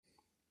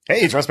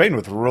Hey, it's Ross Payton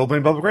with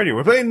Roleplaying Public Radio.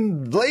 We're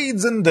playing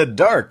Blades in the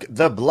Dark,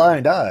 The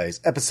Blind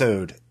Eyes,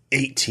 episode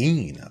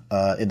 18.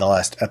 In the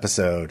last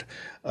episode,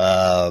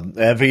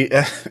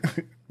 Yojimbo's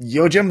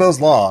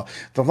Law.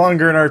 The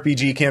longer an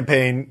RPG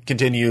campaign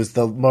continues,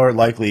 the more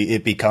likely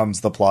it becomes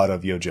the plot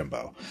of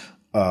Yojimbo.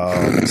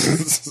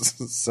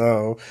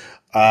 So,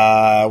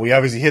 we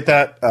obviously hit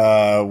that,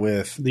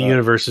 with the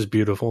universe is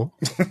beautiful.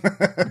 Yeah,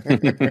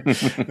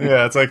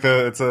 it's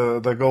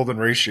the golden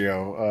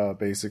ratio,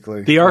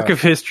 basically. The arc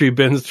of history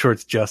bends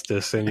towards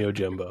justice and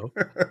Yojimbo.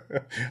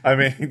 I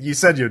mean, you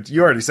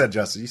already said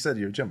justice. You said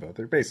Yojimbo.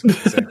 They're basically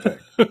the same thing.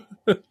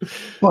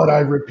 But I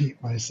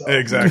repeat myself.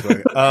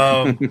 Exactly.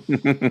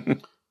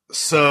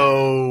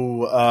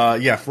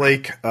 So,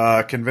 Flake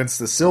convinced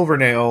the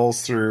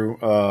Silvernails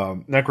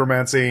through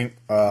necromancy,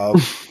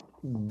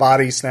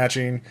 body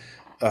snatching,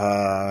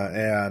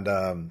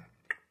 and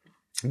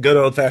good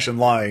old-fashioned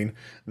lying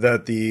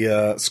that the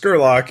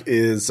Skurlock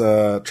is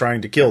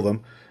trying to kill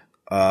them.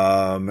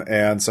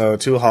 And so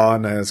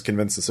Tuhan has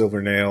convinced the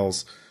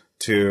Silvernails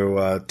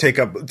to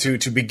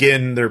to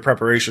begin their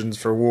preparations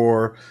for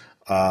war.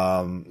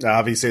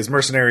 Obviously, as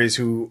mercenaries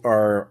who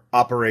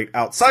operate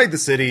outside the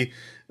city,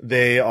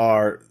 they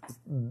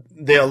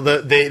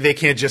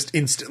can't just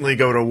instantly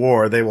go to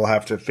war. They will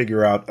have to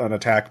figure out an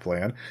attack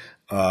plan.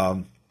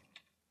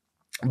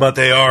 But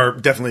they are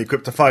definitely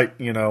equipped to fight,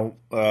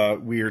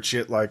 weird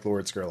shit like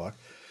Lord Skurlock.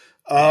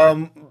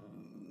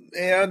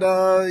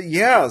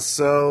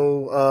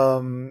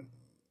 So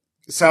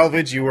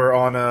Salvage, you were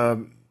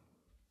on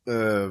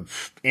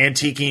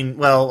antiquing,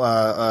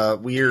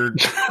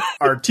 weird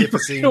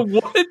artificing.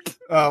 What?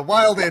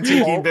 Wild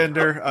antiquing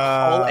bender.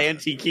 All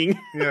antiquing.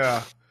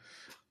 Yeah.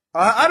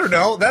 I don't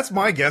know. That's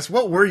my guess.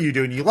 What were you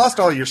doing? You lost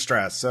all your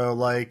stress. So,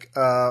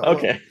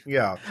 okay.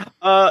 Yeah.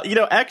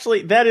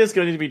 Actually, that is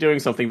going to be doing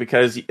something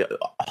because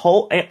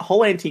whole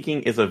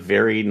antiquing is a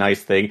very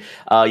nice thing.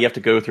 You have to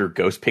go through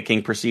ghost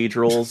picking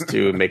procedurals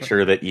to make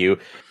sure that you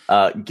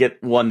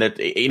get one that,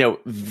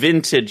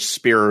 vintage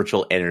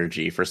spiritual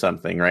energy for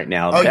something right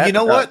now. Oh, you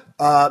know what?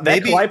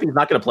 Maybe Calliope is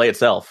not going to play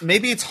itself.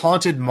 Maybe it's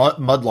haunted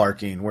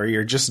mudlarking, where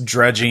you're just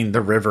dredging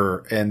the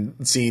river and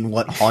seeing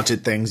what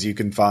haunted things you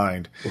can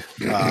find.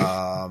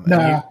 Nah.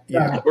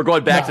 We're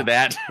going back to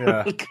that.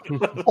 Yeah.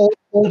 old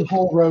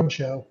Whole Road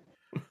Show.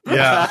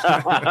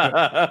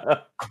 Yeah.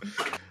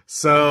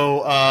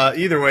 So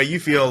either way, you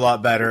feel a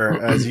lot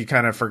better as you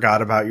kind of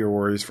forgot about your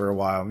worries for a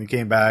while, and you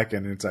came back,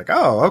 and it's like,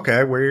 oh,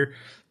 okay, we're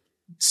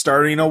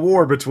starting a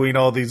war between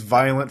all these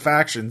violent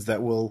factions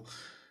that will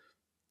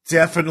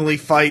definitely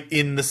fight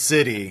in the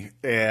city.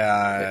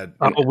 And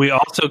we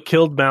also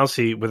killed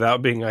Mousy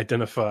without being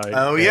identified.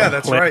 Oh yeah,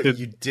 that's right.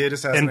 You did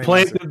assassinate and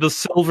planted the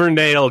silver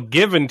nail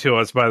given to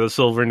us by the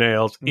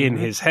Silvernails in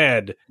his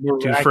head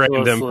to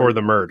frame them for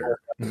the murder.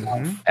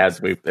 Mm-hmm.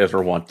 As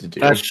we're wont to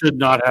do. That should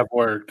not have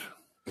worked.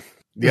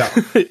 Yeah,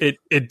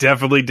 it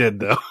definitely did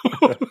though.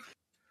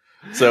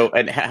 So,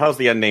 and how's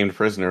the unnamed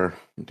prisoner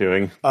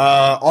doing?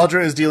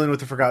 Audra is dealing with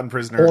the forgotten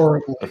prisoner.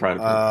 Horribly.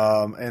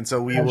 And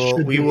so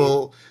we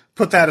will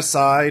put that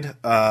aside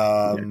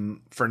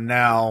for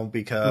now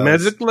because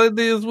Magic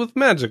Lady is with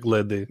Magic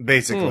Lady.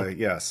 Basically,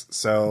 yes.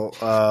 So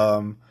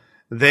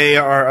they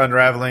are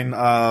unraveling.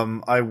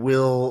 I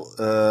will.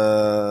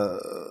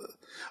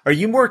 Are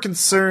you more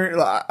concerned?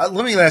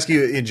 Let me ask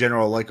you in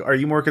general. Are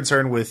you more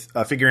concerned with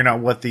figuring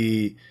out what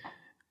the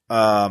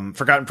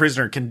forgotten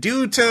prisoner can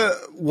do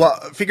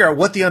figure out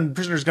what the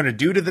prisoner is going to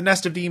do to the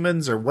nest of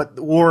demons,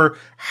 or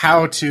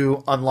how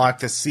to unlock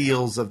the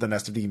seals of the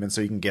nest of demons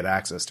so you can get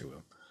access to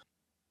him?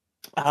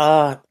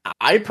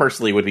 I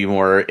personally would be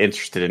more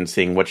interested in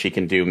seeing what she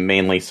can do,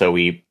 mainly so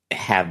we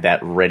have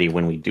that ready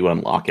when we do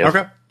unlock it.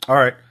 Okay, all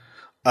right.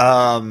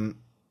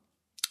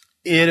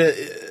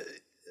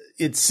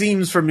 It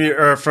seems from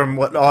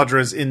what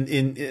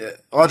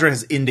Audra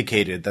has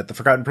indicated that the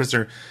forgotten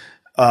prisoner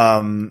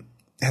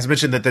has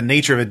mentioned that the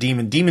nature of a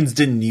demons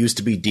didn't used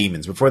to be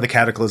demons. Before the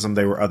cataclysm,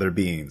 they were other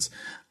beings.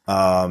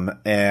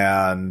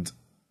 And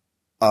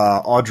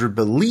Audra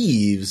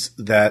believes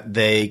that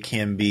they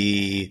can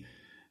be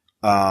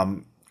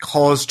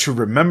caused to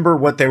remember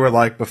what they were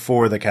like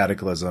before the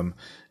cataclysm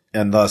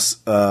and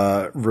thus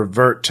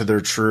revert to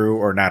their true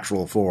or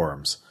natural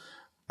forms.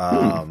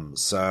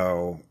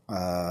 So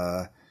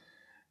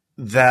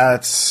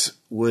that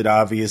would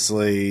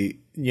obviously,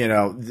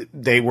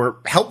 they were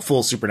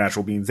helpful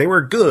supernatural beings. They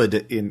were good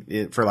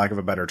in for lack of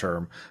a better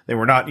term. They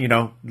were not,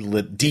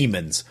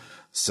 demons.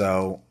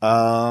 So,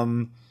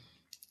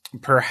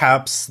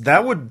 perhaps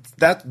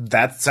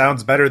that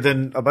sounds better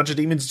than a bunch of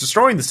demons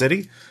destroying the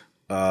city.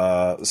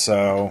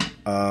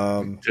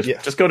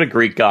 Just go to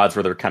Greek gods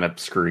where they're kind of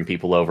screwing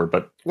people over,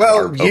 but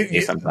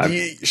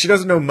she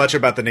doesn't know much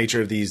about the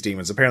nature of these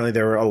demons. Apparently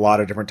there were a lot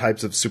of different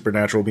types of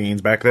supernatural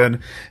beings back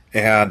then.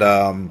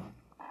 And,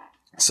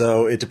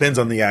 so it depends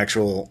on the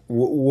actual,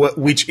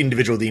 which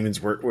individual demons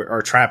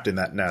are trapped in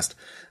that nest.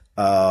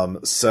 Okay.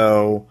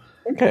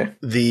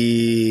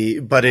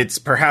 But it's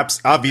perhaps,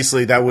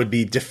 obviously, that would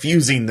be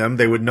diffusing them.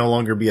 They would no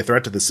longer be a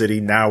threat to the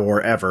city now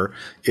or ever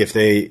if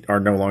they are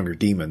no longer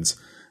demons.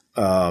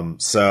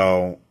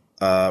 So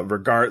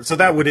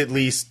that would at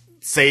least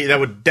that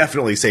would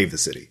definitely save the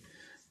city.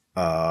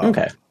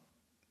 Okay.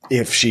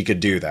 If she could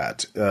do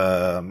that.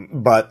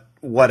 But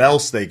what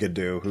else they could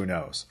do, who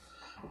knows?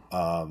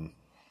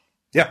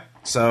 Yeah.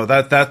 So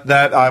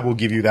that I will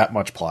give you that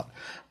much plot.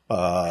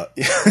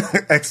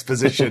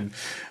 Exposition.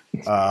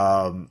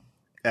 So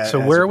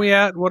where are we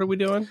at? What are we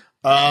doing?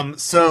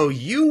 So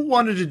you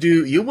wanted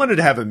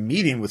to have a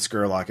meeting with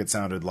Skurlock, it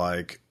sounded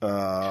like.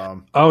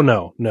 Oh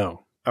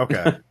no.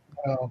 Okay.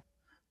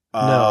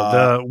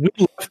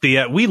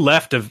 We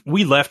left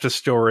a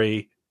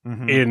story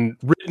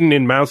written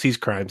in Mousie's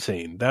crime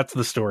scene. That's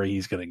the story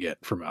he's going to get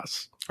from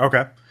us.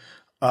 Okay.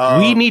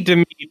 We need to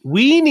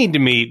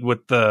meet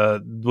with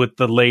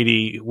the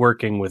lady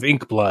working with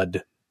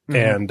Inkblood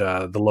and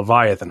the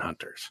Leviathan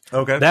hunters.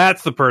 Okay.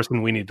 That's the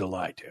person we need to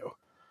lie to.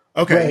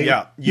 Okay, Right.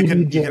 yeah. You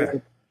can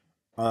say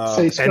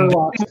And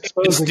Skurlock's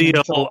exposing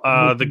steal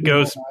himself the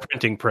Ghost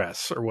printing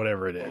press or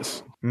whatever it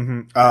is.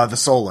 the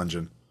Soul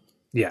Engine.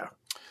 Yeah.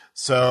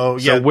 So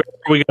where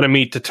are we going to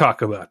meet to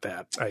talk about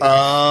that?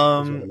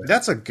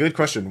 That's a good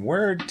question.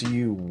 Where do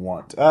you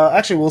want?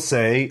 Actually, we'll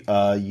say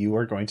you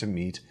are going to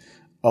meet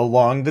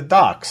along the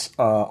docks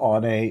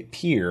on a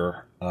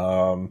pier.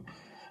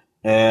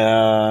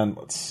 And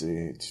let's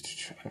see.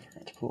 I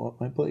forgot to pull up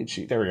my blade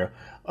sheet. There we go.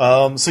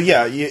 So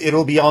yeah,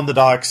 it'll be on the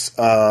docks.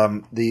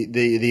 An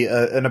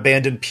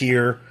abandoned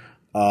pier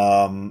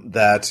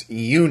that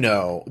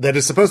that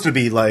is supposed to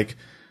be like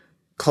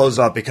closed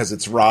up because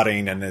it's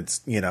rotting and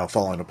it's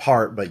falling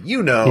apart, but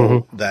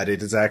that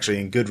it is actually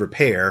in good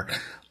repair.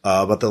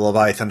 But the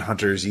Leviathan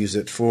hunters use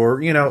it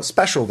for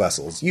special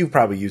vessels. You've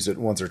probably used it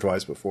once or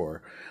twice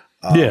before.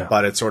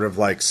 But it's sort of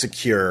like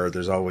secure.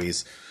 There's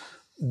always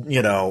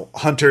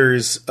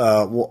hunters,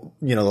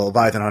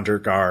 Leviathan hunter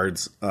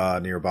guards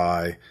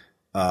nearby.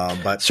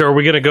 But so are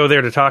we going to go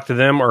there to talk to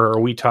them, or are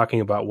we talking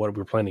about what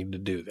we're planning to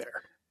do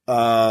there?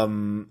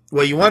 The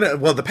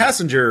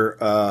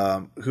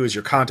passenger, who is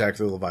your contact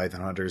for the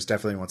Leviathan hunters,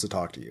 definitely wants to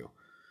talk to you.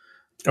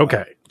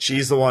 Okay.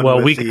 She's the one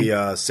with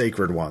the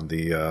sacred one,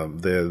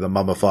 the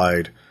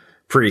mummified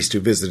priest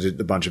who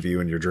visited a bunch of you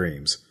in your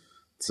dreams.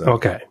 So,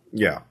 okay.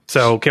 Yeah.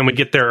 So can we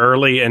get there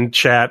early and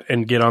chat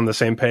and get on the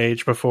same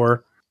page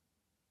before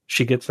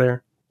she gets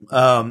there?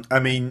 I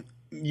mean,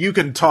 you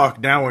can talk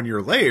now in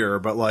your lair,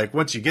 but like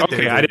once you get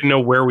there, I didn't know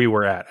where we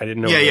were at. I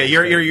didn't know. Yeah.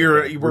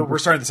 We're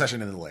starting the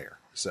session in the lair.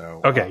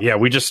 So okay,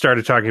 we just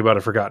started talking about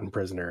a forgotten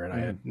prisoner, and I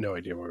had no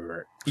idea where we were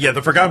at. Yeah,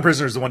 the forgotten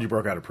prisoner is the one you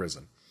broke out of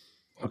prison.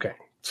 Okay,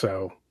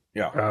 so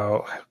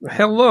yeah.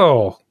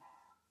 Hello,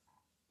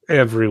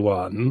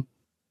 everyone.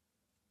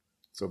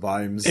 So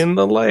Vimes in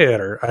the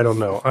lair. I don't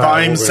know.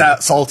 Vimes,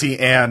 Salty,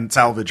 and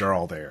Salvage are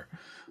all there.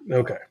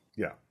 Okay.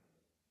 Yeah.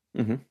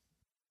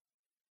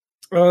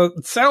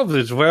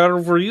 Salvage, where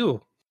were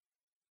you?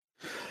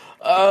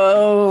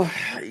 Oh,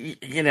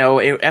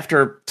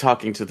 after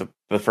talking to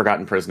the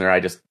forgotten prisoner, I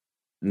just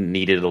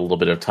needed a little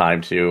bit of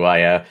time to.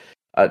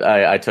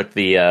 I took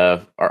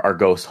our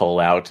ghost hole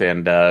out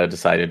and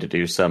decided to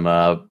do some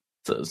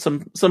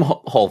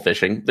hole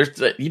fishing.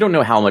 You don't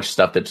know how much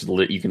stuff that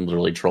you can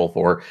literally troll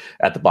for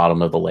at the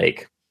bottom of the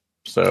lake.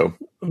 So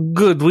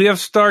good. We have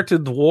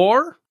started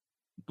war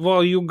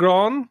while you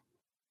gone.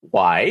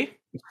 Why?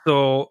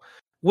 So,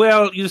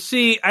 well, you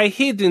see, I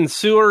hid in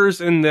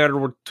sewers and there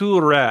were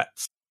 2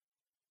 rats.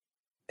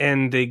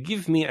 And they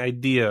give me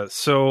ideas.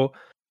 So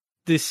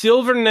the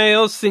Silver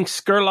Nails think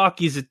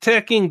Skurlock is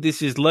attacking.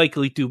 This is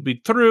likely to be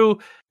true,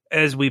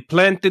 as we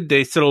planted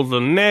the Silver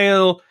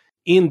Nail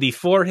in the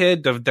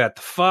forehead of that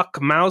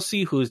fuck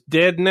Mousie who's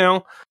dead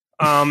now.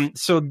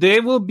 So they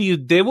will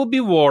be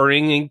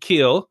warring and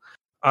kill.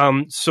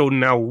 So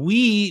now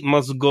we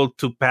must go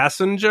to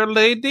Passenger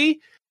Lady,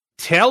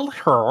 tell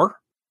her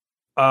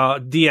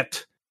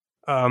that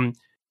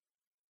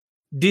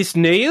this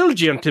nail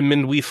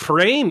gentleman we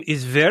frame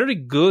is very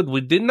good.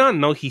 We did not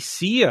know he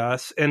see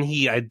us and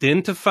he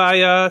identify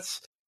us.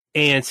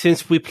 And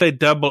since we play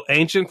double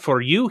agent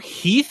for you,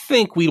 he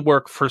think we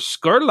work for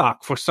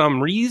Skurlock for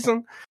some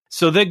reason.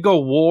 So they go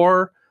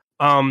war.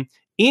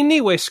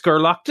 Anyway,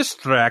 Skurlock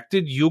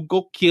distracted. You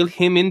go kill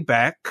him in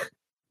back.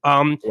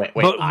 Wait,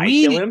 but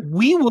kill him?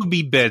 We would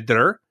be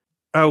better.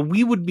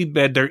 We would be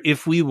better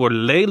if we were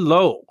lay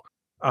low.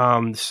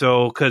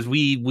 So, cause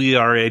we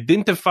are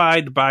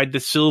identified by the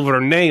Silver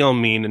Nail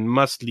mean and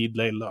must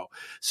lay low.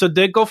 So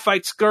they go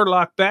fight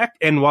Skurlock back.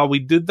 And while we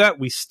did that,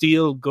 we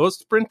steal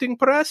Ghost Printing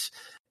Press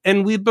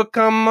and we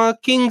become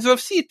kings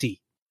of city.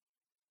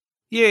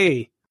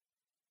 Yay.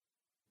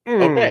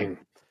 Okay.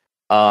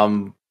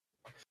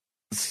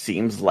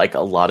 Seems like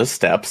a lot of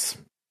steps.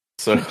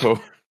 So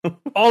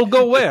all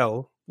go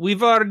well.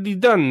 We've already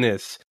done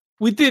this.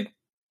 We did,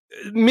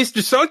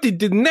 Mr. Salty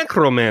did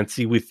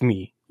necromancy with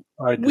me.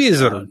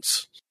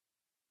 Wizards.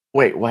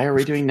 Wait, why are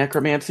we doing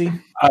necromancy?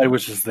 I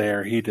was just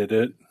there. He did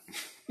it.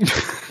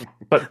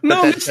 but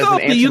no, that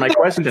doesn't answer my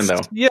question, though.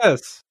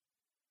 Yes.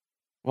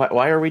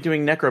 Why are we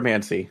doing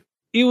necromancy?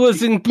 It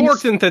was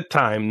important at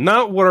time.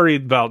 Not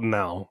worried about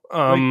now.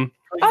 I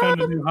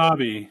found a new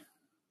hobby.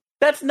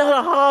 That's not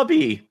a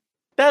hobby.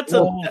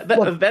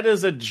 That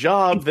is a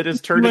job that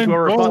is turned into a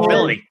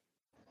responsibility.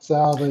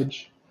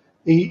 Salvage.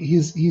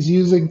 He's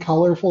using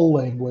colorful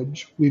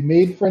language. We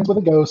made friends with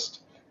a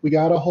ghost. We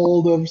got a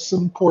hold of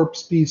some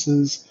corpse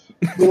pieces.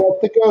 We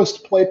let the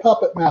ghost play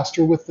puppet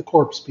master with the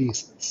corpse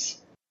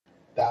pieces.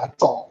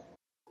 That's all.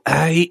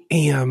 I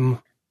am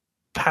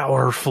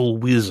powerful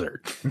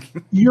wizard.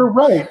 You're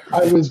right.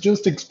 I was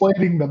just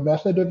explaining the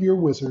method of your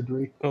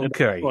wizardry.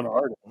 Okay.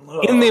 Oh.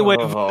 Anyway,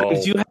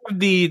 you have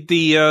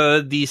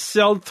the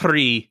cell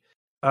tree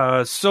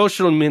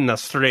social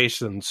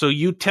administration. So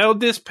you tell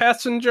this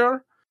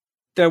passenger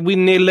that we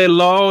need lay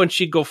low and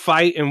she go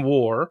fight in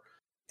war,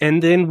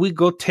 and then we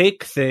go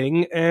take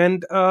thing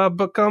and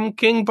become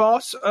king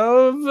boss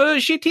of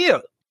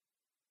Shitil.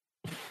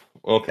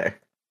 Okay.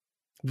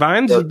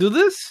 Vimes, you do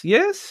this?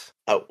 Yes?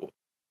 Oh.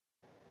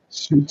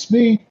 Suits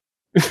me.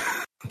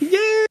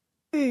 Yay!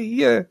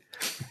 Yeah.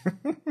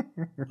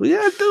 We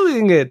are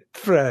doing it,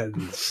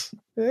 friends.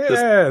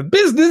 Yeah,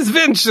 business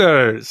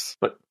ventures.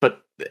 But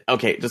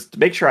okay, just to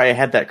make sure I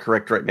had that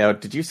correct right now.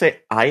 Did you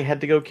say I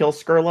had to go kill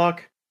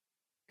Skurlock?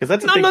 Because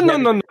that's No.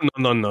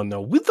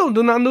 We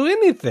do not do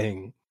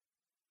anything.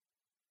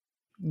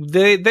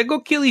 They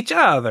go kill each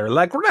other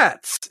like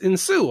rats in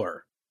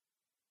sewer,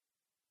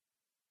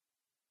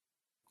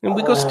 and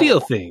we go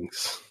steal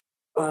things.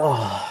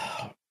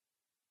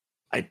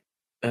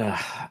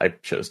 I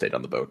should have stayed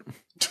on the boat.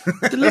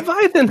 The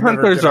Leviathan Never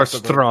hunters get are off the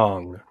boat.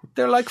 strong.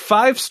 They're like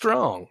 5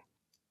 strong.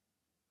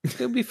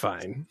 They'll be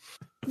fine.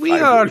 We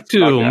 5 are really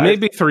strong 2, guys.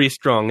 maybe 3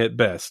 strong at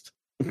best.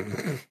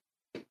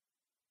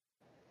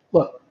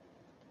 Look,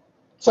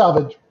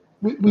 Salvage,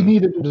 we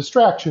needed a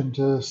distraction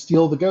to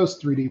steal the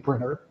Ghost 3D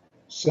printer.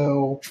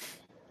 So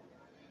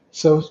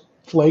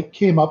Flake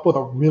came up with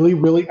a really,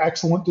 really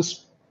excellent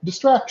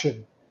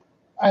distraction.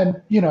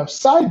 And,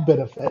 side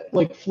benefit,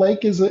 like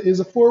Flake is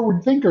a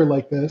forward thinker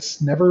like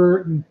this,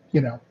 never,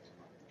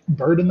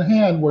 bird in the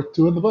hand worth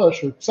 2 in the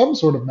bush, or some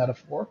sort of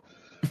metaphor.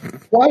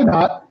 Why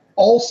not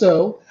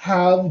also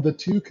have the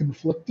 2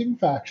 conflicting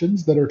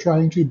factions that are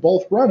trying to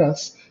both run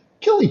us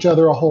kill each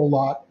other a whole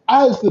lot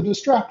as the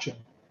distraction?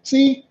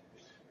 See,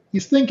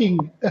 he's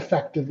thinking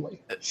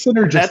effectively,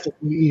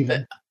 synergistically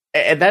even.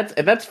 And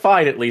that's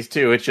fine at least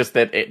too. It's just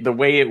that the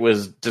way it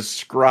was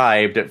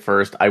described at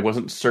first, I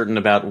wasn't certain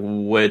about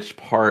which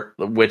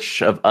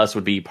of us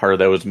would be part of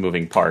those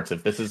moving parts.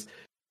 If this is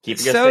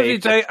keeping us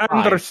safe, Salvage, I that's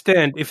fine.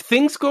 understand. If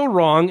things go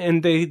wrong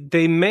and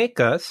they make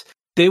us,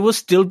 they will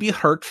still be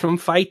hurt from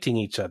fighting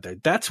each other.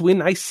 That's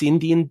when I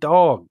send in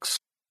dogs.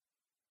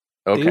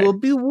 Okay. They will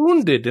be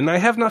wounded, and I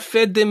have not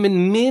fed them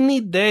in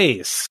many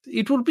days.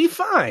 It will be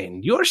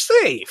fine. You're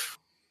safe.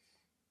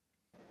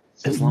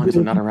 As long as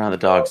I'm not around the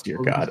dogs, dear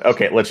God.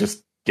 Okay, let's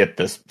just get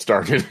this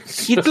started.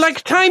 It's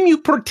like time you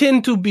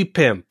pretend to be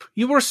pimp.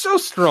 You were so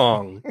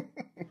strong.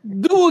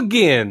 Do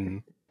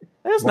again.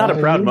 That's not a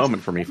proud Right.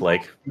 moment for me,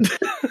 Flake. But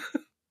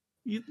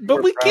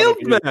We're we proud killed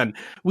of you. man.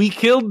 We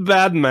killed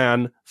bad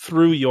man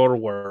through your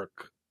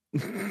work.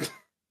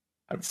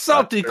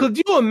 Salty, could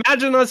you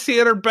imagine us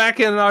here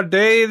back in our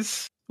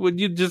days when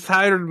you just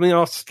hired me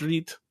off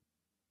street?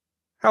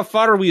 How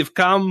far we have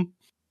come.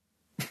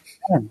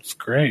 Oh, it's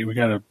great. We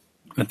got a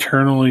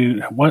eternally.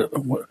 What?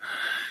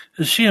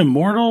 Is she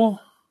immortal?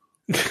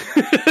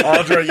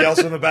 Audra yells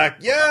from the back,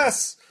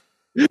 "Yes!"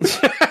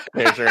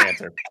 There's your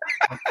answer.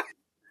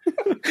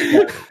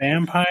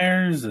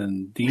 Vampires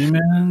and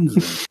demons.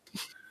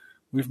 And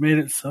we've made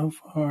it so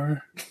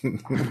far.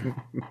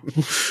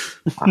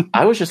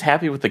 I was just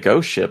happy with the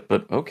ghost ship,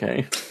 but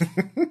okay.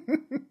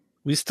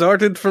 We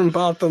started from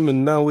bottom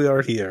and now we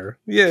are here.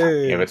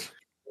 Yay. Damn it.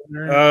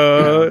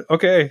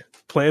 Okay.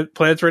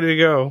 Plan's ready to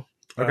go.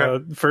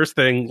 Okay. First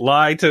thing,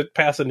 lie to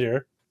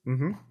passenger.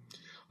 Mm-hmm.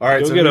 All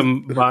right, Go so get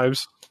him,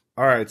 Vibes.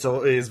 All right,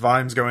 so is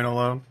Vimes going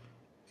alone?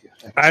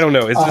 I don't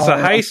know. Is this a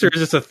heist or is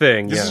this a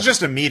thing? This is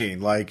just a meeting.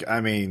 Like, I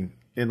mean,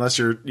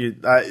 unless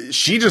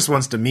she just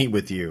wants to meet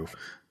with you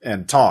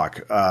and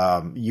talk.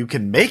 You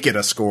can make it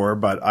a score,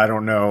 but I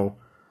don't know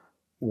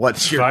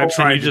what you're Vibes,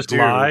 trying you just to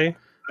do. lie?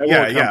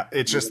 Yeah.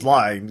 It's just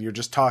lying. You're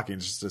just talking.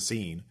 It's just a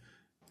scene.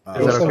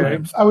 Is that So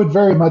okay? I would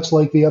very much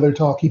like the other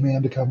talky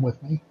man to come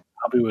with me.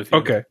 I'll be with you.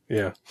 Okay,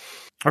 yeah.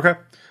 Okay.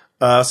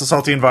 So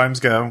Salty and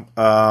Vimes go.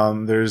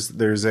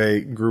 There's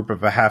a group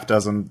of a half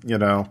dozen,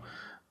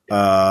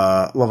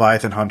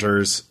 Leviathan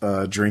hunters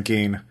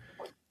drinking.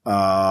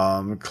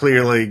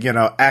 Clearly,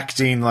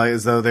 acting like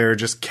as though they're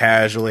just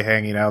casually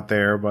hanging out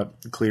there, but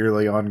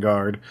clearly on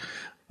guard.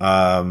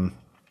 Bit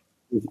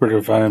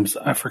Vibes.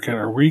 I forget.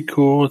 Are we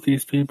cool with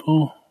these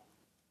people?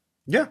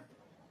 Yeah.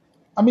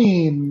 I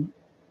mean,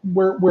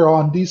 we're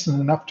on decent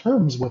enough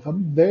terms with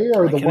them. They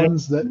are the can't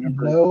ones that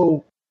remember.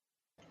 know.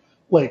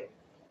 Like,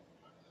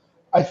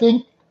 I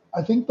think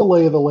the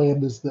lay of the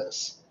land is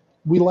this: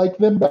 we like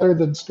them better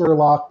than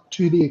Skurlock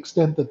to the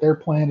extent that their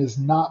plan is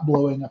not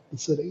blowing up the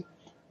city,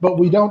 but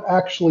we don't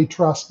actually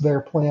trust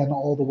their plan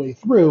all the way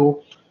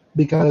through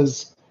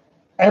because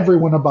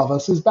everyone above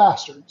us is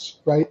bastards,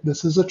 right?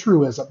 This is a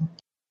truism.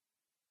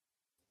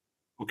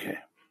 Okay.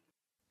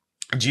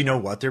 Do you know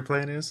what their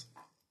plan is?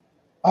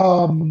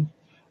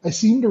 I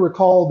seem to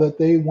recall that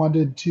they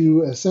wanted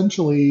to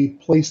essentially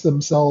place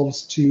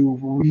themselves to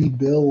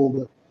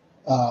rebuild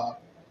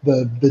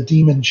the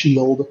demon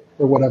shield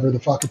or whatever the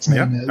fuck its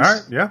name is. All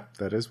right. Yeah,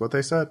 that is what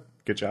they said.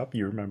 Good job.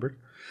 You remembered.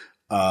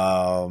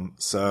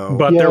 So,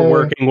 But Yeah. they're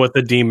working with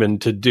a demon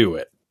to do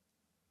it,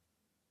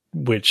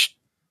 which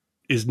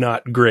is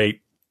not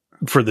great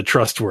for the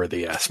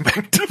trustworthy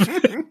aspect of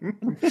it.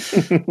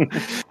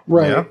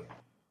 Right. Yeah.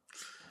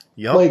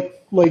 Yep.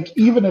 Like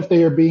even if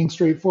they are being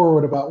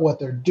straightforward about what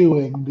they're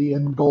doing, the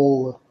end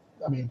goal,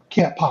 I mean,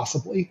 can't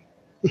possibly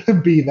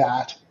be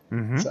that.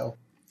 Mhm.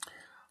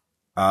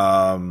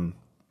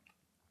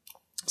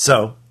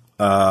 So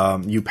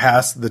You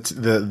pass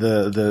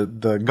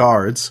the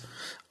guards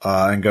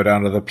and go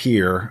down to the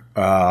pier,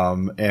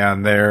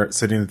 and there,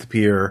 sitting at the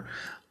pier,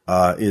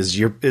 is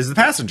the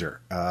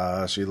passenger.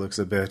 She looks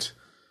a bit,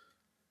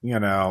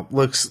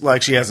 looks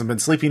like she hasn't been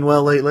sleeping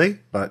well lately,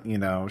 but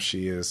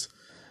she is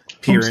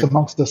whomst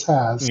amongst us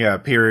has. Yeah,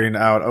 peering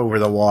out over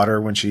the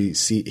water when she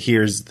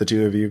hears the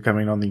two of you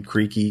coming on the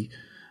creaky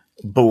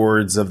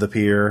boards of the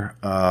pier.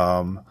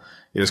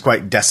 It is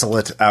quite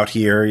desolate out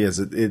here.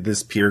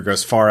 This pier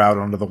goes far out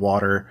onto the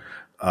water.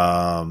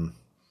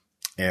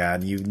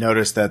 And you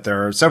notice that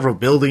there are several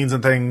buildings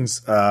and things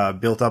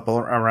built up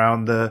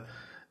around the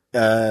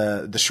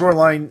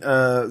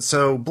shoreline,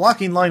 so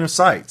blocking line of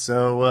sight.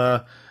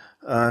 So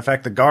in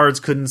fact, the guards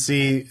couldn't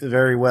see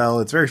very well.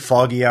 It's very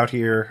foggy out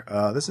here.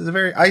 This is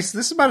this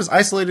is about as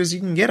isolated as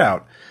you can get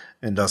out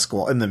in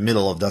Duskwall, in the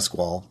middle of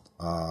Duskwall.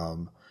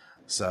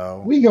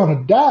 So We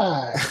gonna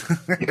die.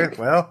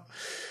 well,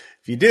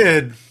 if you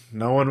did,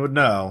 no one would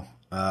know.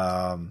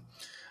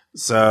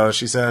 So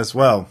she says,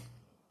 "Well,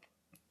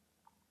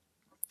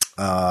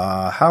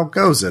 how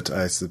goes it?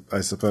 I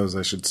suppose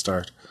I should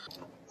start."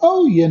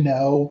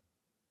 Oh,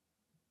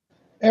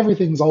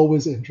 everything's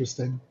always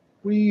interesting.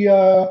 We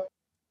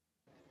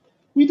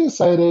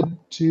decided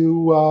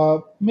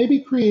to maybe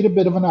create a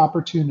bit of an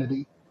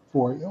opportunity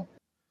for you.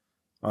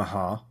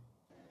 Uh-huh.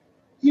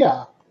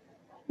 Yeah.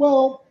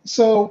 Well,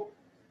 so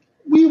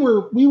we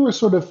were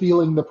sort of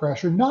feeling the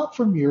pressure, not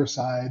from your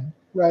side,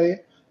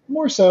 right?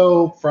 More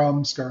so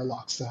from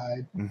Skurlock's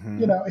side.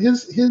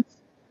 Mhm.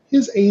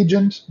 His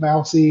agent,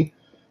 Mousy,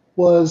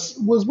 was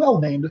well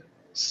named,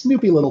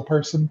 snoopy little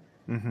person,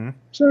 Mhm.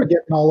 sort of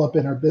getting all up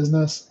in our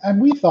business.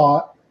 And we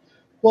thought,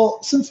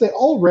 well, since they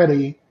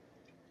already,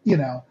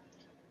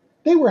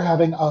 they were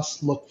having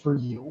us look for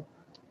you.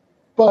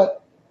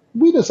 But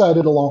we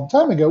decided a long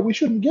time ago we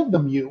shouldn't give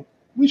them you.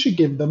 We should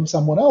give them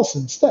someone else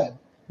instead.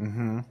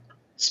 Mhm.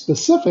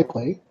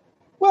 Specifically,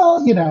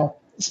 well,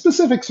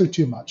 specifics are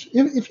too much.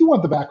 If you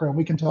want the background,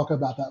 we can talk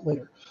about that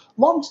later.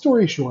 Long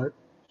story short,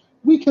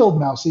 we killed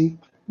Mousy.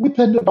 We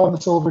pinned it on the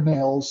Silver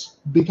Nails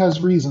because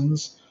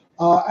reasons.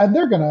 And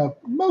they're going to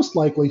most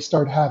likely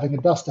start having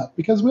a dust up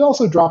because we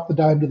also dropped the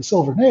dime to the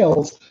Silver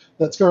Nails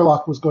that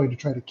Skurlock was going to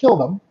try to kill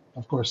them.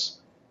 Of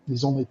course,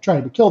 he's only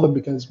trying to kill them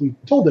because we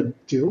told him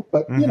to,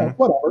 but,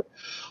 whatever.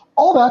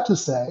 All that to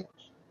say,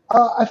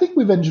 I think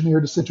we've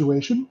engineered a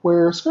situation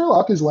where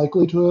Skurlock is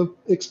likely to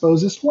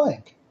expose his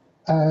flank.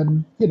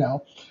 And,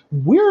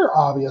 we're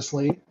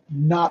obviously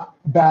not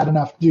bad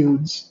enough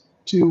dudes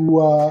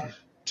to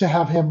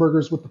have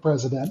hamburgers with the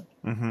president.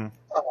 Mhm.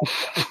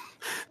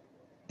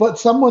 But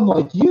someone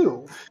like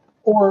you,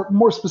 or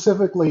more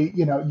specifically,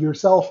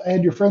 yourself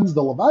and your friends,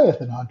 the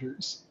Leviathan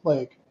Hunters,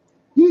 like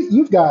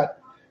you've got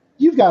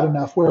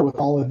enough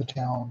wherewithal in the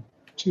town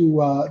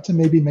to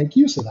maybe make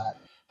use of that.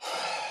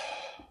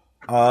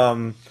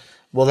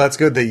 Well, that's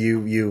good that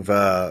you've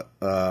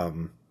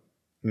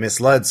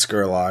misled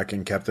Skurlock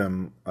and kept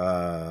him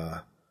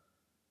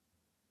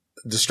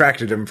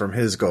distracted him from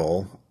his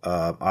goal.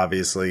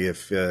 Obviously,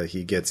 if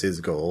he gets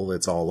his goal,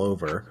 it's all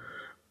over.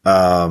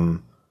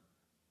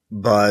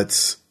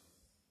 But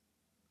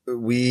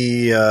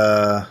we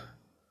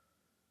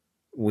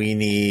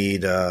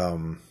need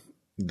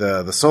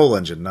the soul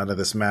engine. None of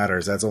this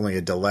matters. That's only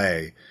a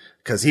delay.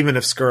 Because even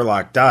if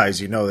Skurlock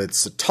dies,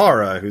 it's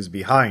Satara who's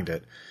behind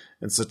it.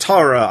 And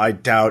Satara, I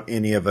doubt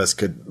any of us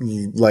could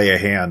lay a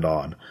hand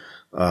on.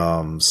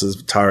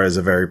 Satara is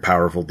a very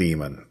powerful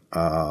demon.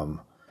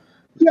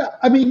 Yeah,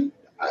 I mean,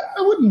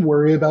 I wouldn't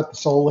worry about the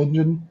soul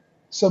engine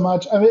so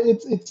much. I mean,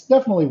 it's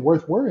definitely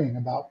worth worrying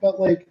about. But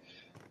like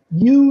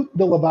you,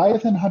 the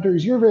Leviathan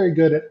Hunters, you're very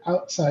good at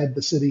outside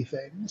the city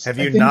things. Have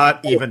you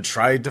not even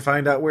tried to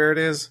find out where it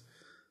is?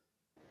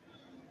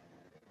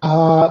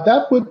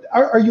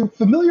 Are you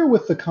familiar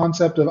with the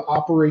concept of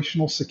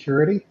operational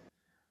security?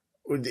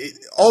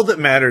 All that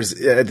matters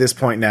at this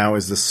point now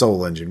is the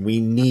soul engine.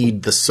 We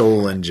need the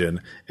soul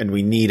engine, and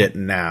we need it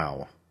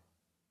now.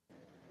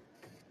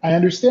 I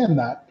understand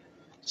that.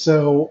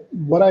 So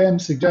what I am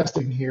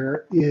suggesting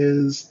here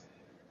is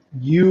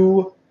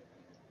you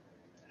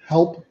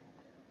help,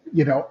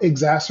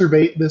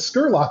 exacerbate this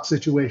Skurlock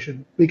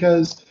situation,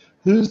 because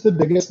who's the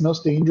biggest,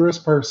 most dangerous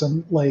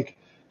person? Like,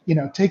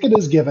 take it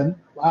as given.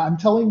 I'm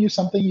telling you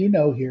something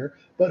here,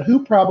 but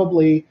who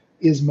probably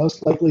is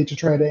most likely to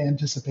try to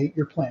anticipate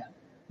your plan?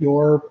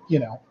 Your,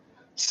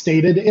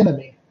 stated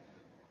enemy.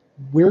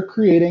 we're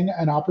creating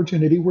an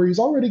opportunity where he's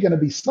already going to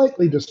be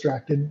slightly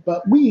distracted,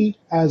 but we,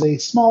 as a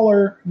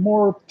smaller,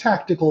 more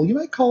tactical, you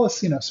might call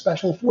us,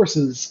 special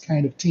forces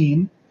kind of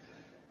team,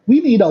 we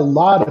need a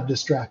lot of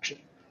distraction.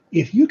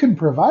 If you can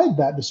provide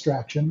that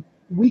distraction,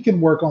 we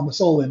can work on the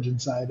Soul Engine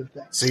side of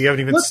things. So you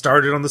haven't even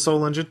started on the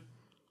Soul Engine?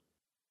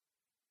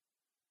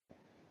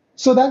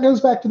 So that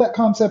goes back to that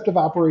concept of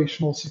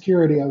operational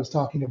security I was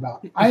talking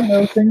about. I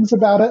know things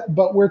about it,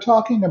 but we're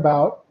talking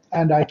about,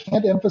 and I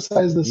can't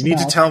emphasize this You need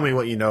enough, to tell me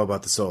what you know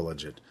about the Soul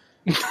Engine.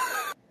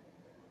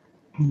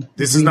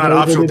 This is We not know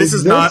that optional. it This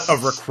is not a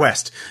exists.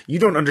 request. You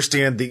don't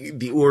understand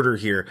the order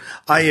here.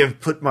 I've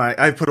put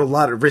a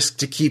lot at risk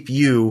to give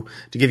you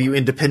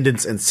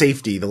independence and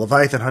safety. The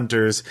Leviathan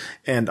Hunters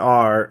and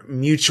our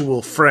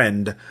mutual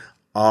friend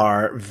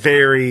are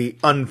very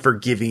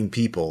unforgiving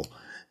people.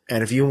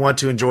 And if you want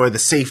to enjoy the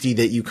safety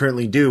that you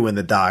currently do in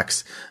the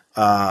docks,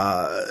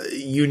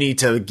 you need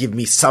to give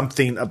me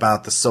something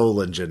about the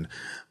Soul Engine.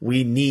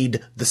 We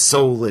need the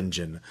Soul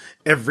Engine.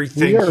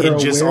 Everything We are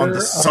hinges on aware the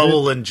of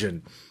Soul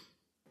Engine.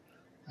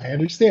 I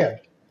understand.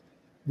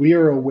 We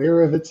are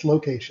aware of its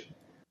location.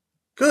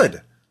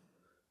 Good.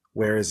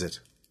 Where is it?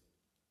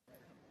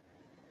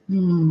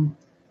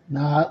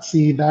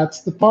 See,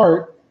 that's the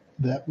part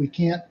that we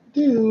can't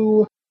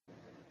do.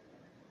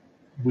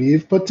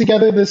 We've put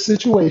together this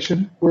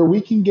situation where we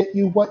can get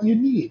you what you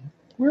need.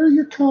 We're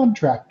your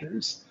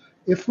contractors.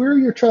 If we're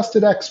your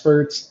trusted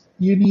experts,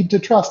 you need to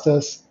trust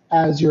us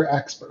as your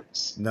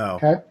experts. No.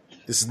 Okay?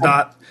 This is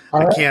not.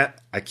 all right.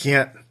 I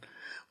can't.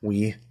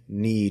 We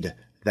need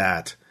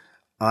that.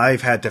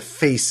 I've had to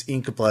face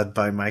Inkblood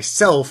by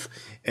myself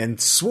and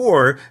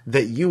swore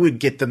that you would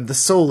get them the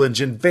Soul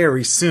Engine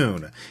very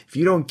soon. If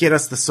you don't get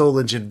us the Soul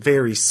Engine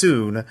very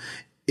soon,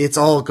 it's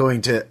all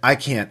going to. I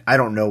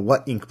don't know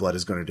what Inkblood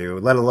is going to do,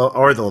 let alone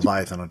or the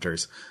Leviathan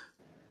Hunters.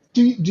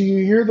 Do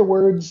you hear the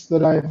words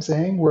that I'm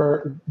saying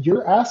where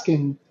you're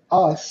asking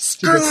us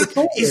to get the Skurlock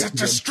Soul is a Engine?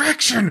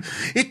 distraction.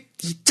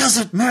 It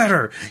doesn't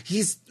matter.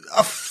 He's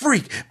a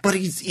freak, but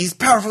he's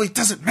powerful. It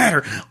doesn't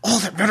matter. All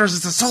that matters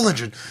is the Soul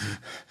Engine.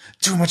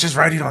 Too much is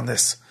riding on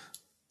this.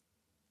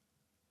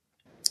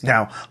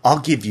 Now,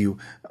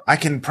 I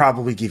can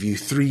probably give you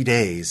 3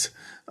 days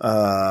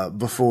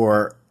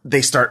before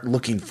they start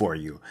looking for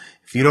you.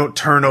 If you don't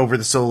turn over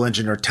the Soul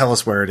Engine or tell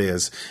us where it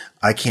is,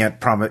 I can't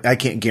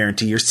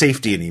guarantee your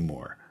safety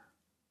anymore.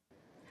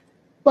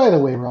 By the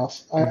way,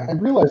 Ross, I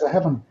realize I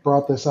haven't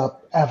brought this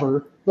up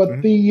ever,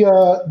 but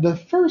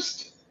the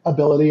first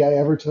ability I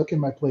ever took in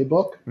my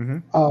playbook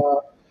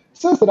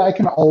says that I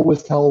can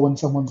always tell when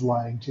someone's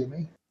lying to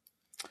me.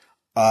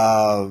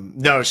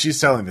 No, she's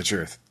telling the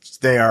truth.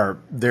 You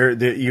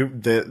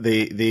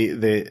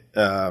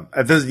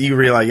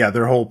realize,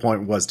 their whole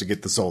point was to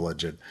get the Soul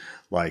Engine.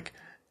 Like,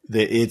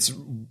 it's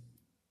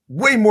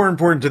way more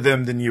important to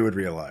them than you had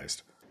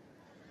realized.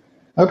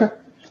 Okay.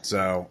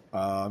 So,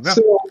 no.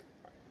 So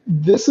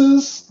this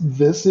is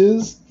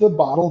the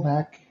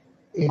bottleneck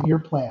in your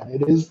plan.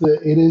 It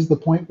is the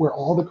point where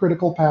all the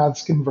critical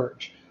paths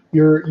converge.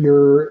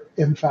 Your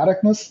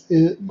emphaticness,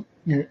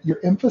 your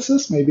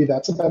emphasis, maybe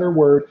that's a better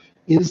word,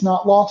 is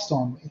not lost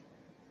on me.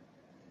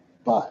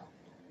 But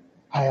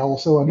I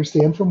also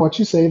understand from what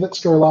you say that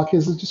Skurlock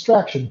is a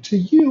distraction. To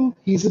you,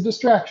 he's a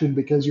distraction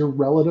because you're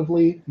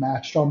relatively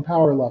matched on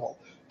power level.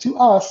 To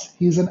us,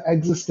 he's an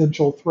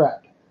existential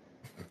threat.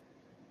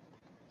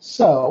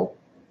 So,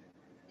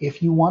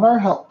 if you want our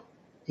help,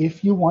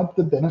 if you want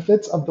the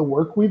benefits of the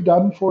work we've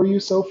done for you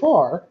so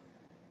far,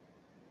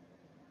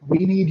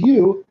 we need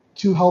you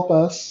to help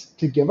us,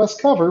 to give us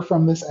cover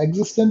from this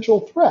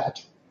existential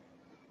threat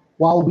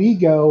while we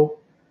go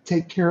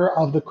take care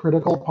of the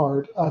critical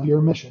part of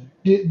your mission.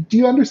 Do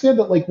you understand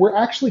that, like, we're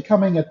actually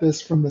coming at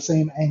this from the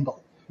same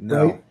angle?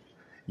 No. Right?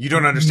 You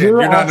don't understand.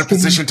 You're You're not in a asking-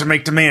 position to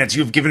make demands.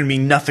 You've given me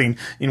nothing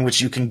in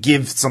which you can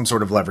give some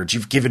sort of leverage.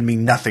 You've given me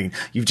nothing.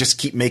 You just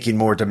keep making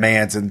more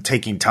demands and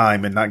taking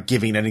time and not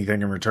giving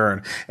anything in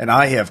return. And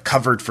I have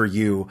covered for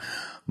you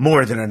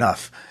more than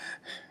enough.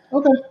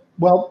 Okay.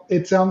 Well,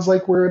 it sounds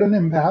like we're at an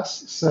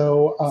impasse.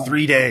 So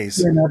 3 days.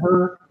 you're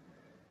never,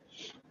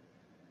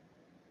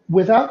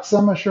 without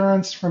some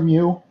assurance from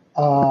you,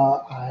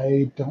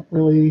 I don't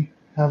really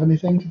have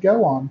anything to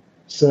go on.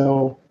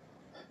 So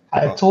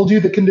I've told you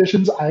the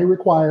conditions I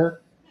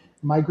require,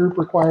 my group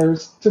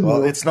requires to move.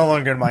 Well, it's no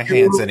longer in my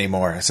hands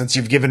anymore. Since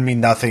you've given me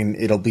nothing,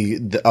 it'll be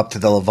up to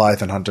the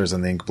Leviathan Hunters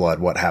and the Inkblood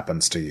what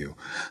happens to you.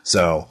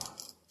 So,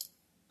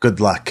 good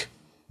luck.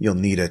 You'll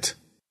need it.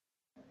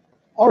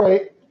 All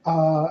right.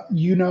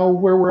 You know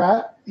where we're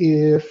at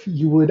if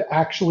you would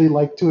actually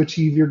like to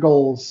achieve your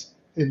goals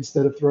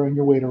instead of throwing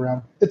your weight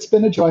around. It's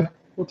been a joy.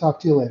 We'll talk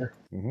to you later.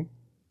 Mm-hmm.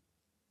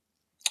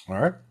 All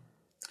right.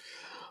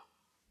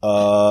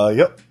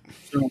 Yep.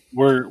 So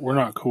we're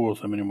not cool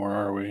with them anymore,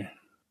 are we?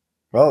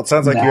 Well, it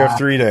sounds like you Nah. have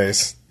 3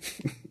 days.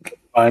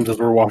 Times as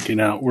we're walking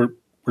out, we're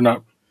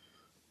not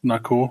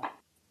cool.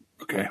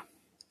 Okay,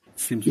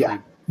 seems Yeah.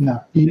 like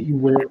No,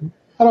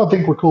 I don't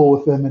think we're cool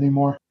with them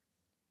anymore.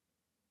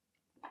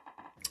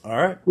 All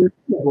right.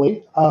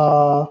 Weirdly,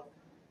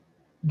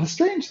 the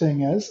strange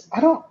thing is, I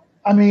don't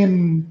I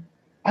mean,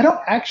 I don't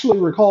actually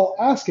recall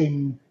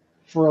asking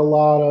for a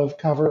lot of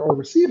cover or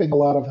receiving a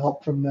lot of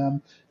help from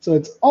them. So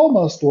it's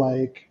almost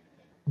like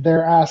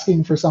they're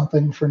asking for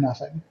something for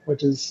nothing,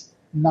 which is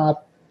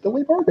not the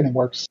way bargaining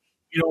works.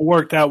 You don't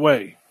work that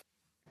way.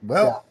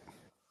 Well,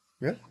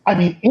 yeah. I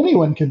mean,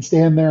 anyone can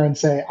stand there and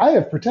say, I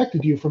have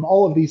protected you from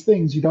all of these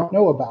things you don't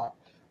know about.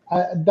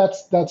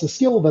 That's a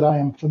skill that I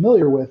am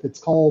familiar with. It's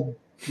called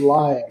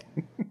lying.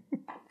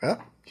 Yeah,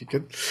 you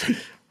could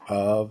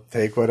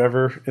take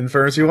whatever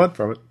inference you want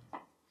from it.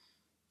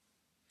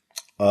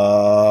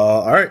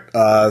 All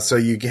right. So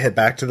you head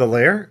back to the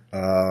lair.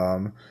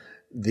 And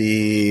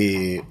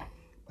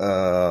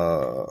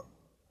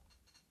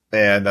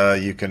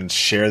you can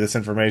share this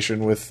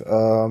information with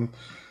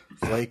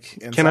Flake.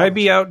 And Can I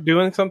be out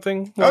doing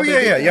something? Oh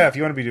yeah. If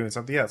you want to be doing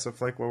something, yeah. So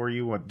Flake, what were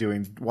you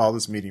doing while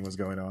this meeting was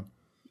going on?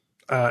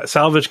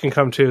 Salvage can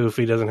come too if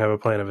he doesn't have a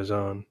plan of his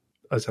own.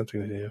 That's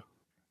something to do.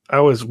 I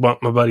always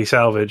want my buddy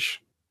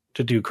Salvage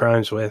to do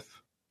crimes with.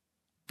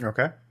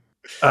 Okay.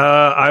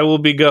 I will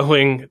be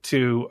going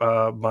to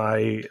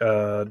my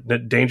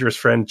dangerous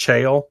friend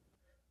Chael.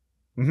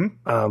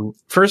 Mm-hmm.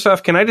 First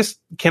off, can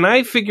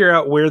I figure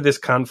out where this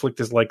conflict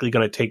is likely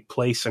going to take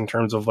place in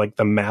terms of like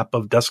the map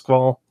of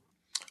Duskwall?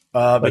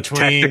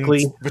 Between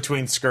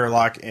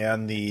Skurlock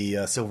and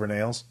the Silver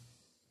Nails.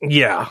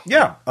 Yeah.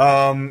 Yeah.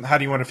 How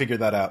do you want to figure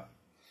that out?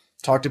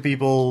 Talk to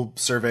people,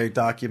 survey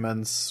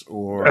documents,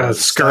 or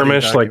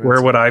skirmish. Like,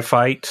 where would I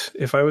fight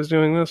if I was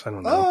doing this? I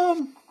don't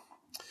know.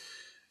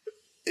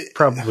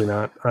 Probably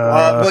not.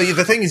 Well,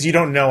 the thing is, you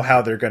don't know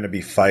how they're going to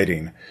be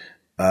fighting.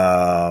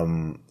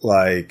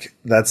 Like,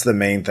 that's the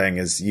main thing.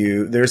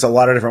 There's a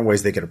lot of different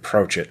ways they could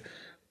approach it.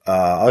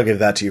 I'll give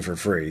that to you for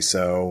free.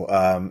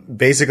 So,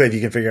 basically, if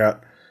you can figure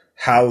out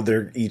how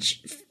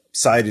each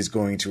side is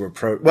going to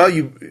approach, well,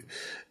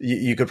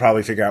 you could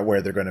probably figure out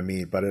where they're going to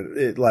meet. But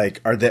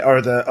are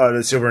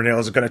the Silver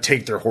Nails going to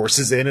take their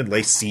horses in and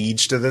lay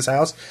siege to this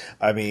house?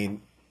 I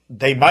mean,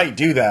 they might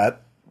do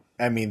that.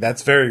 I mean,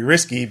 that's very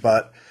risky,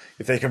 but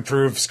if they can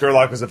prove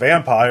Skurlock was a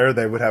vampire,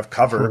 they would have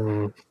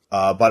cover.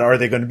 But are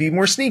they going to be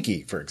more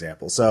sneaky, for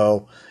example?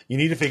 So you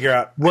need to figure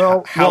out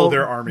how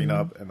they're arming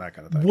up and that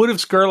kind of thing. Would have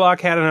Skurlock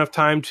had enough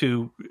time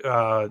to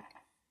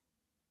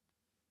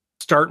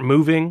start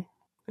moving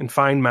and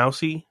find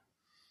Mousy?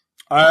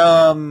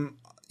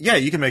 Yeah,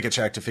 you can make a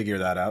check to figure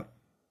that out.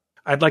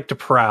 I'd like to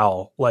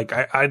prowl. Like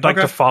I'd like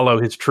to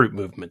follow his troop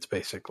movements,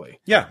 basically.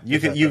 Yeah,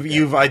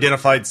 you've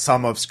identified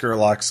some of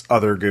Skurlock's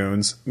other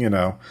goons.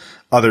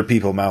 Other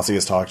people Mousy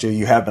has talked to.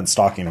 You have been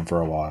stalking him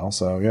for a while,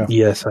 so yeah.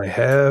 Yes, I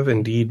have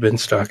indeed been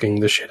stalking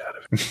the shit out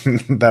of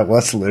him. That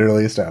was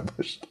literally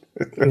established.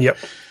 Yep.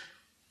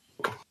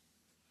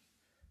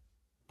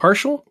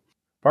 Partial.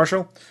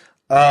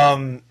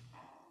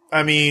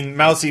 I mean,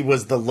 Mousy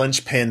was the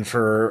linchpin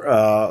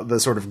for the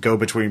sort of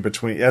go-between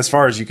as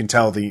far as you can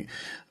tell, the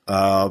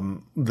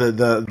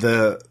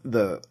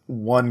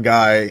one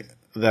guy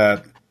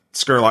that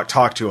Skurlock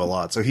talked to a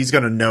lot. So he's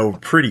going to know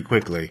pretty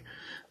quickly.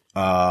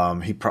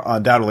 He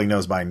undoubtedly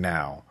knows by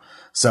now.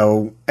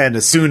 So, and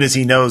as soon as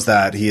he knows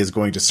that, he is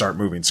going to start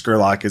moving.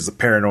 Skurlock is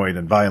paranoid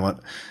and violent,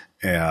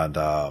 and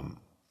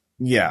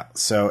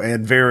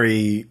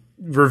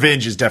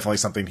revenge is definitely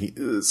something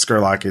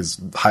Skurlock is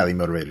highly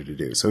motivated to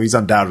do. So he's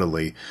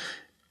undoubtedly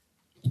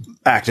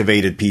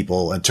activated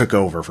people and took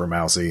over for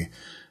Mousy,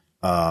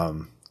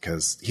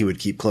 because he would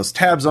keep close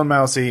tabs on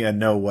Mousy and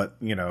know what,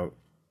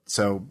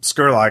 so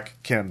Skurlock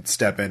can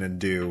step in and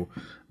do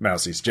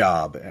Mousy's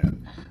job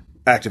and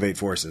activate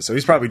forces. So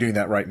he's probably doing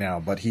that right now,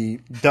 but he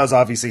does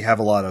obviously have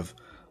a lot of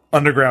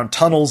underground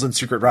tunnels and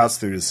secret routes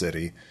through the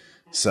city.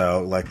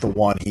 So like the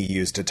one he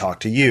used to talk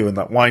to you in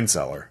that wine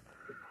cellar.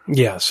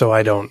 Yeah, so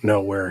I don't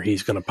know where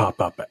he's going to pop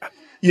up at.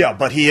 Yeah,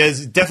 but he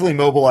has definitely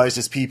mobilized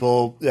his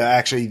people.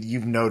 Actually,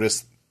 you've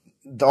noticed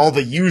all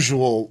the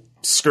usual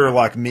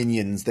Skurlock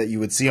minions that you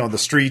would see on the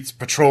streets,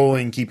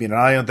 patrolling, keeping an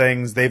eye on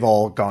things. They've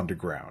all gone to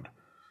ground.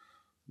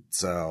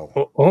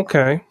 So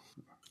okay.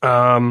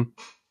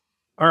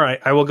 All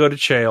right, I will go to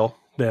Chael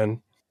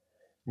then.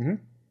 Mm-hmm.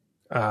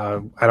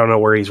 I don't know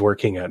where he's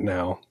working at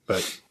now,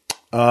 but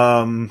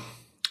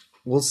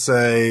we'll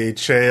say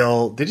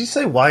Chael. Did you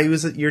say why he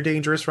was your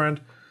dangerous friend?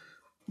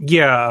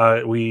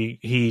 Yeah,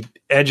 he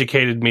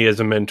educated me as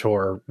a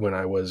mentor when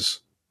I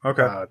was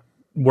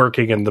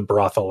working in the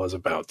brothel as a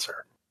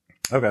bouncer.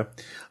 Okay.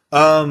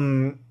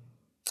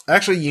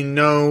 Actually,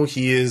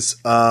 he is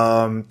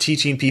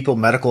teaching people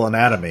medical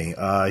anatomy.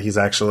 He's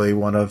actually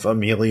one of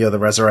Amelia the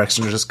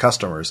Resurrectionist's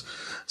customers.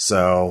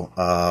 So,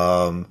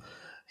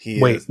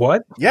 Wait,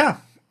 what? Yeah.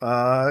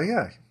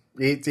 Yeah.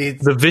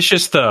 The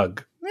vicious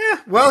thug.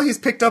 Yeah. Well, he's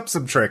picked up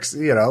some tricks,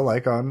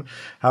 like on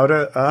how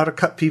to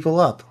cut people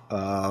up.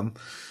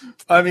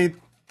 I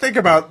mean, think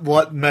about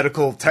what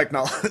medical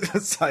technology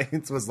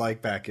science was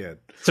like back in.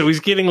 So he's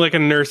getting like a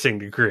nursing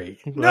degree.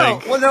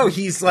 No,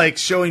 he's like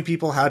showing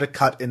people how to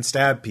cut and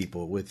stab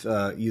people with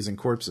using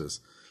corpses.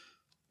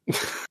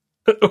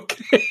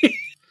 Okay,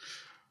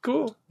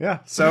 cool. Yeah,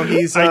 so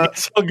he's. I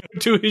guess I'll go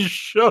to his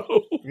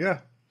show.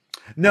 Yeah,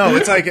 No,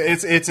 it's like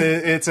it's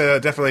a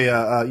definitely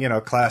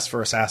a class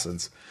for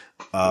assassins.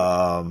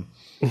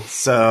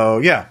 So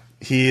yeah,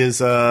 he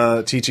is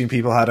teaching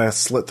people how to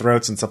slit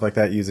throats and stuff like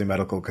that using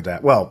medical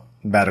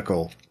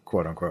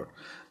quote unquote,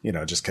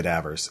 just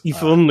cadavers.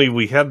 If only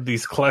we had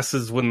these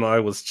classes when I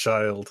was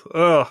child.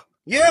 Ugh.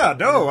 Yeah,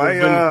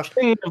 no,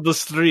 King of the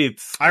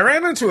streets. I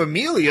ran into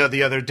Amelia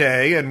the other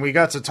day, and we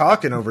got to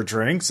talking over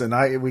drinks, and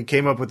we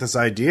came up with this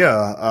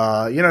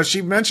idea.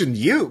 She mentioned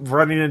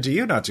running into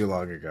you not too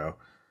long ago.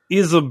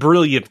 Is a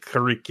brilliant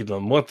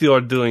curriculum. What you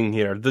are doing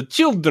here, the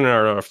children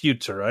are our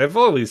future. I've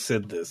always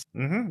said this.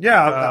 Mm-hmm.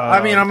 Yeah,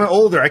 I mean, I'm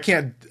older. I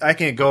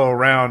can't go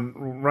around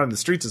run the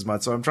streets as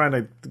much, so I'm trying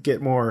to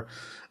get more.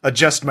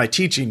 Adjust my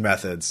teaching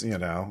methods, but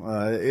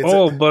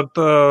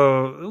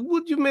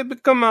would you maybe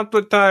come out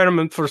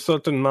retirement for a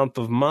certain amount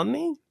of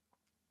money?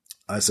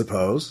 I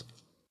suppose.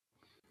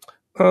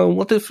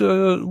 What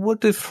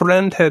if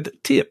friend had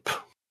tip?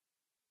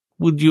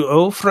 Would you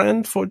owe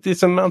friend for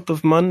this amount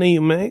of money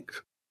you make?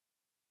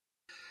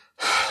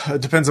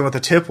 It depends on what the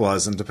tip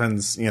was, and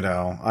depends,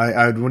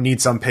 I would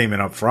need some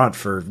payment up front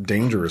for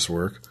dangerous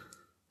work.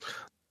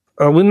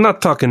 We're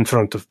not talking in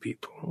front of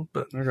people,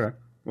 but okay.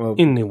 Well,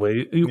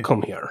 anyway, you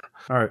come here.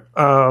 All right.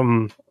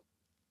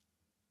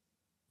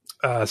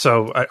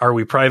 So are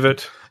we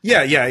private?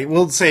 Yeah.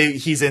 We'll say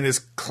he's in his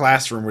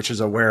classroom, which is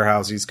a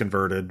warehouse he's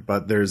converted,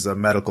 but there's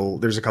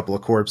a couple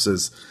of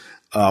corpses,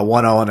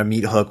 one on a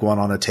meat hook, one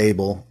on a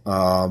table.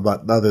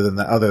 But other than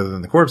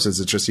the corpses,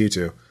 it's just you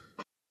two.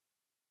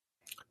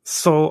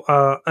 So,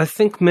 I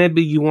think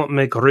maybe you won't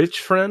make rich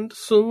friend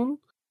soon,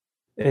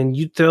 and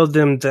you tell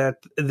them that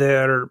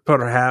there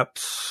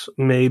perhaps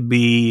may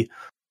be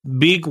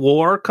big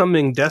war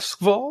coming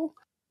Deskval,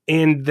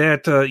 and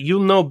that you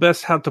know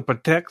best how to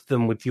protect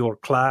them with your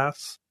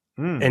class,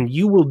 and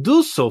you will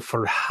do so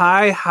for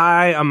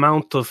high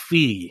amount of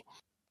fee.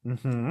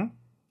 Mm-hmm.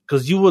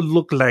 Because you would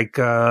look like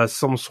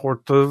some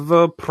sort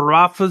of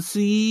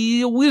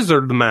prophecy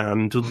wizard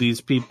man to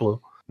these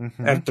people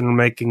after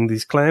making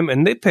these claims,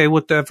 and they pay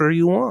whatever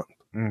you want.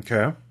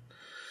 Okay.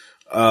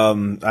 I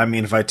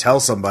mean, if I tell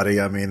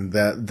somebody, I mean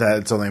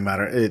that's only a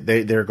matter.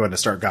 They're going to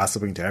start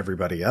gossiping to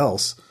everybody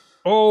else.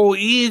 Oh,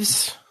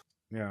 it's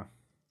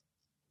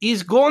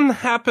going to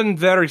happen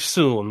very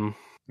soon.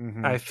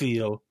 Mm-hmm. I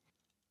feel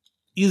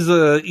is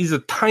a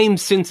time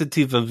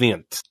sensitive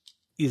event,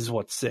 is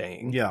what's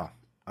saying. Yeah,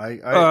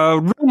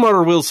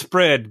 rumor will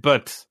spread,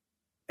 but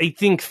I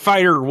think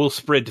fire will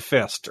spread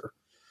faster.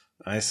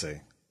 I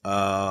see.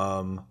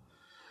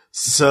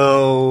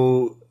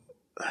 So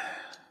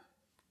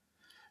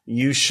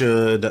you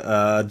should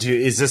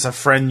is this a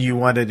friend you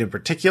wanted in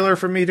particular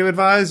for me to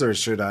advise, or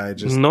should I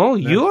just No,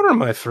 you're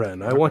my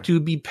friend. I want you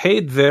to be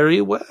paid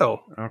very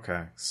well.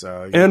 Okay.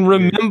 So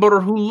remember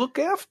who look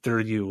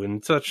after you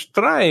in such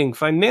trying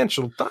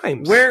financial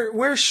times.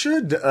 Where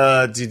should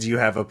did you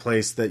have a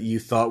place that you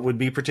thought would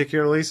be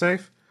particularly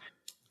safe?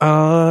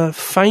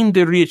 Find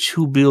the rich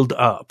who build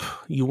up.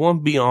 You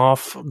won't be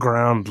off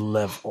ground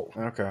level.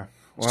 Okay.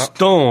 Well,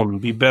 stone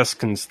be best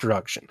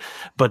construction,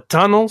 but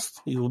tunnels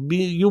you'll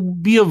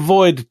be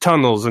avoid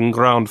tunnels and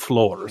ground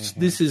floors.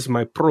 This is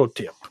my pro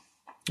tip.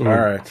 All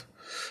right,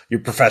 your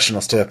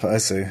professional's tip. I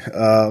see.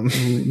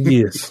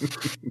 Yes.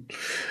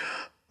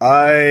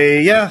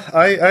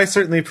 I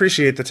certainly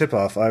appreciate the tip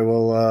off. I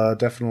will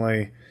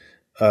definitely.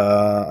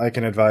 I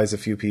can advise a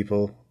few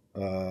people.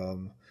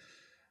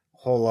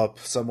 Hole up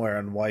somewhere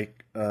in White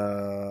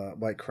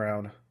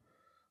Crown.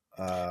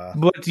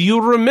 But you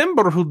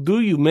remember who do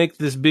you make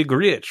this big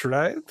rich,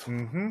 right?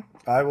 Mm-hmm.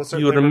 I will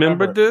certainly You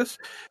remember this?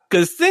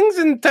 Because things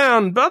in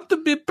town about to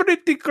be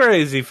pretty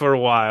crazy for a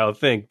while, I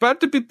think. About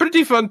to be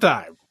pretty fun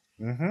time.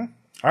 Mm-hmm.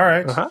 All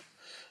right. Uh-huh.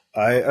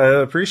 I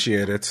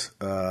appreciate it.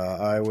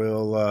 I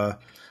will.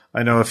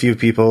 I know a few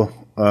people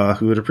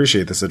who would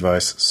appreciate this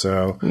advice,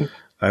 so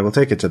I will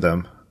take it to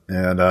them.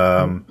 And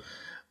and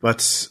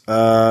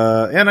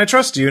I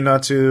trust you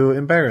not to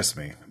embarrass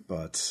me.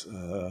 But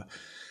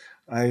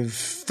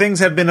things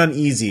have been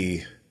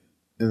uneasy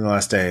in the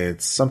last day.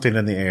 It's something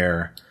in the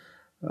air.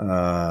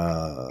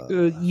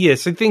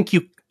 Yes, I think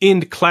you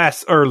end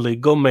class early.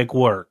 Go make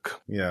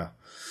work. Yeah.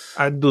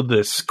 I do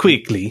this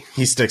quickly.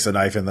 He sticks a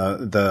knife in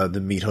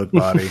the meat hook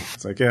body.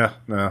 It's like, yeah,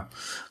 no,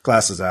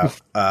 class is out.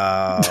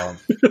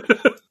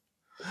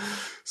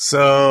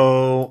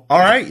 So, all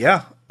right,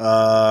 yeah.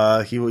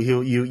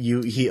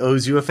 He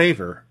owes you a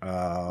favor.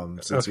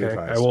 Since you okay,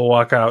 advised. I will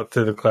walk out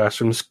to the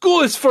classroom.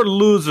 School is for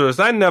losers.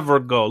 I never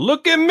go.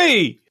 Look at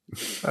me.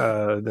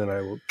 Then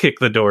I will kick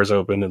the doors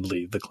open and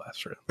leave the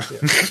classroom.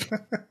 Yeah.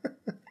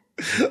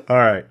 All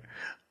right.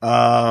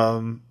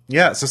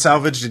 Yeah. So,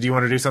 Salvage, did you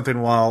want to do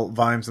something while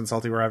Vimes and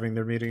Salty were having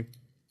their meeting?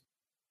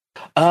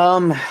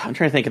 I'm trying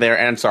to think there,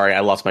 and sorry, I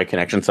lost my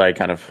connection side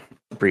kind of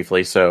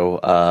briefly, so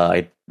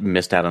I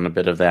missed out on a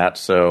bit of that.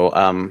 So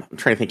I'm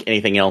trying to think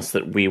anything else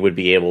that we would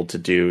be able to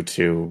do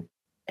to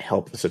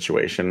help the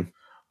situation.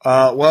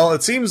 Well,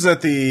 it seems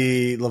that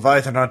the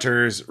Leviathan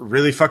Hunters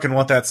really fucking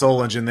want that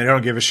soul engine. They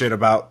don't give a shit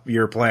about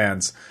your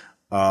plans.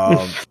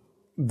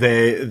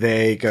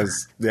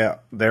 because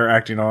they're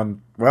acting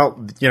on,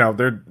 well,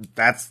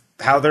 that's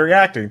how they're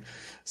reacting.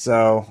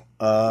 So,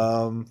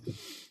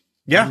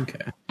 yeah.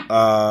 Okay.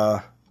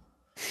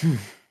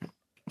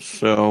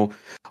 So,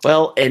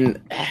 well,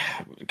 and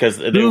because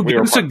Dude,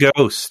 give us a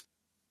ghost.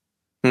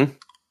 The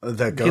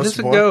Get ghost us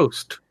a boy?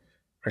 ghost.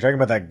 Are you talking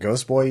about that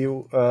ghost boy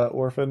you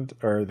orphaned?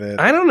 Or the...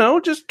 I don't know.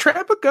 Just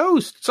trap a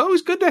ghost. It's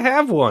always good to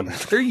have one.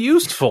 They're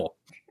useful.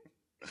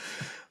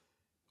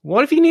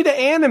 What if you need to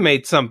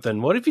animate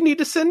something? What if you need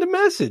to send a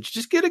message?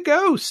 Just get a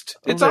ghost.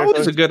 It's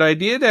always a good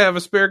idea to have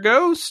a spare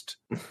ghost.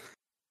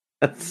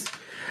 That's,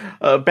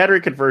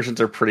 battery conversions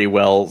are pretty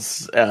well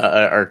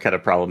are kind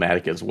of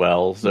problematic as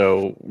well,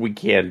 so we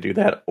can do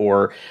that.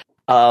 Or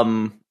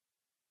I'm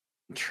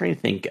trying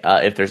to think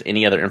if there's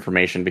any other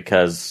information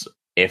because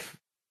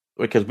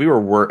we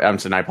were I'm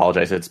saying I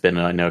apologize. It's been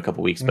I know a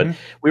couple weeks, but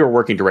we were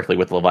working directly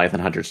with Leviathan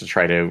Hunters to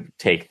try to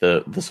take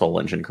the Soul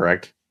Engine,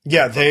 correct?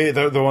 Yeah,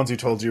 they're the ones who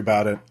told you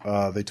about it.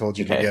 They told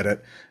you to get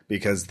it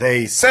because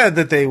they said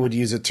that they would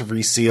use it to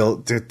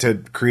reseal,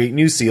 to create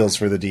new seals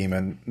for the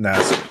demon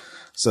nest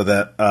so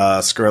that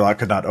Skurlock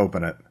could not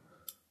open it.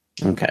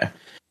 Okay.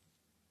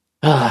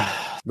 Well,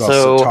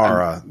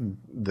 Satara,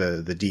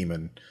 the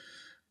demon,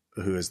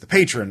 who is the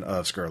patron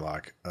of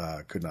Skurlock,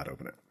 could not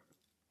open it.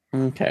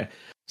 Okay.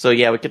 So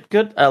yeah, we could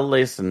at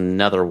least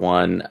another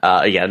one.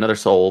 Another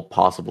soul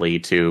possibly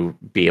to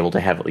be able to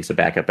have at least a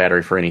backup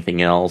battery for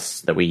anything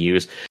else that we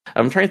use.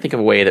 I'm trying to think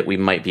of a way that we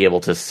might be able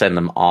to send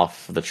them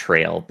off the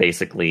trail.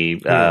 Basically,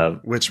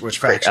 which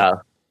faction?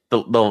 The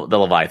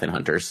Leviathan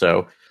Hunters.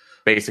 So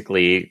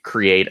basically,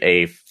 create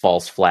a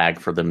false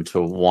flag for them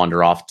to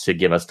wander off to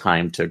give us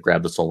time to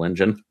grab the Soul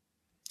Engine.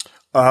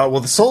 Well,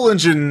 the Soul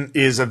Engine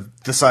is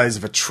the size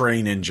of a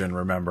train engine,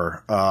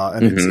 remember?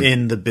 And it's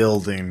in the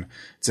building.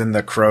 It's in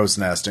the crow's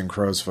nest in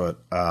Crowsfoot.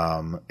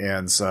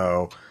 And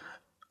so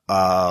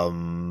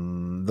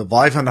the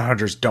Leviathan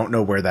Hunters don't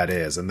know where that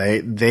is. And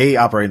they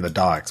operate in the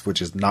docks, which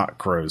is not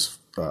Crow's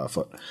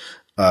foot.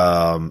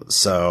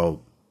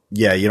 So,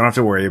 yeah, you don't have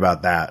to worry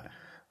about that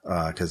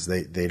because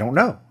they don't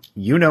know.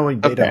 You know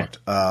and they don't.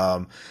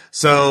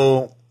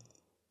 So...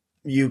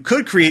 You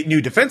could create new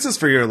defenses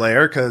for your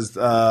lair because,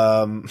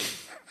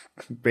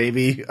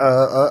 maybe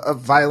a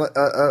violent,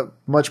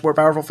 much more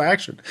powerful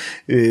faction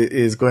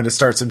is going to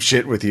start some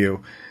shit with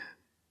you.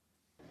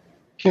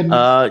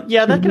 That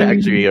could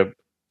actually be a...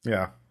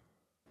 Yeah.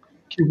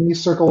 Can we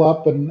circle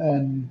up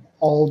and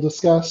all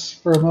discuss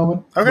for a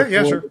moment? Okay,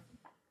 yeah, sure.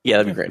 Yeah,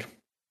 that'd be great.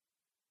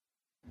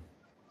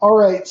 All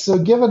right, so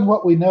given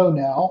what we know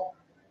now,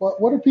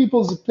 what are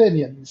people's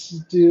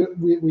opinions? Do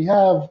we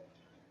have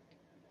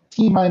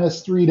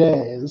T-minus 3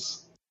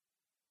 days?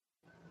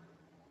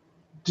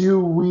 Do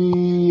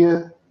we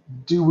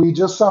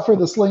just suffer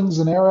the slings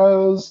and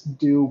arrows?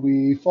 Do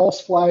we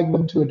false flag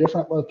them to a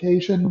different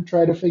location,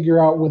 try to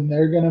figure out when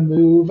they're going to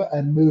move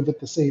and move at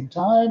the same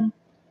time?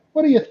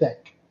 What do you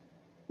think?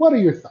 What are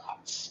your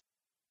thoughts?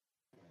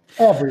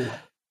 Everyone.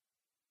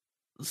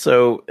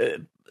 So,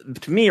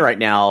 to me right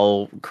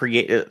now,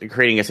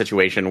 creating a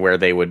situation where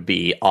they would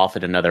be off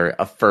in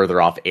a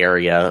further off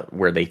area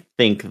where they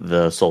think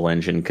the Soul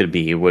Engine could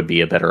be would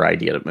be a better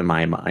idea in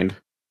my mind.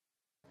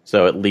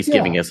 So at least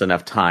giving us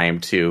enough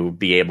time to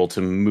be able to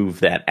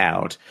move that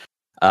out.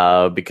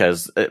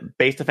 Because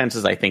base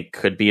defenses, I think,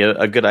 could be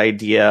a good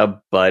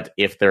idea, but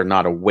if they're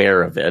not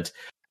aware of it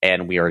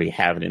and we already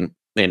have it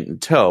in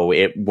tow,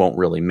 it won't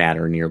really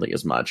matter nearly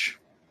as much.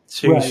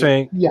 So you're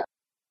saying... Yeah.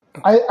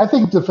 I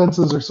think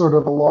defenses are sort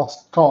of a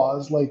lost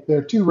cause. Like,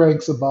 they're 2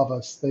 ranks above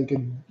us. They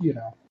can,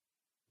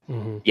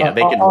 Yeah,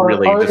 they can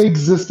really... Our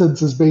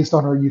existence is based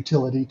on our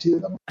utility to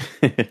them.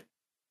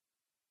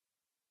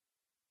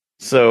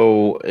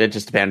 So it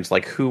just depends,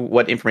 like,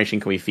 what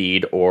information can we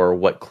feed or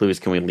what clues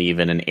can we leave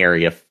in an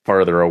area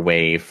farther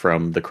away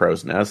from the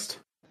crow's nest?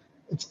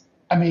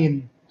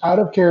 Out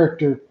of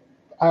character,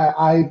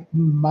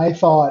 my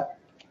thought,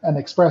 and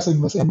expressing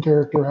this in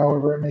character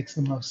however it makes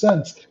the most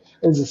sense,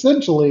 is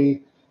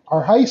essentially...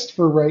 Our heist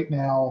for right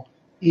now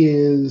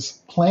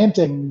is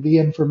planting the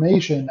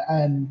information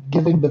and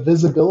giving the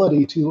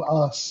visibility to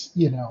us,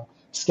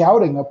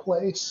 scouting a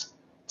place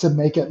to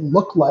make it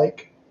look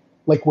like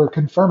we're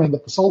confirming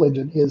that the Soul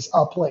Engine is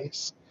a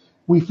place.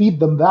 We feed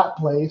them that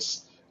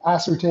place,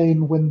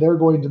 ascertain when they're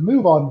going to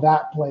move on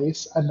that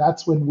place, and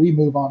that's when we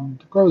move on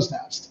to Crow's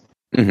Nest.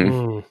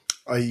 Mm-hmm.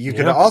 You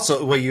could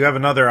also, you have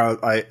another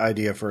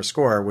idea for a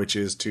score, which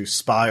is to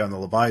spy on the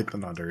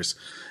Leviathan Hunters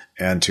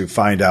and to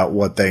find out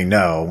what they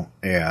know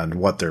and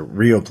what their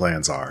real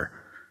plans are.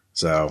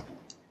 So,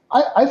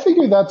 I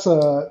figure that's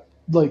a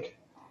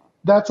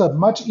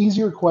much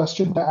easier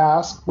question to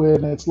ask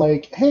when it's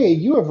like, hey,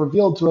 you have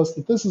revealed to us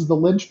that this is the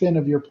linchpin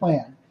of your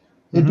plan.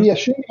 It'd be a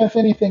shame if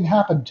anything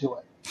happened to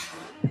it.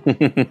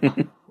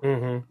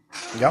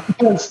 Yep.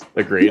 Because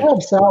agreed. You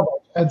have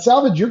salvage, and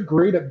salvage, you're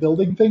great at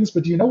building things,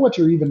 but do you know what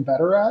you're even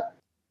better at?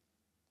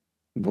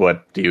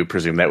 What do you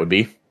presume that would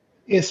be?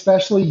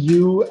 Especially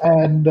you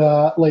and,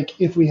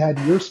 if we had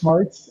your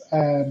smarts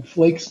and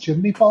Flake's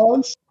chimney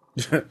paws,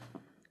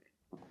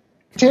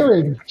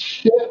 tearing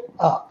shit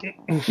up.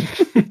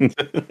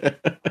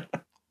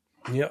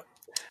 Yep.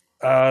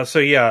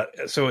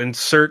 So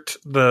insert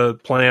the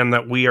plan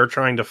that we are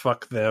trying to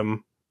fuck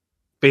them.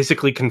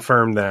 Basically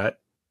confirm that,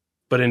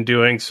 but in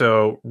doing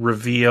so,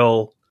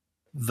 reveal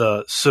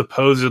the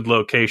supposed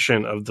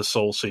location of the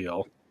Soul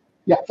Seal.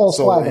 Yeah, false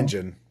Soul flag 'em.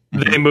 Engine.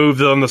 They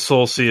moved on the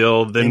Soul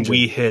Seal, then Engine.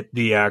 we hit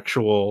the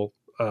actual,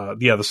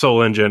 the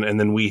Soul Engine, and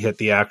then we hit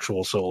the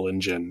actual Soul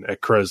Engine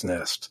at Crow's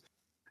Nest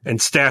and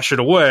stash it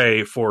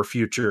away for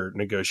future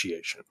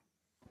negotiation.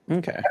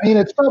 Okay. I mean,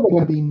 it's probably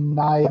going to be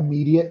nigh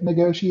immediate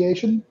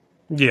negotiation,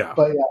 Yeah.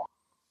 but yeah,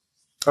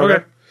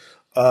 Okay.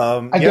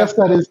 I guess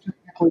that is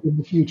technically in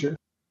the future.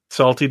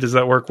 Salty, does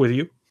that work with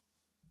you?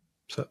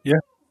 Okay.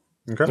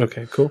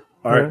 Okay, cool.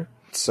 All right.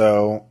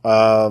 So,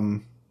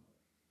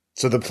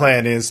 so the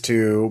plan is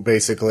to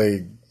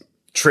basically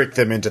trick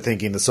them into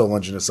thinking the Soul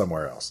Engine is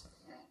somewhere else.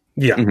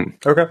 Yeah.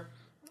 Okay.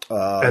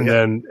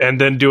 And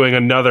then doing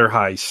another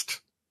heist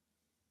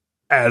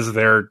as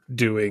they're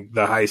doing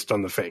the heist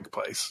on the fake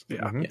place.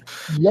 Yeah.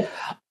 Mm-hmm. Yep.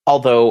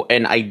 Although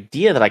an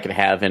idea that I could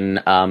have,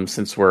 and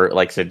since we're,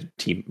 like I said,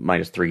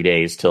 T-minus 3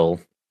 days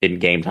till in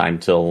game time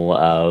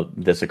till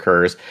this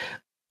occurs,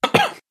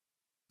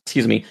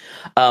 excuse me,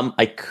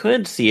 I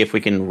could see if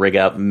we can rig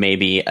up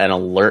maybe an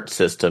alert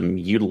system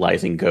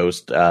utilizing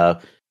Ghost,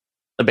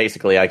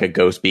 basically like a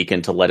Ghost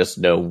beacon to let us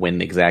know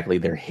when exactly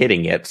they're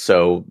hitting it,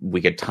 so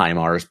we could time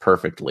ours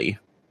perfectly.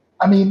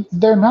 I mean,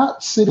 they're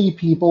not city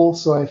people,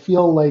 so I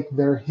feel like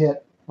their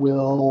hit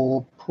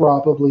will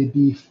probably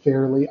be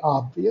fairly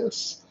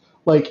obvious.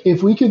 Like,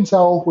 if we can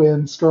tell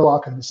when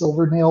Skurlock and the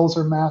Silvernails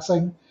are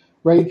massing,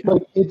 right?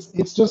 Like,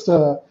 it's just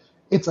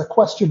it's a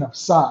question of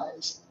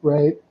size,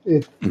 right?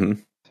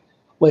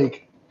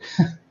 Like,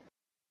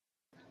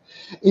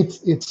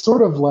 it's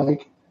sort of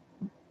like,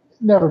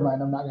 never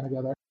mind, I'm not going to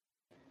go there.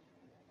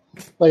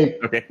 Like,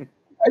 Okay.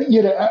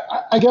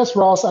 I guess,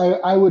 Ross,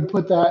 I would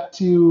put that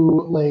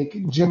to,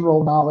 like,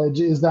 general knowledge.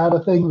 Is that a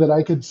thing that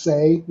I could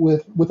say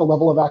with a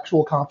level of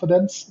actual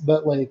confidence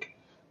that, like,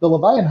 the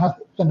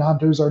Leviathan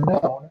Hunters are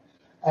known?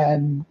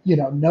 And,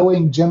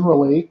 knowing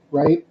generally,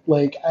 right,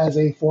 like, as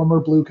a former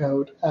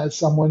Bluecoat, as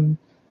someone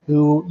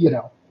who,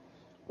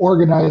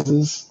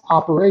 organizes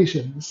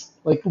operations,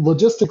 like,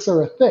 logistics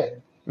are a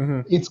thing.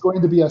 Mm-hmm. It's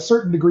going to be a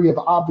certain degree of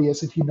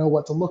obvious if you know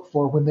what to look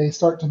for when they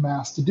start to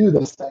mass to do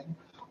this thing.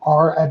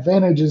 Our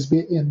advantages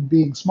in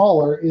being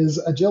smaller is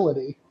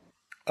agility.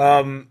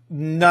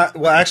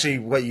 Actually,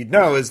 what you'd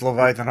know is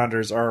Leviathan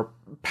Hunters are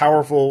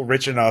powerful,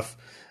 rich enough,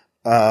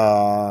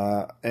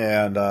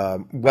 and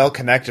well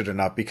connected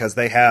enough because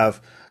they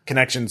have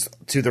connections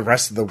to the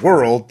rest of the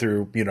world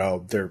through,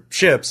 their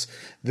ships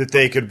that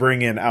they could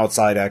bring in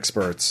outside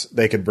experts.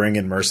 They could bring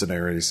in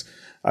mercenaries.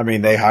 I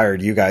mean, they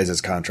hired you guys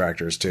as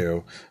contractors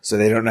too, so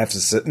they don't have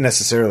to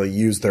necessarily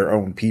use their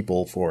own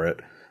people for it.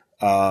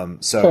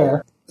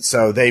 Fair.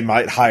 So they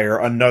might hire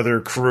another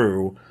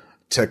crew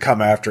to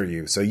come after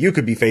you. So you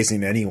could be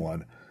facing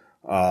anyone.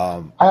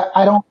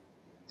 I don't.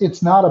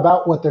 It's not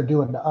about what they're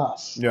doing to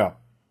us. Yeah.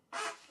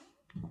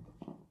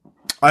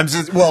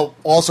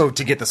 Also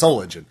to get the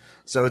Soul Engine.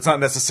 So it's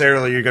not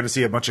necessarily you're going to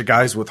see a bunch of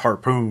guys with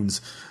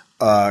harpoons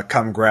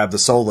come grab the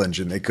Soul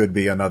Engine. They could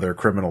be another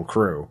criminal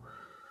crew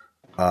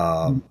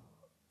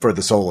for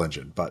the Soul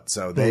Engine. But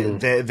so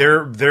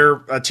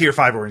they're a tier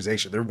 5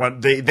 organization.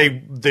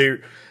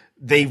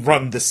 They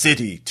run the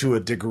city to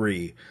a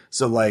degree.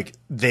 So like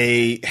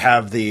they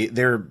have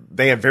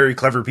very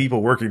clever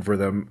people working for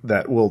them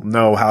that will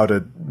know how to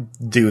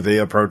do the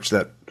approach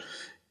that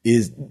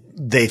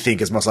they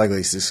think is most likely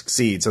to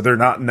succeed. So they're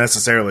not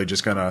necessarily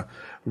just going to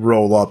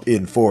roll up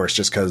in force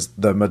just because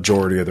the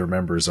majority of their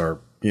members are,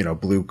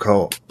 blue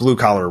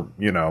collar,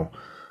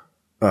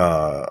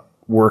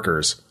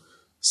 workers.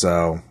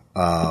 So,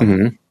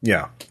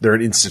 yeah, they're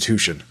an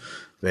institution.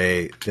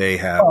 They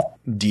have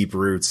deep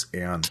roots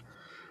and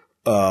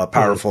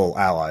powerful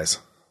allies.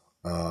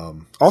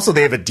 Also,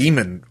 they have a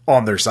demon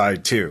on their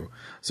side too.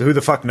 So who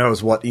the fuck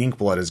knows what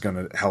Inkblood is going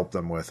to help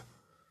them with?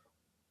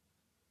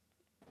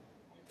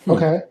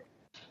 Okay.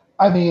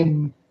 I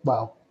mean,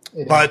 well.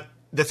 But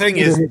the thing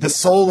is, the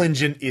Soul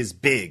Engine is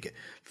big.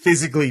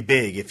 Physically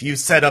big. If you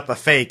set up a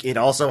fake, it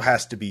also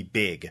has to be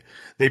big.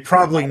 They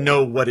probably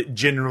know what it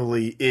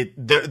generally...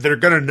 They're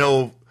going to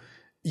know...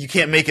 You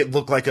can't make it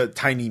look like a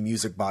tiny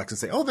music box and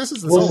say, "Oh, this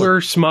is the." Well, Soul we're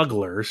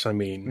smugglers. I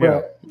mean,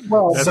 Right.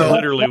 Well, that's so-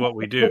 literally what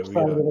we do. flip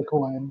side of the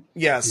coin.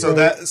 Yeah, so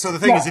the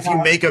thing is, if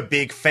you make a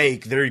big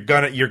fake, you're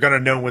gonna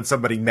know when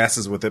somebody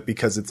messes with it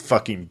because it's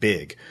fucking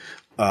big.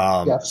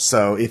 Yes.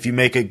 So if you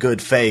make a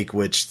good fake,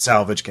 which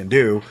Salvage can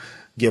do,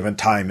 given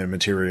time and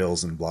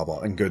materials and blah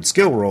blah and good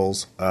skill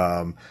rolls,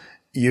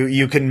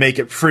 you can make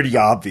it pretty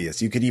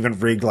obvious. You could even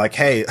rig like,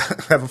 hey,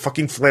 have a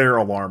fucking flare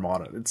alarm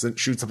on it. It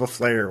shoots up a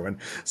flare when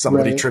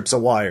somebody Right. trips a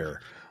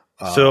wire.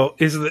 So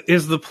is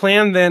the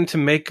plan then to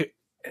make?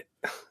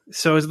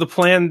 So is the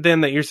plan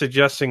then that you're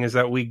suggesting is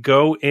that we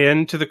go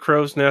into the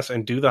Crow's Nest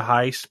and do the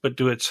heist, but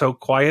do it so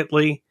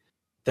quietly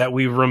that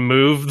we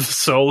remove the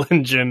Soul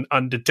Engine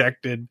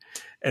undetected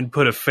and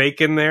put a fake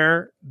in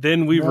there?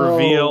 Then we No.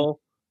 reveal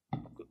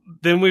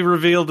then we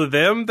reveal to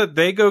them that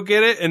they go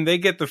get it and they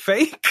get the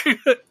fake,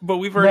 but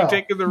we've already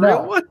taken the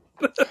real one.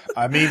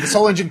 I mean, the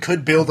Soul Engine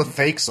could build a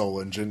fake Soul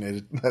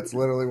Engine. That's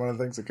literally one of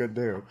the things it could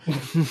do.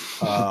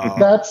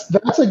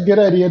 That's a good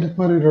idea to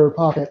put in her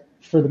pocket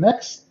for the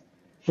next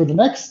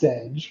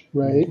stage,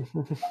 right?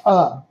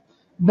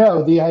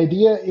 No, the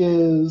idea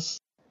is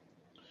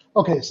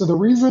okay. So the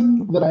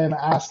reason that I am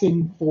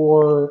asking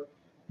for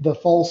the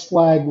false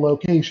flag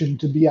location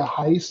to be a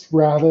heist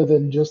rather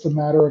than just a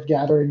matter of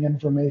gathering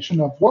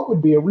information of what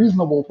would be a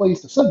reasonable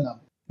place to send them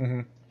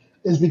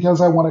is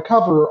because I want to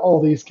cover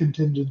all these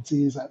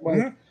contingencies at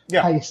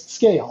heist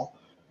scale.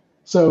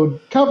 So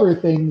cover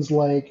things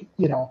like,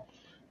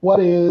 what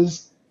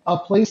is a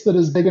place that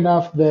is big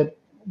enough that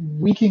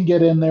we can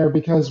get in there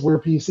because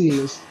we're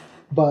PCs,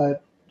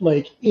 but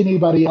like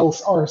anybody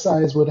else our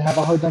size would have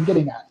a hard time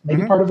getting at.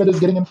 Maybe part of it is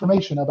getting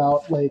information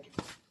about the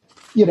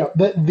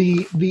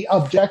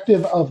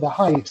objective of the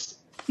heist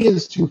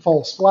is to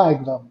false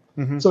flag them.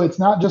 So it's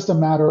not just a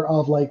matter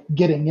of like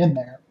getting in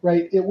there,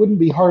 right? It wouldn't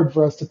be hard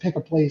for us to pick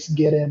a place,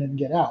 get in and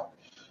get out.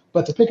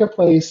 But to pick a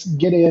place,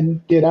 get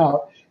in, get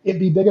out, it'd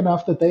be big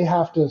enough that they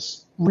have to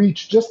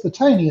reach just the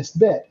tiniest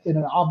bit in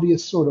an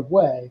obvious sort of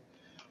way.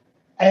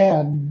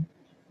 And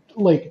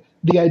like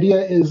the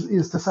idea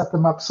is to set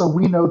them up so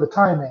we know the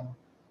timing.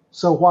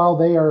 So while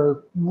they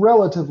are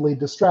relatively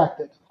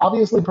distracted,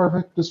 obviously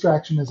perfect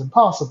distraction is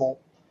impossible,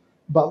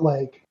 but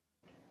like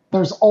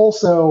there's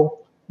also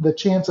the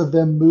chance of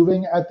them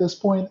moving at this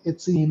point. It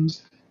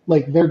seems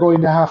like they're going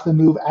to have to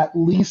move at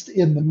least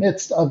in the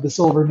midst of the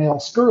Silvernail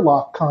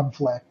Skurlock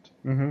conflict.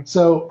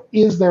 So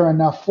is there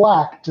enough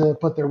flak to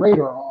put their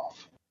radar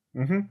off?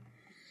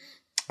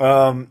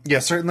 Yeah,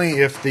 certainly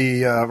if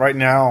the right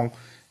now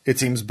it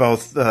seems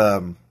both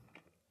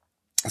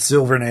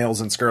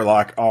Silvernails and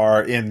Skurlock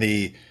are in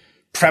the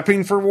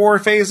prepping for war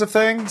phase of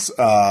things.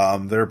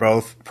 They're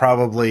both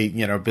probably,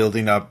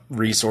 building up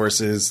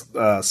resources,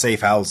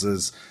 safe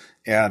houses,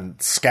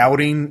 and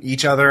scouting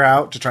each other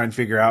out to try and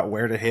figure out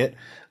where to hit.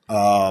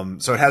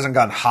 So it hasn't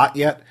gotten hot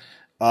yet.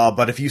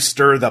 But if you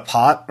stir the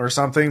pot or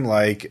something,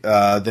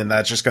 then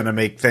that's just going to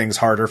make things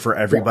harder for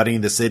everybody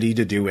in the city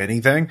to do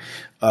anything,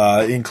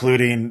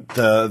 including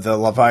the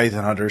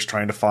Leviathan hunters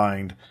trying to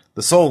find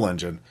the Soul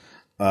Engine.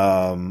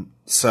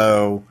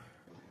 So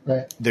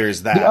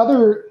there's that.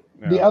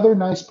 The other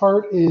nice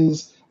part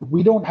is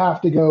we don't have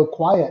to go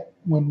quiet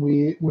when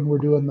we're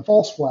doing the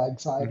false flag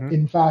side.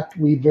 In fact,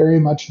 we very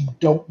much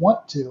don't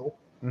want to.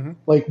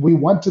 Like we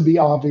want to be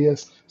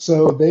obvious,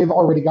 so they've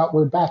already got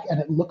word back, and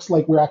it looks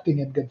like we're acting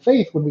in good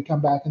faith when we come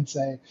back and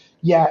say,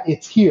 "Yeah,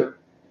 it's here."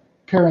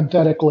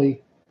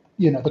 Parenthetically,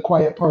 the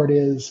quiet part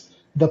is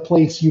the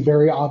place you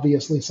very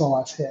obviously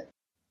saw us hit.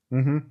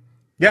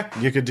 Yeah,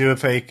 you could do a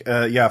fake,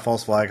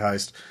 false flag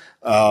heist.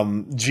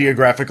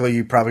 Geographically,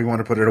 you probably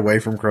want to put it away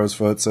from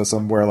Crowsfoot, so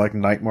somewhere like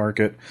Night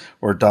Market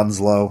or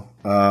Dunslow.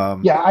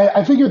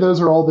 I figure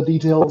those are all the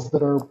details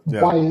that are,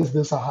 why is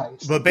this a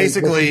heist? But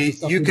basically,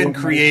 you can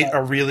create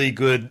a really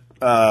good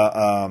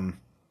honeypot,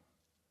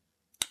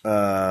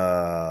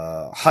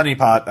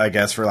 I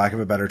guess, for lack of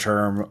a better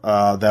term,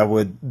 that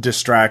would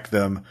distract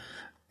them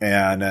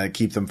and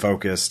keep them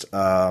focused.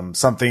 And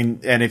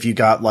if you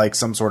got like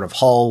some sort of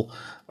hull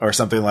or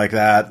something like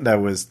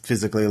that was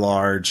physically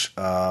large.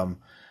 The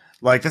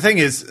thing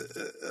is,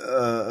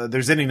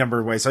 there's any number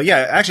of ways. So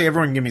yeah, actually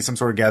everyone can give me some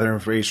sort of gather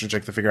information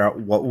check to figure out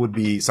what would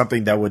be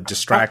something that would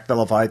distract the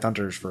Leviathan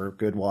hunters for a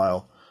good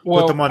while.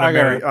 Well, put them on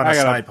a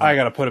snipe. I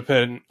gotta put a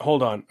pin.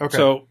 Hold on. Okay.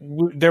 So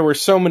there were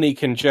so many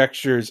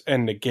conjectures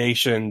and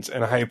negations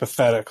and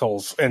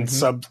hypotheticals and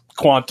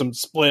sub-quantum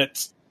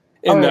splits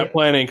in that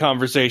planning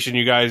conversation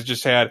you guys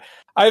just had.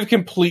 I've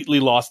completely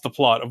lost the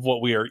plot of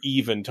what we are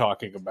even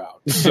talking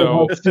about.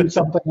 So let's do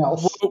something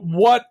else.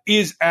 What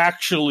is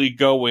actually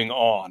going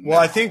on? Well,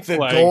 I think the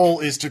goal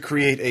is to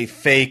create a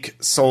fake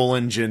Soul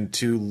Engine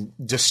to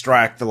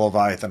distract the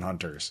Leviathan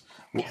hunters.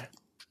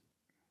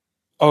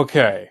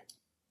 Okay.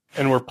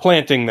 And we're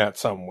planting that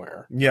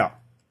somewhere. Yeah.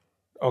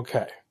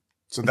 Okay.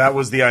 So that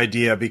was the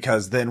idea,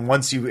 because then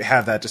once you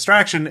have that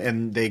distraction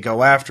and they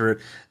go after it,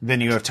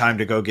 then you have time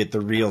to go get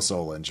the real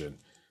Soul Engine.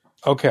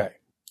 Okay.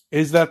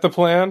 Is that the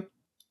plan?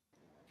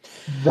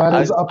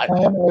 That is a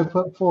plan I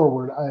put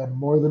forward. I am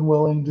more than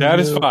willing to. That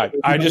is fine.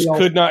 I just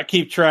could not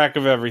keep track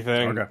of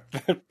everything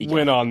that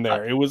went on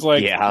there. It was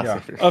like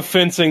a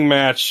fencing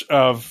match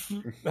of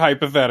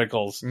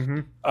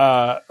hypotheticals.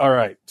 All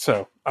right,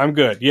 so I'm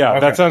good.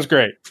 Yeah, that sounds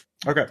great.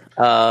 Okay.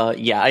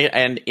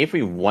 And if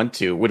we want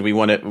to, would we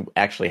want to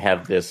actually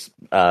have this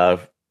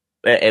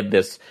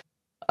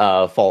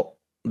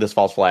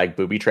false flag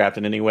booby trapped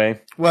in any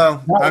way?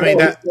 Well, I mean,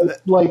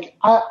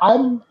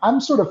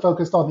 I'm sort of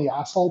focused on the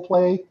asshole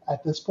play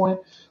at this point.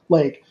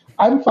 Like,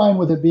 I'm fine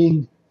with it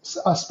being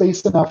a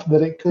space enough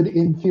that it could,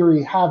 in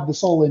theory, have the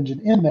Soul Engine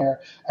in there,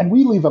 and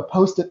we leave a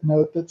post-it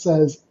note that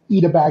says,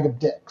 "Eat a bag of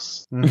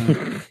dicks."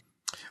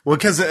 Well,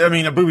 because, I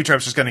mean, a booby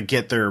trap's just going to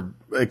get their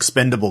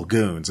expendable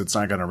goons. It's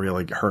not going to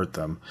really hurt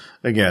them.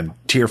 Again,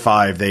 tier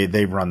 5,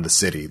 they run the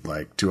city,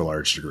 to a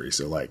large degree.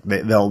 So,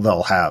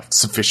 they'll have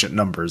sufficient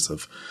numbers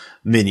of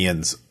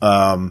minions.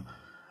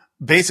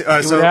 Basic.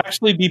 It So would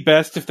actually be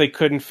best if they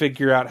couldn't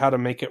figure out how to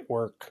make it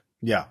work.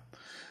 yeah.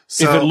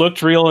 If it So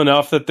looked real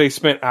enough that they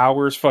spent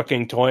hours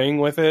fucking toying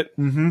with it,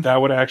 mhm. that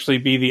would actually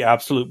be the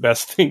absolute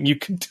best thing you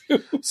could do.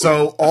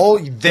 So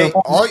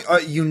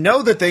you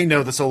know that they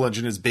know the Soul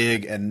Engine is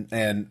big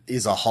and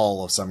is a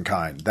hull of some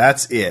kind.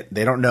 That's it.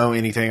 They don't know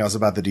anything else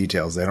about the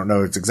details. They don't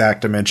know its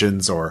exact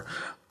dimensions or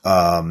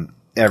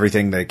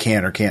everything that it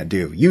can or can't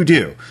do. You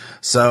do.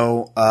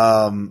 So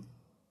I've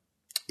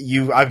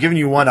given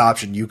you one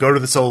option. You go to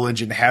the Soul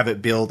Engine, have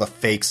it build a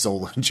fake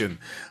Soul Engine,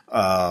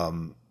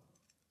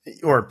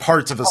 or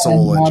parts of a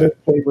Soul I'm not Engine.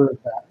 in favor of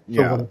that, for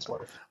Yeah. what it's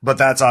worth. But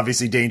that's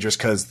obviously dangerous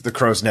because the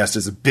crow's nest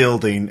is a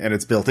building and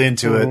it's built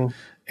into it.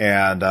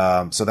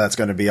 And so that's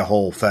going to be a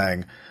whole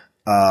thing.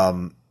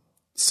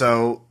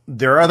 So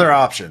there are other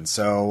options.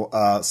 So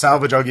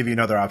salvage, I'll give you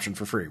another option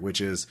for free, which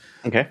is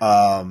Okay.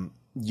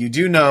 you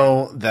do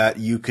know that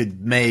you could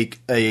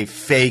make a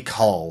fake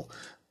hull,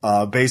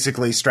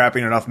 basically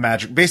strapping enough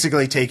magic,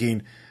 basically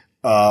taking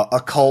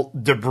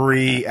occult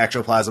debris,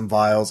 ectoplasm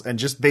vials, and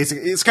just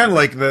basically, it's kind of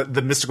like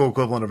the mystical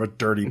equivalent of a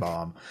dirty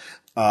bomb.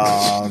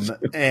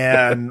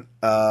 And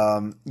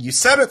you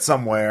set it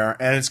somewhere,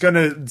 and it's going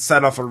to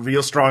set off a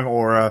real strong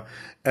aura,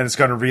 and it's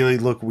going to really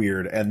look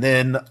weird. And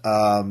then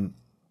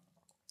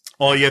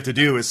all you have to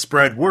do is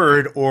spread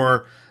word,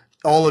 or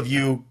all of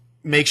you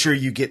make sure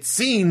you get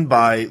seen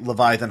by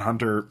Leviathan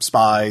Hunter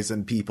spies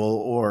and people,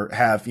 or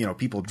have,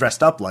 people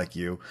dressed up like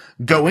you,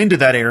 go into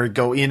that area,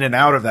 go in and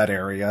out of that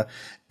area.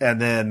 And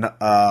then,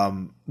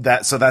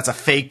 so that's a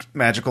fake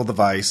magical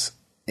device.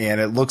 And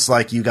it looks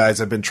like you guys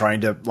have been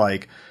trying to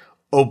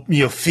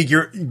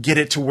get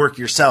it to work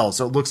yourselves.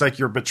 So it looks like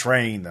you're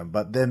betraying them,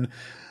 but then,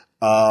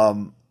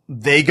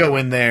 they go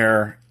in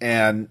there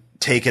and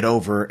take it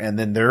over, and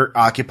then they're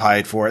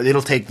occupied for it.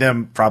 It'll take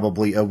them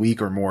probably a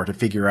week or more to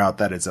figure out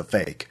that it's a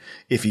fake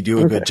if you do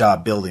a good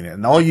job building it.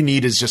 And all you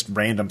need is just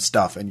random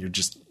stuff, and you're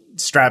just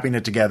strapping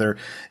it together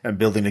and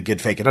building a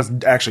good fake. It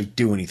doesn't actually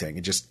do anything.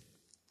 It just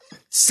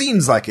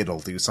seems like it'll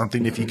do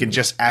something if you can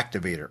just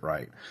activate it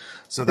right.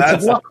 So It's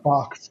that's a luck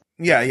box.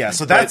 yeah.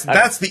 So that's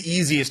the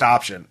easiest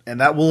option, and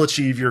that will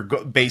achieve your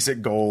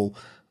basic goal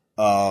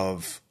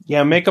of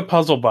Yeah, make a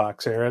puzzle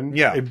box, Aaron.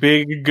 Yeah. A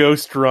big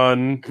ghost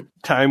run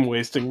time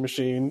wasting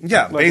machine.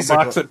 Yeah, like basically.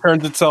 a box that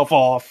turns itself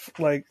off.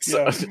 Like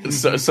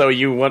So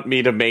you want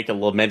me to make a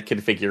lament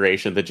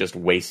configuration that just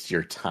wastes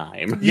your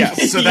time? yeah.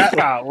 So that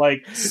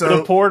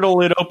the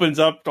portal it opens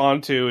up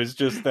onto is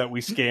just that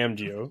we scammed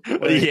you.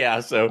 Like, Yeah.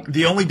 So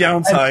the only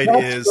downside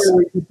And is that's where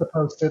we keep the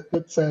post-it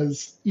that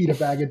says "Eat a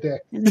bag of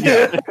dick."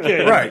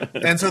 okay. right.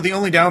 And so the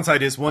only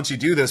downside is once you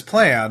do this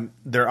plan,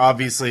 they're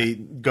obviously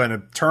going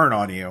to turn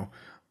on you.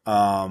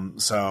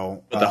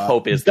 So the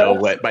hope is though,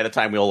 by the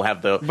time we'll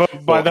have the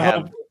But by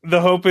the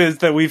hope is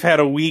that we've had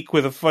a week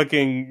with a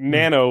fucking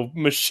nano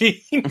machine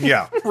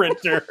yeah.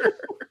 printer.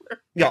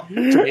 Yeah.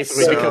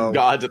 basically So- become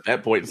gods at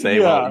that point and say,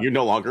 Yeah. well, you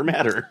no longer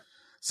matter.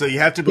 So you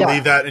have to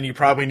believe that, and you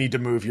probably need to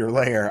move your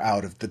lair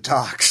out of the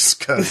docks,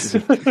 cause,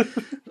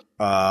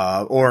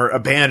 or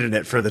abandon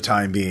it for the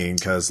time being,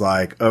 cause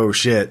oh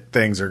shit,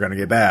 things are gonna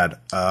get bad.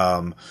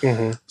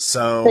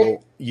 So Hey,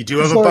 you do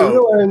have So a I boat.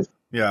 realize,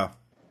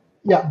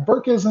 Yeah.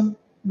 Burke isn't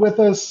with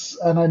us,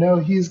 and I know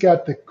he's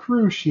got the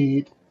crew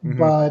sheet,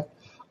 but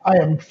I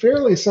am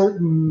fairly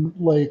certain,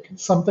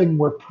 something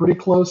we're pretty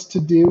close to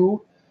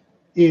do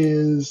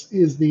is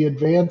the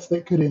advance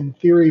that could, in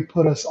theory,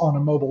 put us on a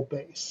mobile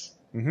base.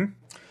 Mhm.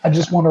 I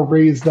just want to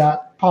raise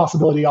that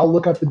possibility. I'll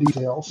look up the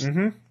details.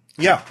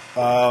 Yeah.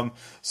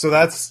 So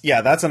that's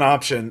an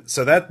option.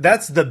 So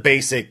that's the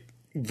basic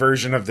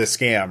version of the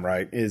scam,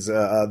 right? Is,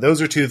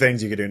 those are two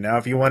things you could do. Now,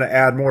 if you want to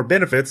add more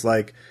benefits,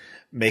 like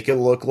make it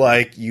look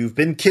like you've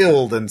been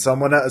killed and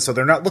someone else, so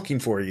they're not looking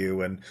for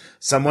you and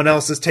someone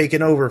else is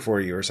taken over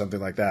for you or something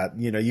like that.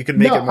 You can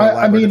make No, it more I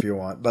elaborate mean- if you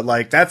want,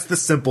 but that's the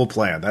simple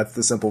plan. That's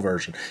the simple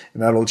version,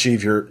 and that'll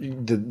achieve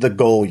the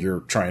goal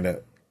you're trying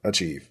to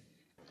achieve.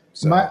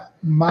 So.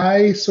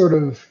 My sort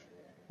of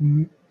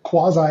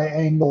quasi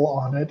angle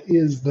on it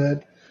is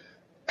that,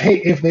 hey,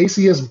 if they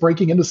see us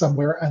breaking into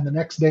somewhere and the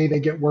next day they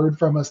get word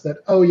from us that,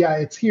 oh yeah,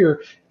 it's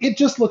here, it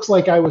just looks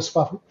like I was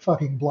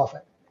fucking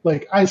bluffing.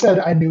 I said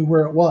I knew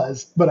where it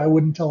was, but I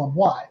wouldn't tell them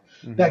why.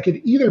 That could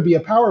either be a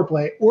power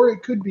play or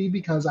it could be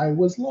because I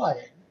was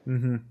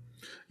lying.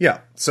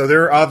 Yeah, so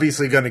they're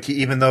obviously going to keep,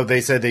 even though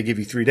they said they give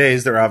you 3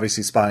 days, they're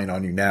obviously spying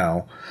on you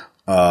now.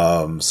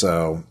 They're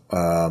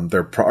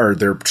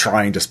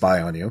trying to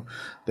spy on you.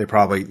 They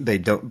probably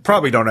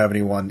don't have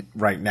anyone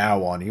right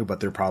now on you,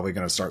 but they're probably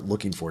going to start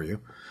looking for you.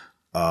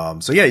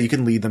 So yeah, you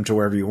can lead them to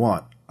wherever you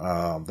want.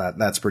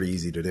 That's pretty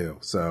easy to do.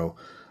 So.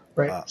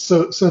 Right.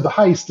 So the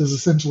heist is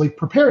essentially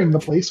preparing the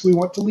place we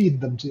want to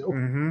lead them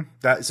to.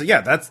 That's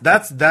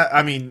that.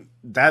 I mean,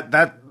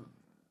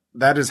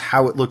 that is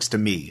how it looks to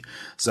me.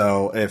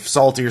 So if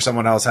Salty or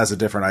someone else has a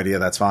different idea,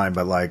 that's fine.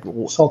 But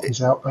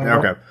Salty's out. I know.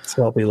 okay,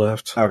 Salty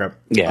left. okay,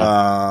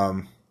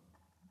 Yeah.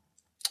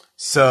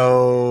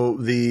 So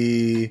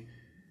the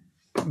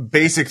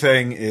basic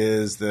thing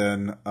is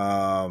then,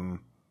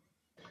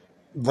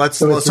 let's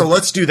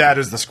do that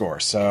as the score.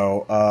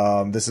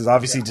 So this is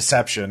obviously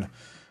deception.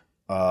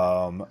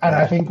 And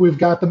I think we've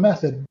got the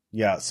method.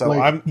 Yeah, so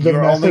Like,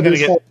 you're only going to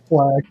get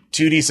flag.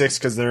 2d6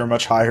 because they're a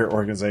much higher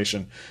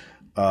organization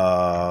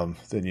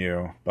than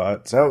you.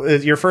 But so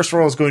your first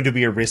roll is going to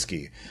be a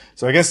risky.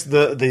 So I guess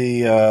the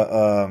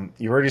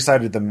you already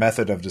decided the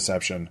method of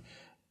deception.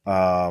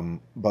 But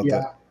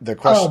the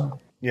question,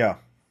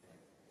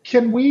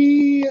 Can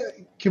we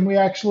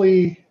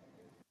actually?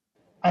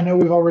 I know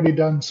we've already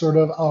done sort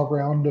of a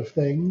round of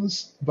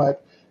things,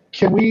 but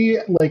can we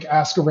like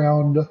ask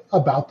around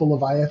about the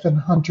Leviathan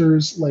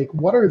Hunters? Like,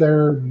 what are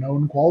their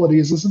known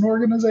qualities as an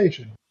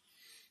organization?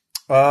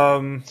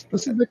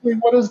 Specifically,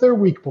 what is their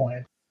weak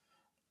point?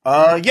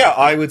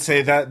 I would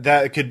say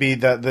that could be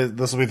that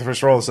this will be the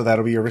first roll, so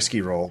that'll be a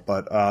risky roll,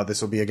 but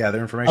this will be a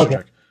gather information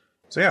check.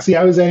 So yeah. See,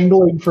 I was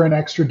angling for an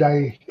extra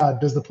die.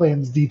 Does the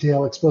plan's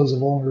detail expose the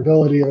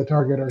vulnerability of the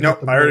target? Or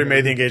nope, I already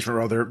made the engagement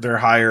roll. They're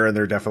higher, and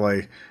they're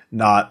definitely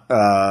not.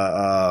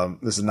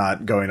 This is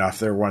not going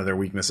off one of their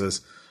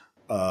weaknesses.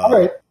 All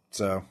right.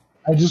 So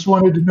I just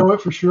wanted to know it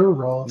for sure,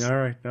 Ross. All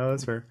right, no,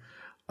 that's fair.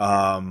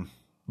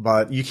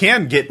 But you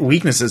can get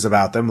weaknesses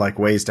about them, like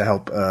ways to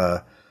help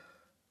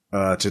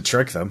to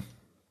trick them.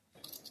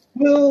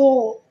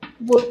 We'll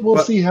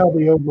see how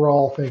the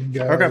overall thing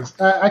goes. Okay.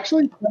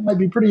 Actually, that might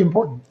be pretty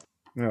important.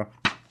 Yeah.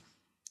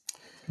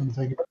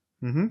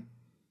 Mm-hmm.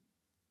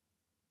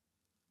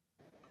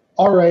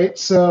 All right,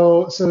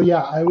 so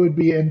yeah, I would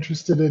be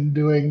interested in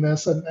doing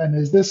this, and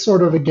is this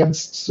sort of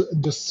against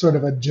just sort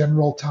of a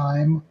general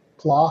time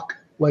clock?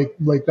 Like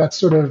that's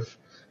sort of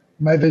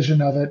my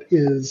vision of it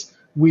is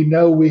we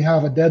know we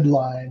have a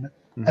deadline,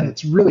 and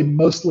it's really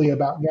mostly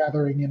about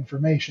gathering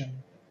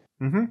information.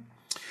 Mm-hmm.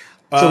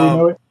 So we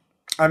know it.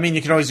 I mean,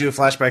 you can always do a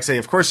flashback. Say,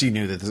 of course, you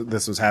knew that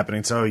this was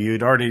happening, so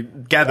you'd already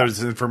gathered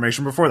this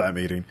information before that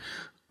meeting.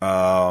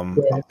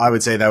 Right. I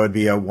would say that would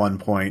be a 1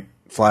 point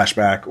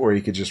flashback, or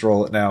you could just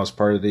roll it now as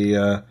part of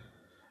the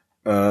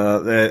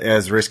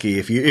as risky.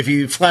 If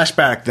you flash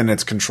back, then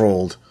it's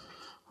controlled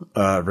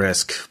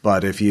risk.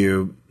 But if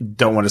you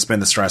don't want to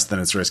spend the stress, then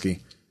it's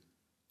risky.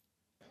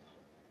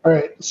 All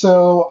right,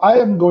 so I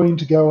am going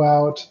to go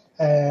out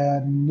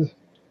and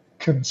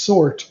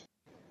consort.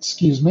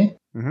 Excuse me.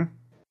 Mm-hmm.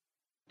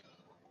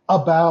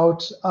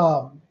 About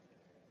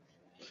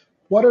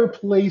what are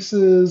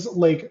places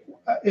like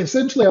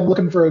essentially I'm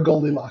looking for a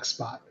Goldilocks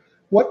spot.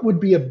 What would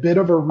be a bit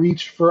of a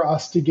reach for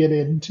us to get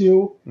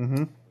into?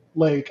 Mm-hmm.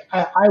 Like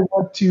I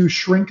want to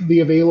shrink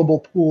the available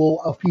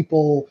pool of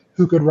people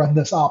who could run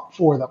this op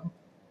for them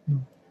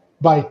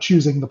by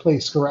choosing the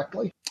place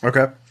correctly.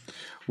 Okay.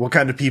 What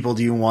kind of people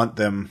do you want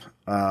them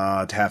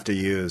to have to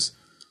use?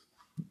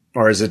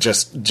 Or is it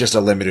just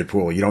a limited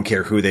pool? You don't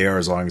care who they are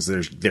as long as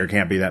there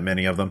can't be that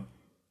many of them?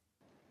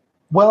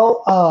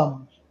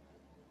 Well,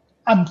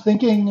 I'm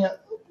thinking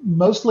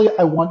mostly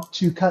I want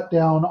to cut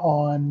down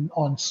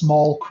on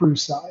small crew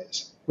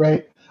size,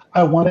 right?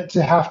 I want it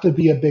to have to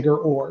be a bigger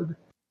org.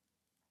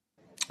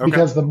 Okay.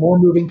 Because the more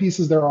moving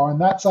pieces there are on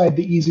that side,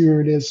 the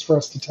easier it is for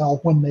us to tell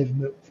when they've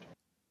moved.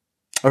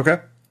 Okay.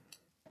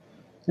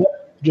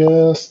 Yep.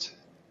 Just,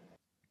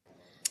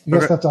 I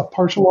guess that's a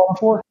partial on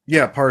 4?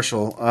 Yeah,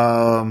 partial.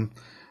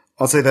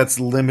 I'll say that's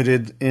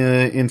limited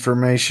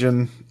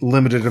information,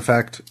 limited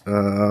effect.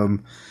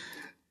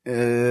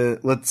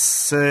 Let's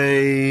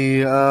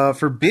say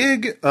for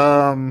big,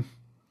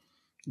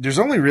 there's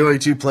only really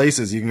 2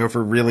 places you can go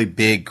for really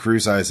big crew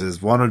sizes.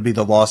 One would be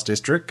the Lost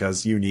District,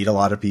 because you need a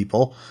lot of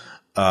people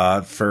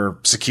for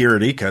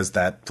security, because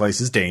that place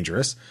is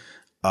dangerous.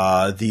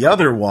 The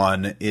other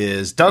one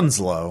is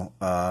Dunslow,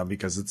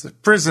 because it's a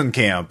prison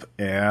camp,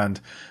 and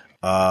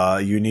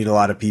you need a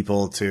lot of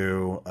people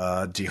to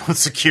deal with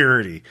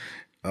security.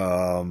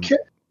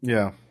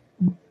 Yeah.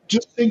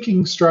 Just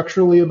thinking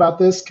structurally about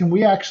this, can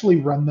we actually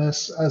run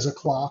this as a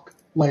clock?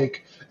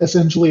 Like,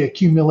 essentially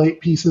accumulate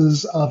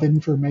pieces of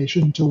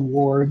information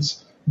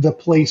towards the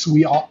place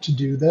we ought to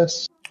do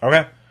this?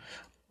 Okay.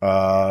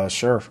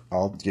 Sure.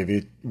 I'll give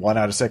you 1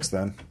 out of 6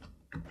 then.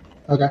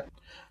 Okay.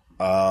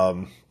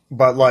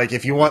 But like,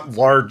 if you want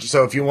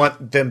if you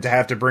want them to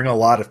have to bring a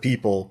lot of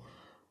people,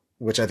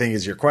 which I think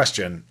is your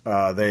question,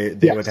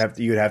 yes.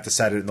 You'd have to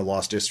set it in the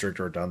Lost District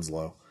or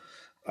Dunslow.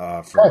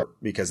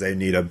 Because they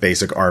need a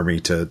basic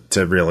army to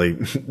really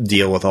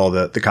deal with all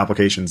the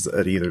complications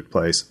at either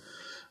place.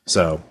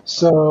 So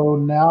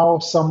now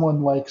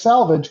someone like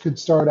Salvage could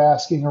start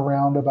asking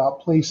around about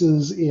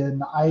places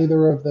in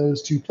either of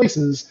those 2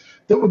 places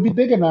that would be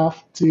big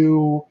enough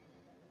to,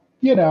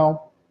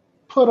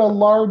 put a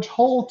large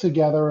hole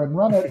together and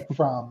run it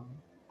from.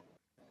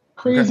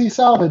 Crazy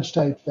Salvage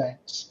type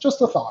things.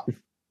 Just a thought.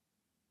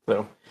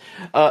 So,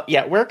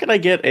 where can I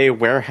get a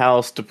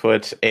warehouse to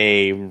put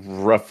a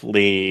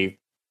roughly,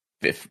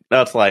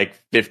 that's like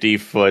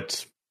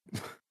 50-foot,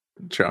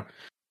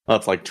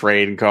 that's like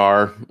train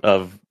car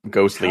of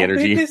ghostly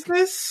energy. How big is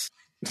this?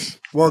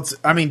 Well,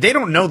 they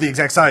don't know the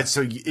exact size, so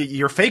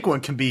your fake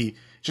one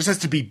just has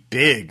to be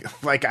big.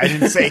 Like, I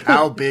didn't say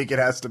how big it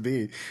has to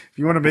be. If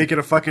you want to make it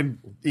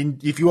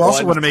if you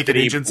also want to make it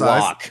agent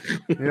size.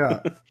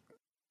 Yeah.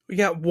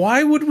 Yeah,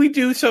 why would we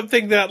do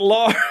something that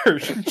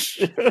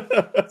large?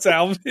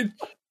 Salvage.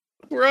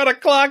 We're on a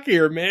clock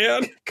here,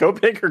 man. Go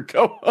big or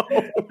go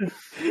home.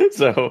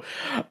 So,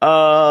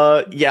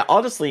 yeah,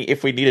 honestly,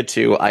 if we needed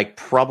to, I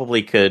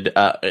probably could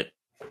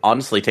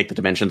honestly take the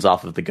dimensions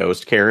off of the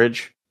ghost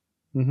carriage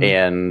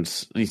and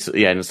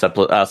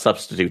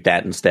substitute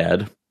that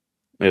instead,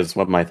 is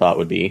what my thought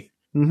would be.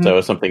 So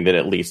it's something that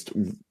at least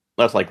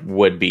that's like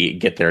would be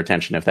get their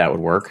attention if that would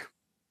work.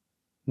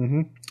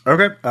 Okay.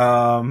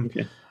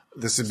 Okay.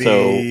 This would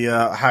be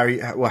how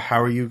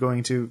are you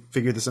going to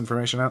figure this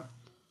information out?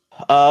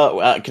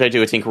 Could I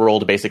do a tinker roll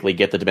to basically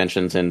get the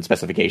dimensions and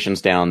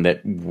specifications down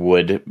that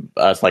would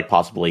like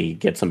possibly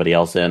get somebody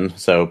else in?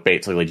 So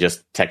basically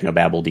just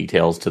technobabble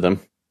details to them.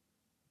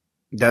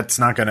 That's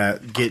not gonna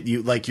get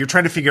you. Like you're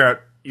trying to figure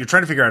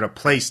out a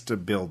place to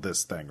build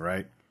this thing,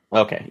 right?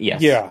 Okay.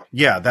 Yes.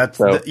 Yeah. That's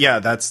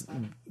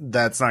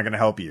not gonna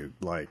help you.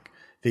 Like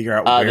figure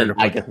out where then to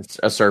put I get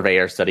a survey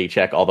or study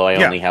check. Although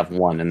I only have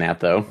one in that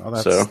though.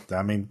 Well,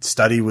 I mean,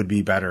 study would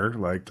be better.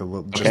 Like to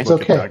look It's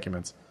at okay.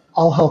 documents.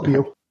 I'll help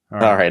you. All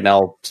right, and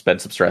I'll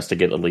spend some stress to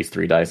get at least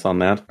 3 dice on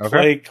that. Okay.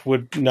 Flake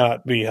would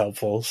not be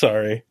helpful.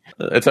 Sorry.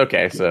 It's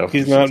okay. So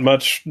He's not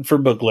much for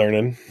book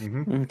learning.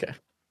 okay.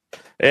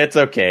 It's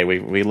okay.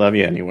 We love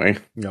you anyway.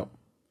 Yep.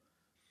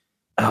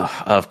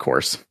 Oh, of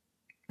course.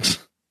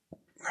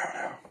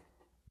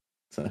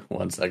 So,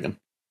 1 second.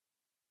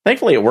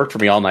 Thankfully, it worked for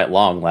me all night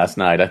long last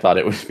night. I thought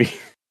it would be.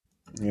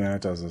 Yeah,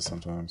 it does this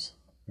sometimes.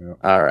 Yep.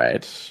 All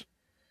right.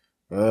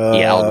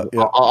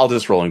 I'll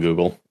just roll in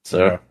Google.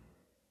 So. Yeah.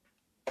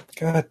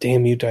 God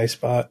damn you,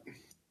 Dicebot.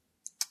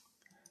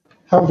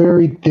 How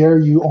very dare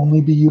you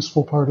only be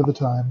useful part of the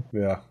time.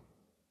 Yeah.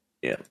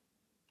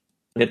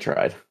 It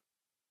tried.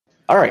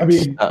 All right. I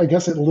mean, I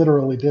guess it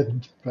literally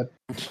didn't, but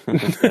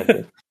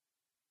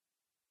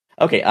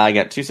okay, I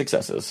got 2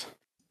 successes.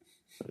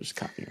 So just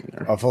copying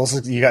there.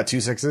 You got 2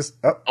 6s?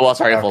 Oh, Well,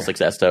 sorry, a full okay.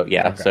 success. So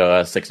yeah, Okay.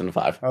 so 6 and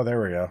 5. Oh,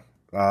 there we go.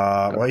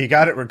 Well, you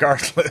got it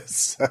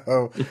regardless.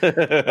 So,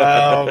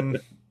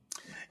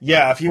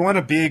 yeah, if you want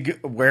a big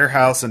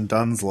warehouse in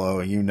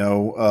Dunslow, you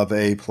know of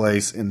a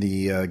place in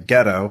the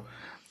ghetto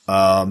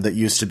that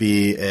used to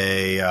be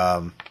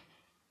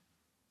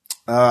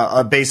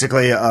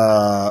basically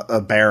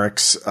a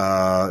barracks,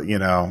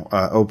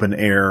 open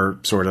air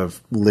sort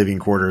of living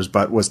quarters,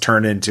 but was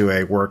turned into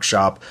a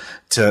workshop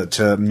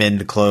to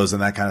mend clothes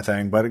and that kind of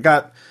thing.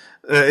 But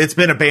it's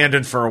been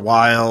abandoned for a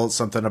while.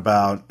 Something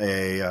about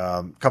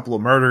a couple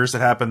of murders that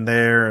happened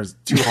there. It's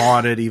too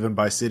haunted even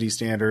by city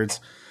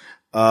standards.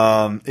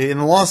 In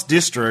the Lost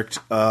District,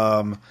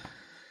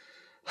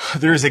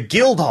 there's a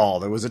guild hall.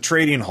 There was a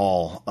trading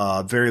hall,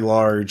 very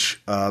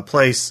large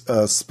place,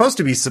 supposed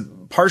to be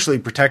partially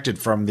protected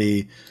from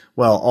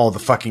all the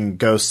fucking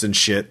ghosts and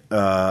shit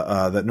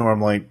that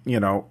normally,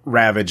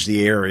 ravage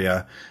the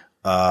area.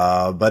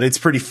 But it's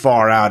pretty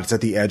far out. It's at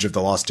the edge of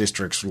the Lost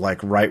Districts,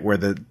 like right where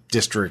the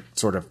district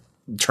sort of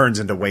turns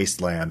into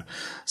wasteland.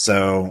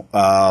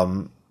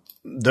 So,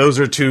 those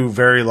are 2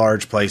 very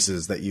large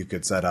places that you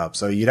could set up.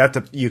 So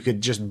you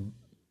could just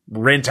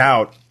rent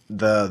out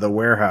the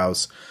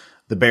warehouse,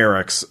 the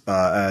barracks,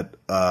 at,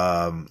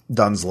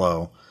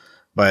 Dunslow,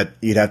 but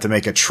you'd have to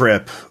make a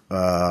trip.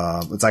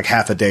 It's like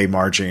half a day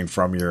marching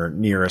from your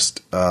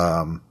nearest,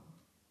 dock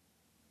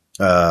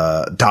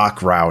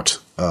route,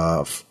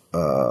 for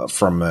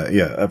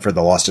the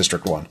Lost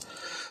District one.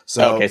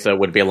 So, Okay, so it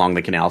would be along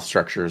the canal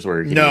structures where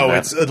you can do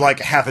that? it's like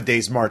half a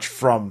day's march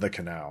from the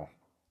canal.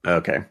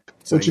 Okay.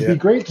 So, which would be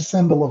great to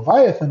send the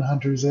Leviathan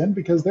hunters in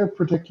because they're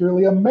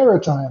particularly a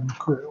maritime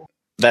crew.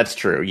 That's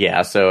true.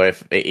 Yeah. So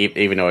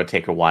even though it would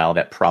take a while,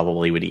 that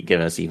probably would give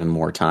us even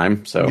more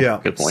time. So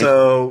good point.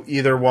 So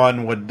either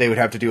one they would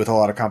have to deal with a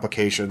lot of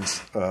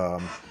complications.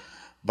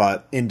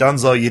 But in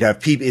Dunslow, you'd have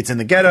people. It's in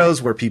the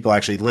ghettos where people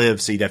actually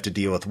live, so you'd have to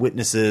deal with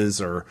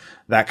witnesses or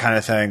that kind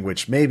of thing,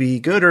 which may be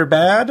good or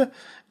bad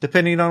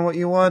depending on what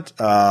you want.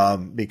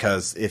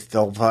 Because if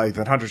they'll find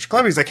that Hunter's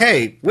clever, he's like,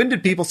 "Hey, when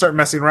did people start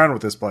messing around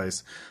with this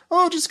place?"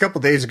 Oh, just a couple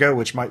days ago,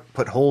 which might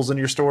put holes in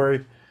your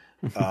story.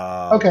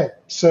 Okay,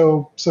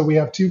 so we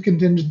have 2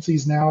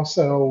 contingencies now,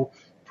 so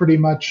pretty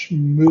much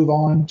move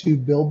on to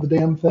build the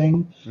damn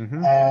thing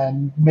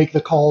and make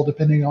the call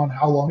depending on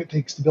how long it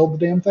takes to build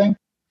the damn thing.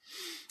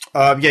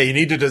 You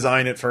need to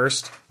design it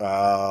first.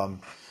 The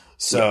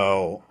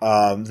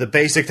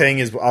basic thing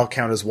is I'll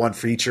count as 1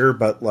 feature,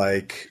 but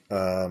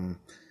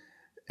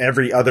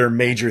every other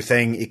major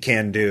thing it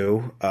can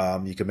do,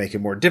 you can make it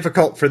more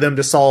difficult for them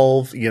to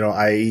solve,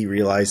 i.e.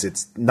 realize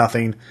it's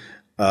nothing.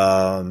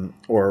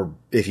 Or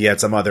if you had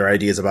some other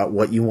ideas about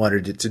what you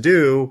wanted it to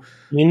do.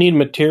 You need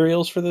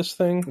materials for this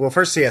thing? Well,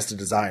 first he has to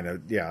design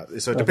it. Yeah.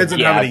 So it depends on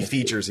how many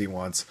features he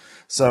wants.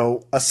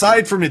 So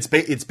aside from its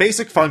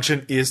basic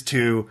function is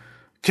to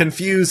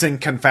confuse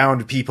and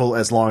confound people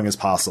as long as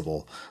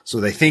possible. So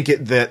they think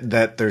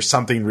that there's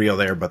something real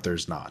there, but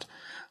there's not.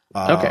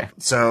 Okay.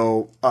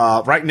 So,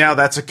 right now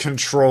that's a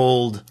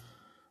controlled,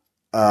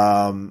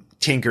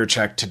 tinker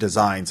check to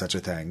design such a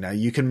thing. Now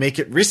you can make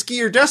it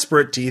risky or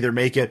desperate to either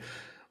make it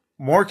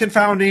more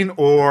confounding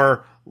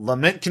or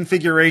lament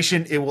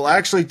configuration. It will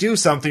actually do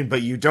something,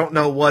 but you don't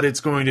know what it's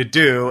going to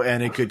do,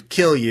 and it could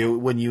kill you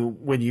when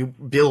you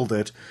build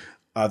it.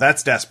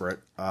 That's desperate.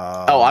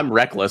 I'm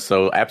reckless,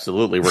 so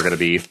absolutely we're going to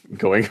be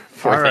going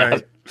for all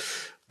that.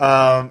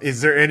 right.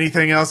 Is there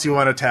anything else you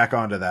want to tack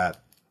onto that?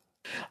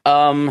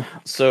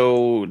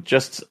 So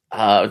just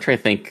I'm trying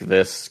to think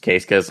this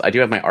case because I do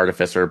have my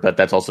artificer, but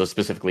that's also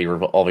specifically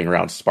revolving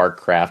around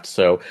Sparkcraft.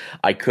 So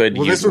I could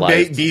this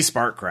utilize. would be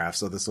Sparkcraft,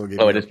 so this will give.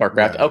 Oh, it is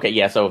Sparkcraft. Yeah. Okay,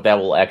 yeah. So that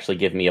will actually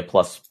give me a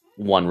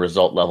 +1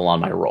 result level on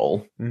my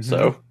roll.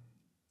 Mhm.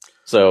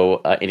 So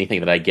anything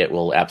that I get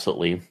will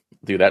absolutely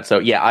do that. So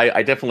yeah,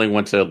 I definitely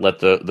want to let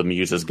the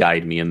muses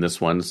guide me in this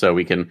one, so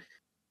we can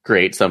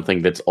create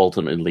something that's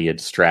ultimately a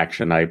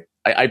distraction.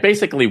 I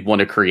basically want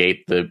to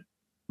create the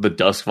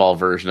Duskfall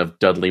version of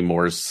Dudley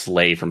Moore's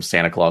sleigh from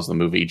Santa Claus the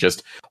movie.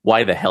 Just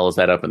why the hell is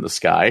that up in the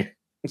sky?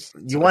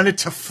 You want it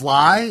to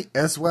fly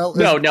as well?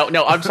 No.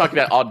 I'm talking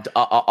about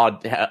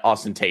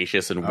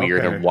ostentatious and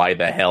weird, Okay. and why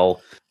the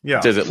hell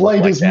does it Flight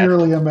look like is that?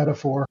 merely a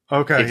metaphor.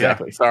 Okay,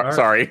 Exactly. yeah. All right.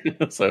 Sorry.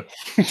 So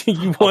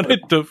You want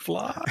it to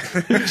fly.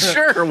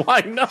 sure,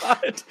 why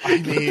not? I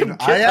mean,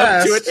 Get I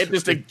up to asked. it and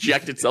just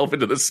eject itself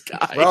into the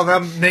sky. Well,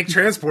 that make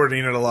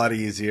transporting it a lot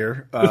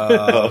easier.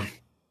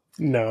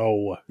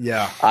 No.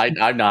 Yeah.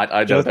 I'm not. I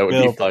know Just that would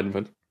be build. fun,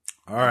 but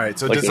All right.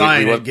 So Like,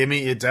 design we it. want- Give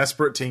me a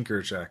desperate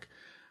tinker check.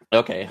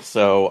 okay.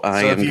 So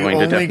I So am if you going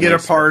to only get a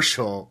definitely-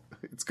 partial,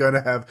 it's going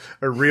to have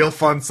a real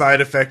fun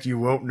side effect you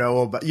won't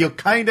know about. You'll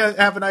kind of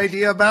have an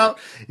idea about.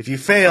 If you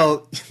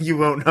fail, you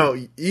won't know.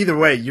 Either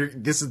way,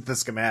 this is the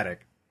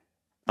schematic.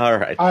 All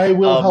right. I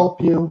will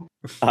help you.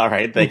 All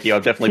right, thank you.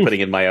 I'm definitely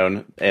putting in my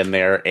own in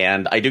there,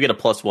 and I do get a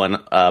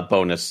 +1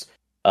 bonus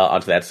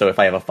onto that. So if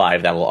I have a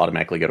 5, that will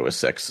automatically go to a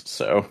 6.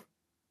 So,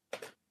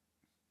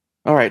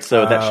 all right,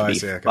 so that Oh, I should be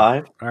see, okay.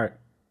 5. All right.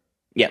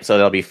 Yeah, so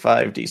that'll be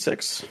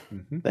 5d6.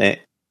 Mhm. Eh,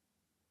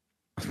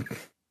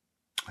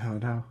 Oh,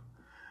 no.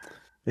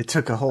 It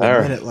took a whole All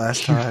right. minute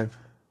last time.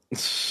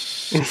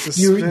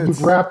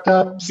 You've wrapped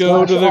up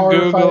Go to the /R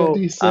Google.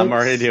 5d6. I'm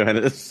already doing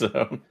it.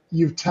 So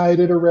You've tied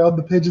it around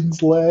the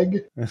pigeon's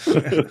leg.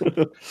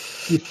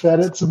 You fed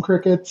it some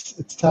crickets.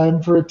 It's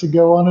time for it to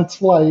go on its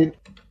flight.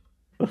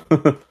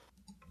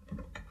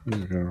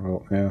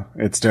 Yeah,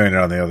 it's doing it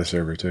on the other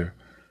server too.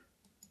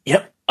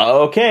 yep.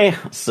 Okay.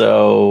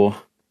 So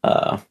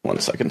 1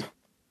 second.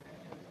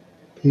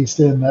 Paste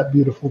in that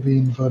beautiful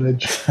bean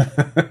footage.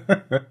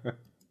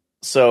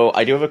 So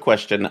I do have a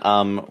question.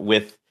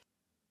 With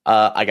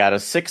I got a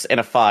 6 and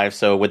a 5.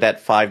 So would that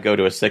 5 go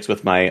to a 6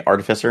 with my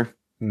artificer?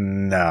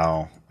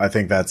 No, I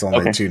think that's only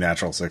Okay. 2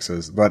 natural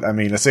 6s. But I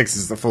mean, a 6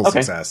 is the full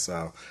Okay. success.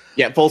 So,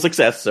 Yeah, full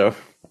success. So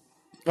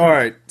all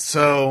right.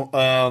 So,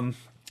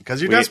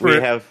 because you're desperate,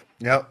 we have.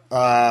 yep.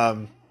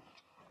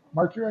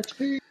 Mark your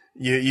XP.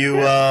 You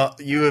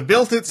have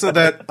built it so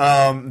that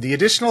the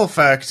additional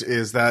effect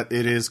is that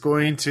it is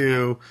going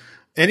to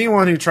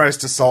anyone who tries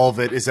to solve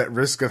it is at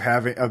risk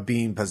of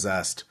being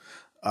possessed.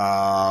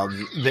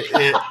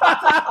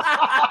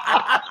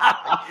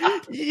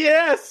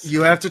 Yes.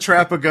 You have to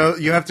trap a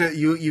ghost.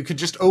 You could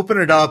just open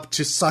it up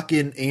to suck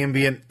in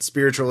ambient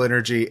spiritual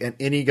energy, and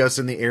any ghost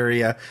in the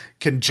area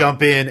can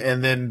jump in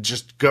and then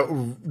just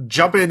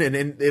jump in,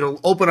 and it'll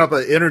open up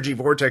an energy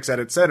vortex at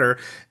its center.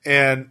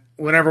 And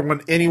when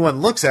anyone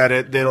looks at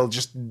it,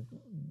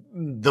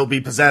 they'll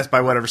be possessed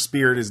by whatever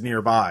spirit is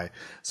nearby.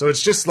 So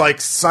it's just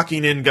like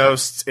sucking in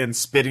ghosts and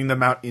spitting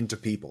them out into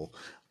people.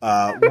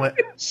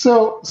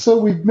 So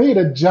we've made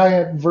a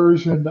giant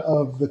version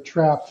of the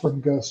trap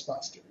from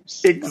Ghostbusters.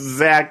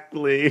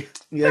 Exactly.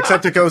 Yeah,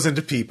 except it goes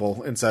into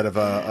people instead of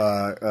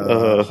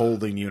a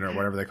holding unit or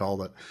whatever they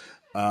called it.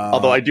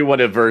 Although I do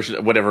want a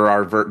version, whenever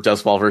our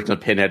Dustfall version of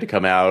Pinhead to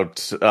come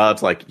out,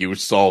 it's like, you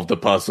solved the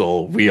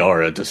puzzle, we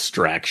are a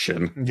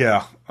distraction.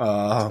 Yeah.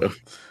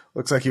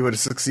 Looks like you would have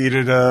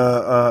succeeded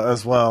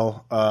as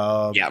well.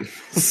 Yeah.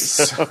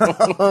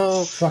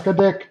 So, Suck a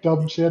dick,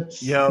 dumb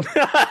shits. yep.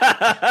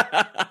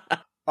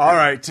 All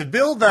right. To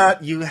build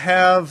that, you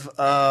have.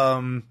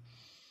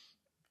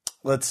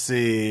 Let's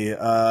see.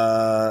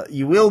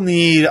 You will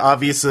need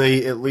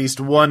obviously at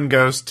least one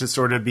ghost to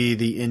sort of be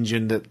the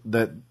engine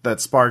that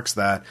sparks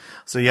that.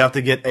 So you have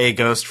to get a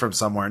ghost from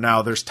somewhere.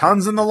 Now there's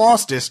tons in the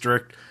Lost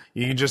District.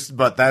 You can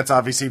but that's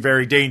obviously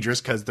very dangerous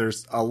because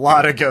there's a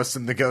lot of ghosts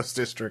in the Ghost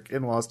District,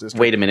 in Lost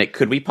District. Wait a minute,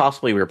 could we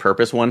possibly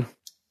repurpose one?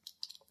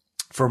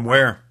 From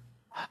where?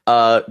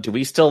 Do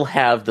we still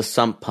have the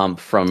sump pump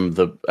from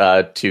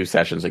the 2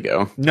 sessions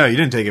ago? No, you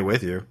didn't take it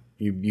with you.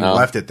 You Oh.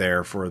 left it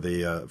there for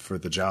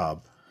the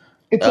job.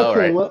 It's Oh,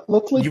 okay. right.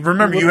 Let's leave. You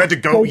remember you had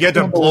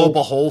to blow up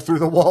a hole through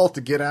the wall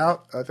to get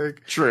out, I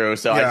think. True,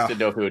 so I Yeah. just didn't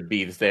know if it would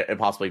be there, and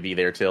possibly be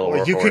there till.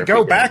 Well, you or could if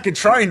go we back and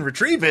try and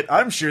retrieve it.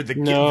 I'm sure the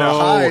No.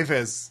 hive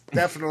has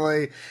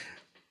definitely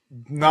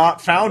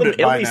not found it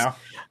At by least- now.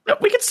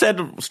 We could send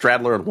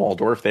Stradler and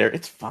Waldorf there.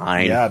 It's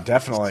fine. Yeah,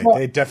 definitely. Well,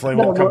 They definitely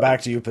no, won't come what-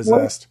 back to you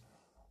possessed.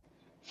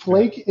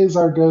 Flake is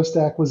our ghost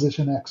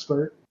acquisition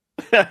expert.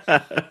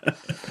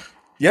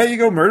 Yeah, you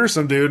go murder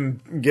some dude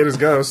and get his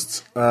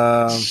ghosts.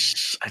 I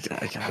try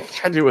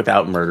to do it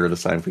without murder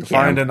this time if we can.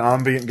 Find an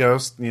ambient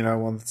ghost,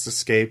 one that's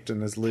escaped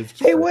and has lived.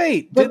 Hey,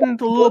 wait! Didn't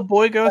the little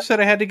boy ghost said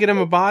I had to get him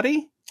a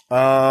body?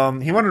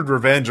 He wanted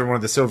revenge on one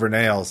of the Silver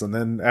Nails, and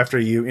then after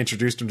you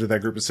introduced him to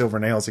that group of Silver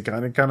Nails, he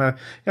kind of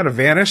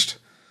vanished.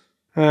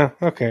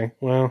 Okay.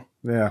 Well,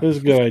 yeah, it was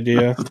a good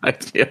idea.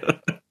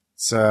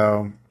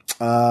 So,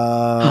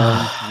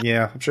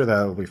 yeah, I'm sure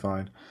that'll be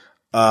fine.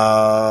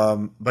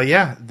 But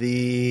yeah,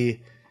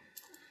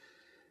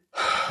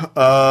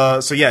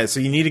 so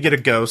you need to get a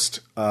ghost.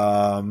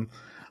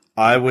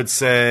 I would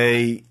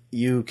say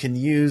you can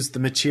use the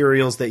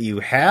materials that you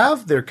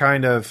have. They're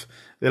kind of,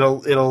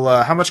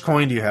 it'll, how much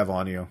coin do you have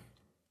on you?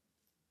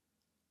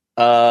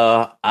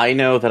 I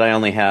know that I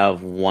only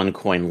have 1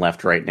 coin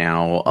left right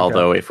now, okay.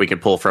 Although if we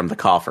could pull from the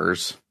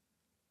coffers.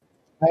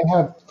 I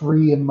have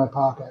 3 in my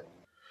pocket.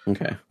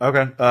 Okay.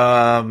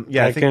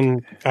 Yeah,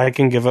 I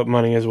can give up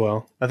money as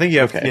well. I think you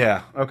have. Okay.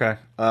 Yeah. Okay.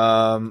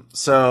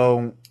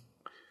 So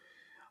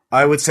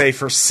I would say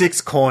for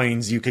 6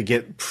 coins you could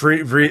get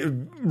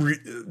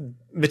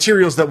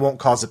materials that won't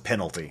cause a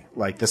penalty,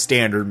 like the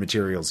standard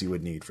materials you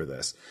would need for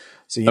this.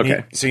 So you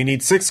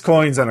need 6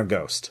 coins and a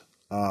ghost.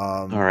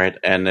 All right,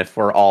 and if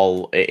we're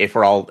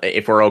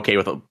okay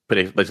with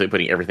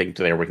putting everything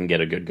to there, we can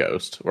get a good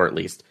ghost, or at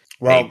least.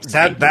 Well,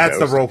 that's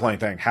the role playing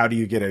thing. How do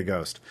you get a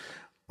ghost?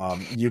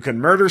 You can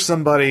murder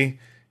somebody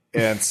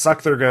and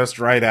suck their ghost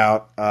right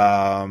out.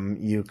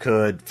 You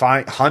could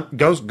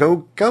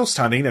go ghost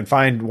hunting and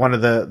find one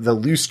of the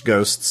loosed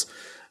ghosts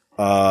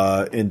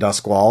in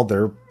Duskwall.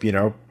 They're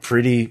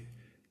pretty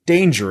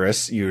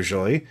dangerous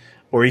usually.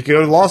 Or you could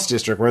go to Lost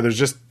District where there's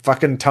just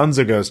fucking tons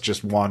of ghosts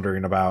just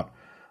wandering about.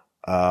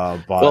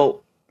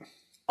 Well,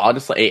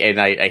 honestly, and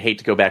I hate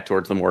to go back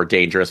towards the more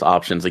dangerous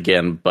options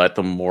again, but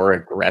the more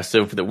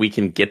aggressive that we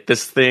can get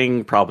this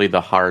thing, probably the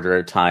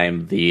harder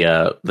time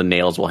the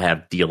nails will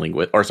have dealing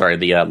with, or sorry,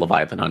 the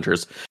Leviathan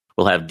hunters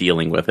will have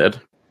dealing with it.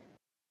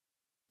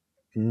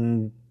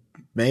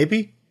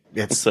 Maybe.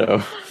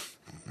 So,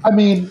 I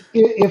mean,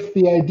 if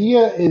the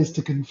idea is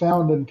to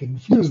confound and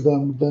confuse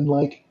them, then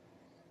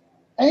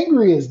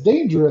angry is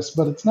dangerous,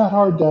 but it's not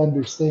hard to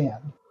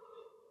understand.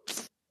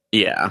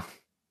 Yeah.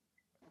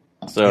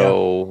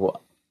 So.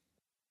 Yeah.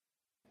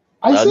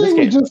 I say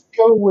we just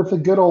go with a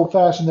good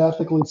old-fashioned,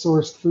 ethically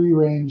sourced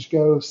 3-range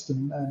ghost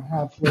and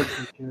have Flake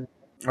carry.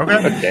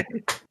 Okay.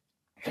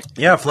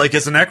 Yeah, Flake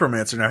is a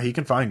necromancer now. He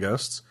can find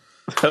ghosts.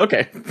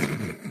 Okay.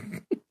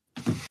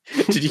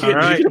 Did you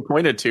get a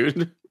point of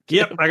tune?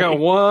 Yep, I got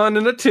 1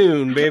 and a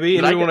tune, baby.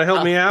 Anyone want to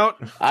help me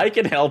out? I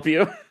can help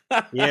you.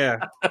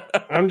 Yeah.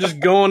 I'm just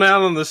going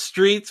out on the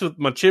streets with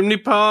my chimney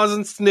paws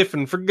and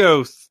sniffing for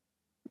ghosts.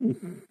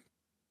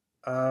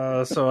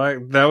 So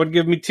that would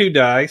give me 2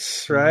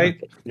 dice, right?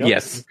 Yep.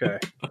 Yes. Okay.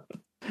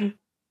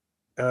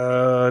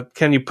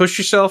 Can you push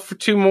yourself for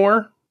 2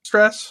 more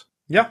stress?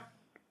 Yeah.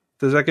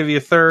 Does that give you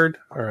a 3rd?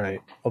 All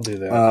right, I'll do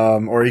that.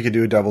 Or you could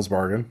do a devil's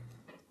bargain.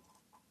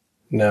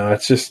 No,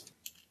 it's just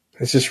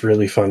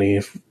really funny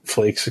if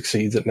Flake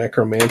succeeds at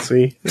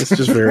necromancy. It's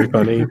just very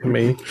funny to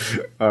me.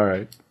 All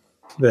right.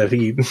 That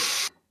he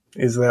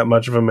is that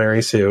much of a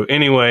Mary Sue.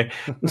 Anyway,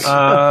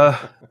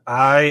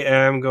 I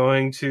am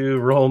going to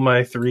roll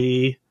my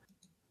 3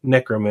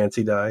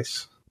 necromancy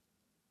dice.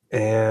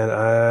 And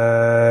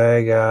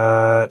I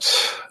got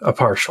a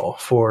partial,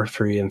 4,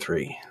 3, and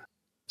 3.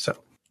 So.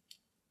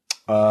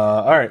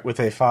 All right. With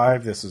a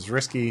 5, this is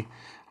risky.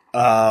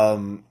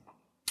 All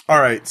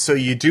right. So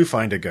you do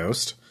find a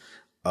ghost.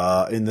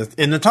 In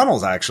the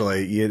tunnels,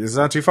 actually. It's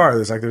not too far.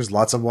 There's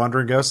lots of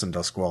wandering ghosts in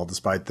Duskwall,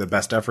 despite the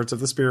best efforts of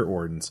the Spirit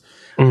Wardens.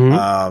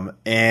 Mm-hmm.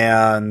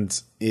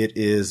 And it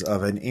is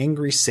of an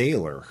angry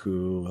sailor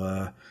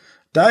who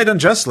died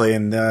unjustly,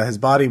 and his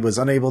body was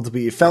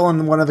fell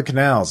in one of the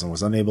canals and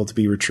was unable to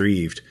be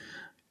retrieved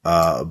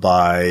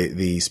by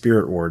the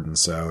Spirit Warden.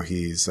 So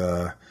he's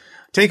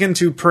taken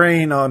to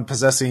preying on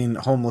possessing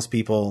homeless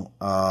people,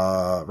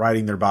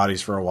 riding their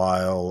bodies for a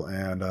while,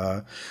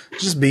 and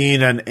just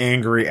being an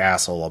angry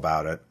asshole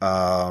about it.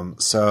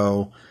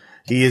 So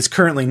he is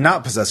currently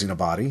not possessing a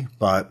body,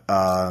 but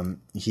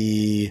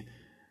he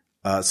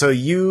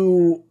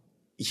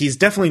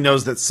definitely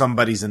knows that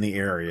somebody's in the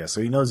area.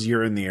 So he knows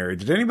you're in the area.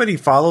 Did anybody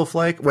follow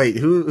Flake? Wait,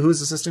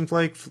 who's assisting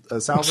Flake?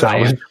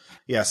 Salvage?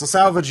 Yeah, so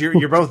Salvage,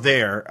 you're both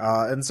there.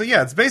 And so,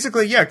 yeah, it's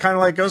basically, kind of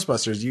like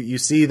Ghostbusters. You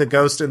see the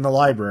ghost in the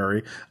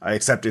library,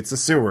 except it's the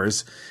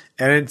sewers,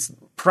 and it's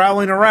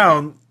prowling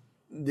around.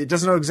 It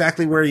doesn't know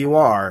exactly where you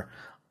are.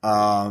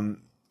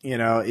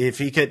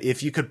 If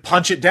you could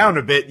punch it down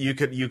a bit, you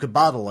could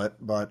bottle it,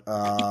 but,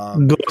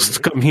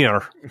 Ghost, come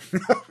here.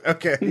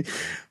 Okay.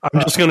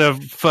 I'm just gonna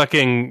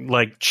fucking,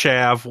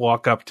 Chav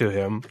walk up to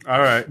him. All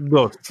right.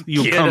 Ghost,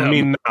 you come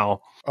me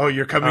now. Oh,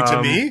 you're coming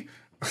to me?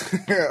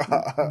 Yeah.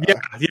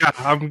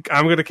 I'm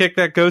gonna kick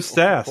that ghost's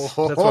ass. That's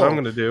what I'm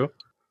gonna do.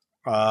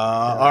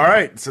 All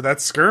right, so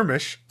that's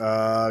skirmish.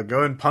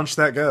 Go and punch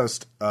that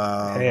ghost.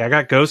 Hey, I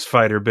got Ghost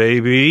Fighter,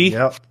 baby.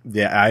 Yep.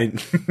 Yeah,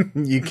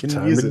 you can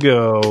Time use to it.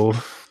 Go.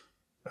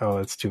 Oh,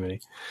 that's too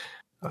many.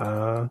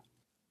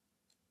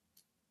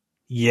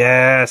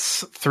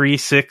 Yes,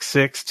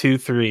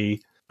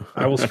 36623.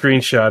 I will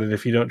screenshot it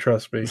if you don't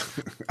trust me.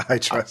 I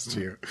trust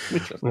you.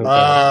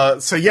 Okay.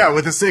 So yeah,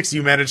 with a 6,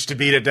 you managed to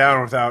beat it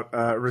down without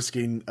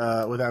risking,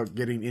 without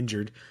getting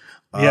injured.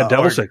 Yeah,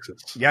 double or-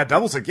 sixes. Yeah,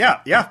 double 6.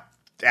 Yeah.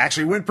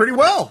 Actually went pretty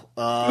well.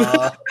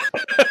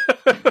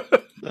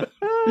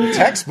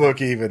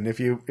 Textbook, even if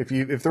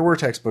there were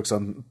textbooks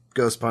on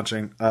ghost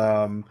punching.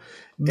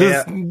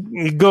 This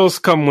ghosts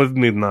come with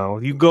me now.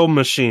 You go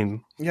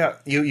machine. Yeah,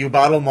 you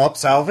bottle them up,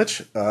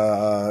 salvage,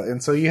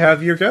 and so you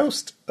have your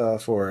ghost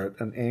for it,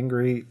 an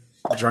angry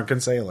drunken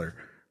sailor.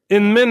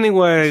 In many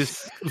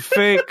ways,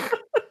 fake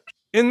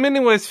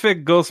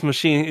ghost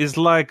machine is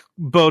like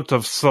boat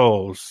of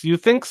souls. You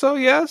think so?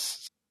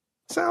 Yes,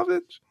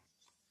 salvage.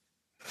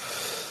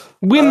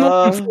 We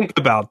not think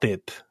about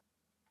it.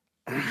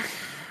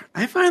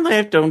 I find that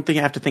I don't think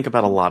I have to think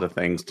about a lot of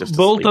things. Just to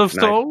Boat sleep of at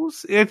night.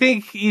 souls. I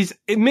think is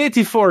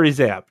metaphor is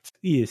apt.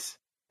 Yes.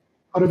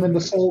 Put him in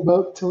the soul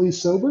boat till he's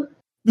sober.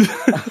 Well,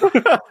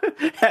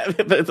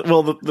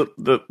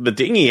 the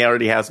dinghy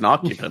already has an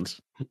occupant.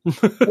 In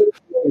the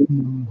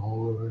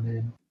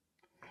morning.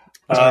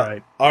 All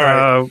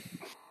right.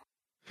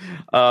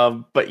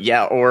 But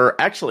yeah, or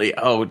actually,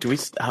 do we?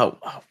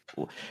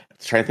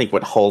 Let's try to think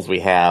what hulls we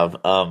have.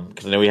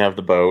 Because I know we have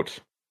the boat,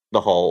 the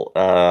hull.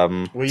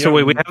 Well, So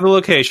wait, we have the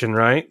location,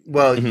 right?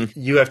 Well,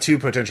 you have 2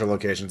 potential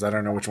locations. I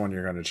don't know which one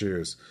you're going to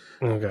choose.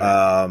 Okay.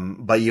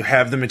 But you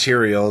have the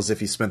materials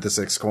if you spent the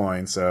 6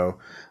 coins, so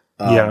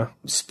Yeah.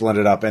 split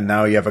it up, and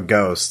now you have a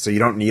ghost, so you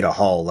don't need a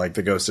hull. Like,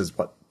 the ghost is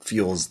what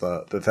fuels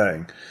the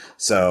thing.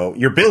 So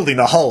you're building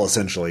a hull,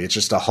 essentially. It's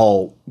just a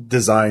hull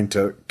designed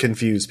to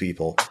confuse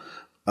people.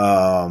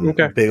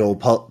 Okay. Big old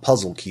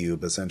puzzle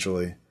cube,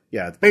 essentially.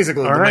 Yeah, it's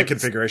basically All the right.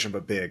 configuration,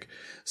 but big.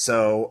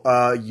 So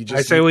you just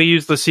I say we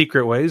use the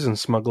secret ways and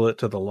smuggle it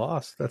to the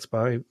Lost. That's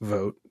my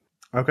vote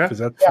okay. because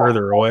that's Yeah.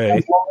 further away.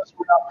 As long as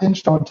we're not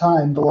pinched on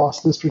time, the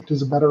Lost District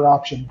is a better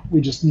option.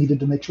 We just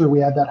needed to make sure we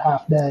had that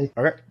half day.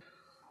 Okay.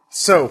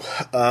 So,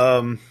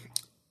 the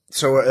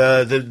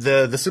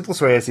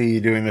simplest way I see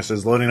you doing this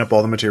is loading up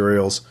all the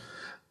materials,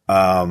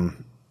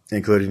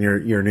 including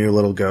your new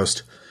little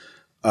ghost,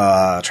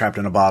 trapped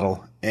in a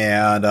bottle,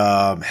 and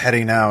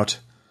heading out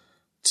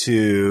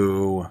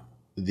to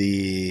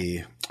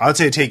I would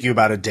say it'd take you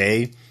about a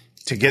day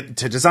to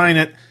design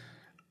it,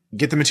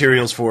 get the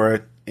materials for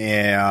it,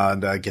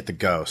 and get the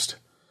ghost.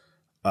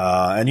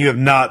 And you have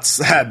not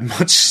had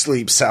much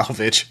sleep,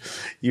 salvage.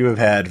 You have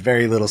had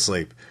very little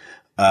sleep.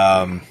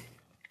 Then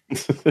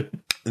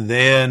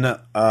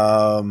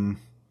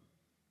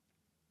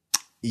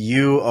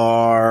you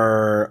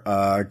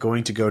are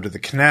going to go to the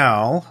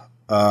canal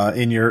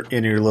in your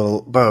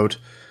little boat,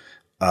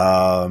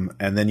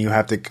 and then you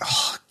have to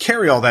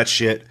carry all that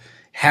shit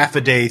half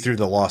a day through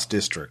the Lost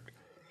District.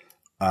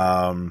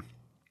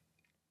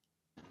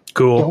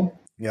 Cool.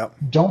 Yep.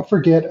 Don't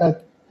forget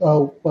at.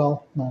 Oh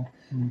well, no.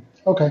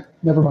 Okay,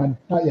 never mind.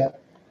 Not yet.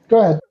 Go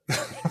ahead.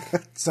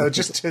 So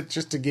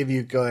just to give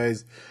you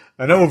guys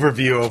an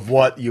overview of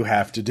what you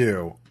have to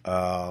do.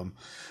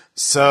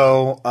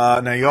 So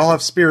now you all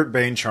have Spirit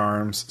Bane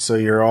charms, so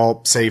you're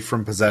all safe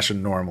from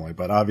possession normally.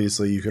 But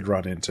obviously, you could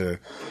run into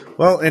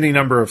any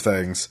number of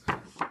things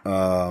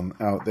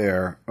out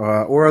there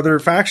or other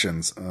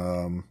factions.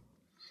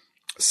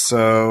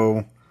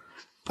 So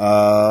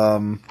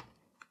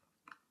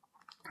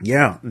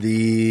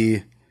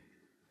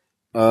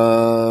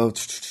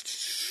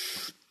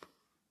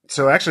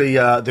actually,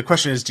 the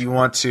question is: do you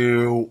want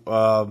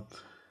to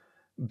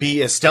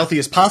be as stealthy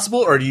as possible,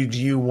 or do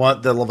you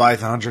want the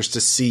Leviathan Hunters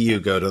to see you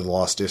go to the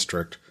Lost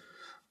District,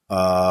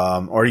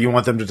 or do you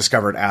want them to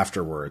discover it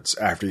afterwards?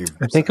 After you,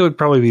 I think it would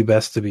probably be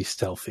best to be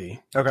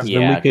stealthy. okay, Then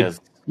Yeah, we could-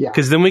 'cause-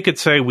 Because then we could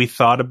say we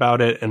thought about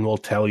it and we'll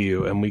tell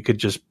you, and we could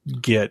just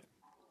get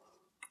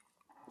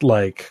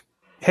like,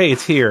 hey,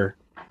 it's here.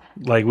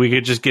 Like we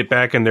could just get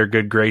back in their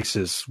good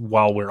graces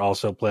while we're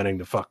also planning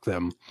to fuck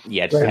them.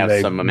 yeah, just Right. have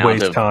They some amount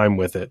waste of time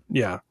with it.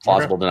 Yeah.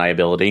 plausible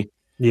deniability.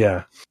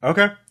 Yeah.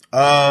 okay.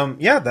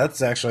 Yeah,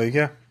 that's actually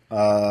that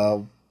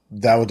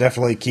will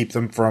definitely keep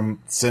them from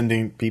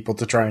sending people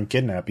to try and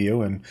kidnap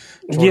you and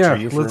torture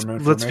you for Let's be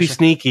information.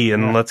 sneaky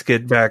and Yeah. let's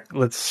get back.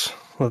 Let's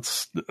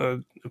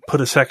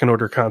put a second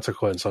order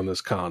consequence on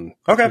this con.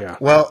 Okay. Yeah.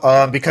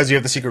 Well, because you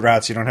have the secret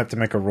routes, you don't have to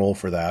make a roll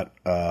for that.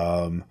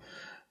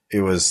 It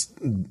was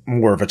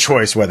more of a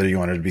choice whether you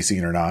wanted to be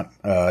seen or not.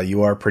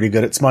 You are pretty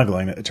good at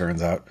smuggling, it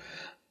turns out.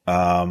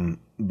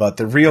 But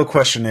the real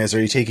question is,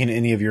 are you taking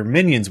any of your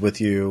minions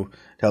with you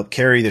to help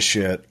carry the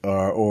shit,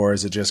 or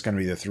is it just going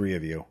to be the 3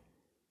 of you?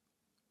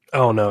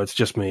 Oh no, it's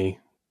just me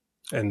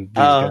and these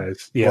Oh.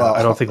 guys. Yeah, Well,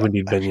 I don't think we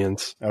need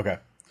minions. Okay.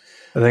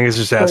 I think it's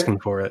just asking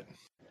for it.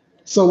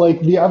 So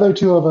like the other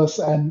 2 of us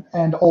and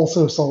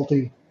also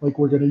Salty, like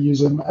we're going to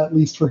use him at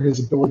least for his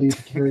ability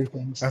to carry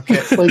things. Okay.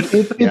 Like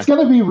it's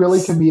going to be really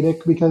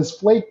comedic because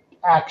Flake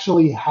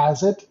actually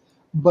has it,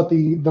 but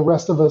the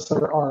rest of us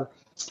are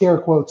scare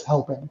quotes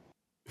helping.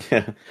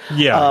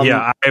 Yeah, Um,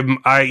 yeah.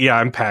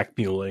 I'm pack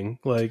muling.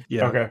 Like,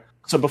 yeah. Okay.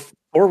 So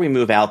Before we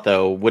move out,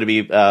 though, would it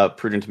be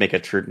prudent to make a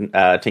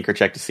tinker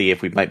check to see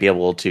if we might be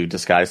able to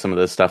disguise some of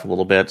this stuff a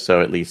little bit?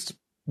 So at least,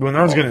 Well,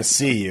 no one's going to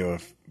see you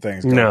if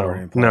things go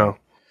according to plan. No.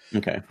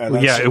 okay.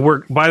 Yeah,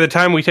 by the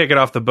time we take it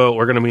off the boat,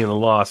 we're going to be in the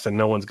Lost, and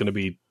no one's going to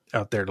be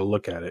out there to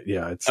look at it.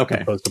 Yeah, it's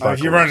Okay.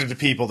 If you run into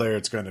people there,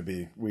 it's going to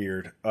be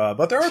weird.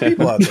 But there are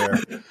people out there.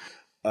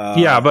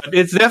 Yeah, but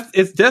it's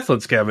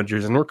Deathland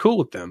scavengers, and we're cool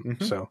with them.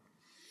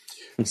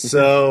 Mm-hmm.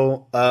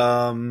 So,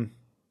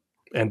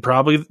 and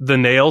probably the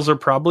nails are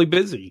probably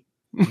busy.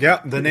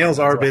 yeah, the nails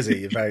are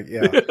busy. In fact,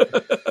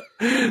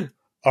 yeah.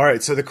 All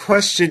right. So the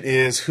question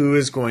is, who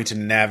is going to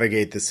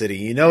navigate the city?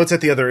 You know, it's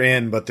at the other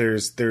end, but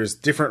there's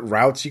different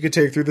routes you could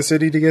take through the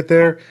city to get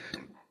there,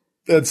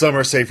 and some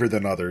are safer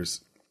than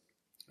others.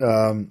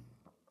 And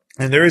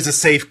there is a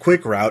safe,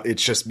 quick route.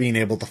 It's just being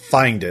able to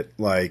find it.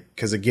 Like,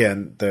 because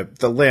again,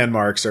 the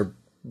landmarks are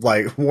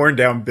like worn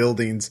down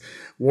buildings,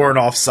 worn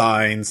off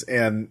signs,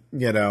 and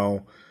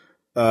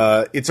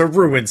it's a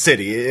ruined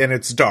city and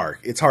it's dark.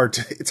 It's hard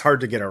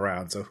to get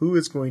around. So who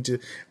is going to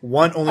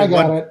I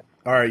got it.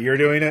 All right, you're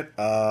doing it.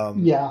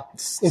 Yeah.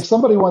 If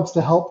somebody wants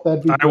to help,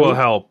 that'd be I great. will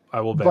help.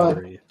 I will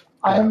battery you.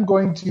 I'm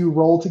going to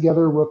roll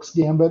together Rook's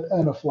Gambit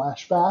and a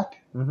flashback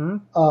Mm-hmm.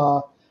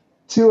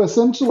 to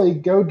essentially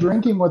go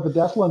drinking with the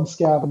Deathland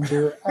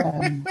scavenger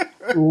and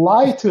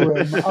lie to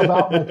him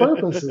about my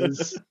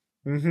purposes.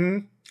 Mm-hmm.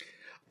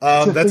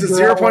 That's a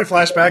 0-point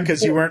flashback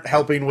because you weren't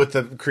helping with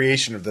the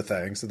creation of the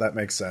thing, so that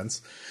makes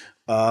sense.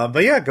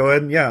 But yeah, go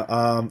ahead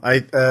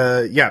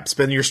and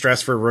spend your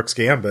stress for Rook's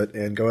Gambit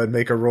and go ahead and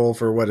make a roll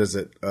for what is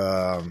it?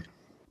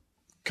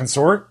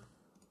 Consort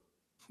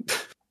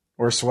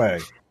or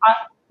sway?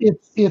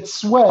 It's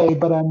sway,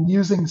 but I'm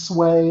using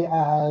sway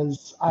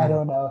as I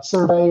don't know,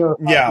 survey or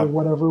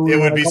whatever. It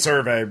would be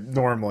survey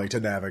normally to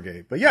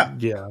navigate, but yeah.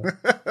 Yeah.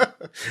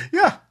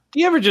 Do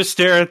you ever just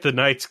stare at the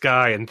night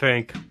sky and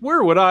think,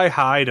 where would I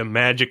hide a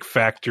magic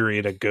factory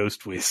in a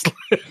ghost wasteland?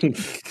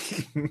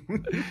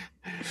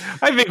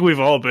 I think we've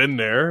all been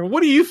there.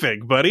 What do you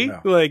think, buddy?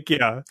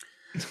 No.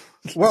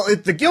 Well,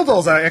 the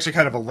Guildhall is actually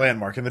kind of a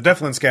landmark, and the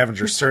Deathland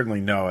Scavengers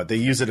certainly know it. They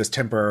use it as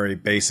temporary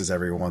bases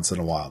every once in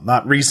a while.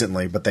 Not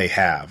recently, but they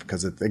have,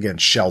 because it's, again,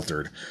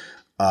 sheltered.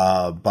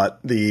 But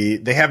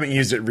they haven't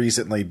used it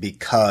recently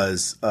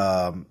because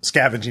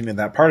scavenging in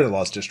that part of the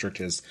Lost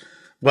District is,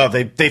 well,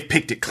 they've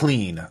picked it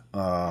clean.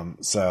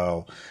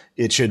 So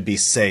it should be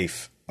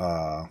safe.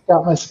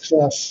 Got my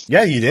success.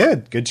 Yeah, you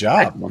did. Good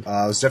job. It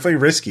was definitely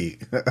risky.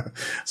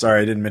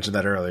 Sorry, I didn't mention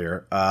that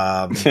earlier.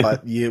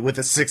 But with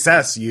a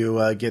success,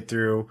 you get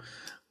through.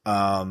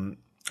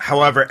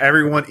 However,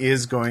 everyone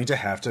is going to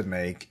have to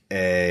make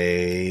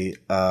a,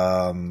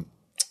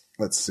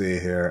 let's see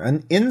here,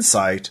 an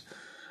insight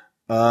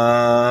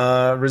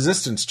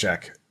resistance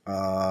check.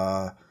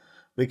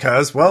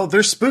 Because, well,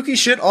 there's spooky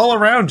shit all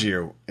around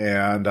you.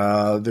 And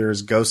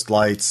there's ghost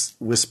lights,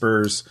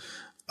 whispers,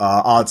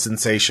 odd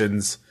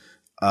sensations.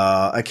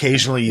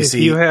 Occasionally you see...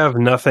 If you have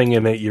nothing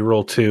in it, you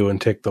roll 2 and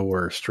take the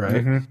worst,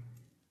 right?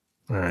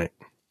 Mm-hmm. All right.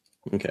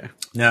 Okay.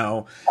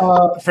 Now,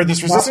 for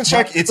this resistance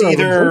check, it's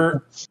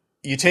either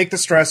you take the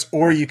stress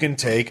or you can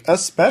take a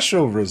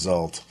special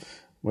result,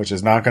 which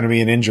is not going to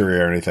be an injury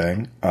or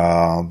anything,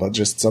 but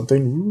just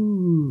something...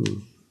 Ooh.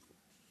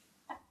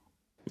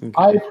 Okay.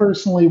 I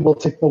personally will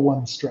take the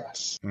 1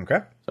 stress. Okay.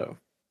 So,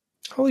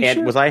 Holy and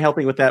shit. was I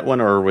helping with that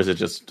one, or was it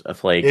just a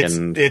flake?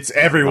 It's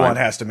everyone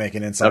has to make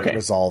an insight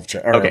resolve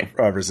check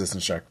or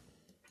resistance check.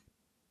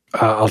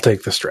 I'll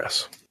take the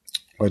stress.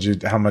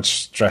 How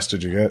much stress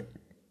did you get?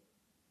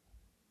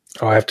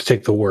 Oh, I have to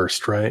take the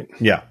worst, right?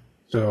 Yeah.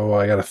 So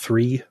I got a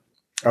 3.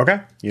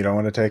 Okay. You don't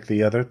want to take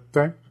the other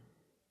thing?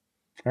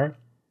 All right.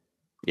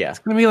 Yeah. It's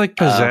going to be like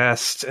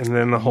possessed, and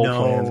then the whole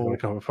no. plan's going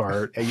to come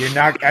apart. You're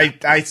not.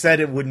 I said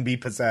it wouldn't be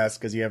possessed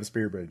because you have a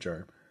Spearblade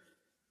charm.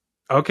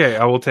 Okay,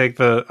 I will take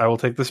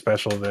the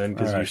special then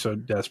because All right. you're so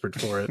desperate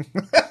for it.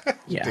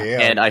 Yeah.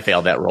 Damn. And I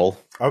failed that roll.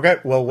 Okay.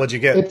 Well, what'd you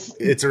get?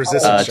 It's a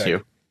resistance check.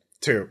 2.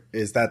 2.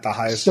 Is that the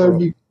highest? So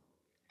roll? You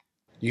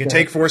can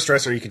take 4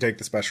 stress, or you can take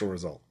the special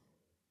result.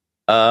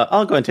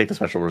 I'll go and take the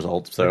special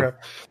result. So Okay.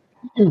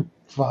 You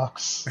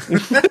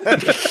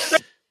fucks.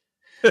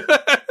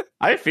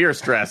 I fear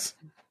stress.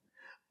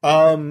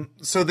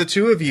 So the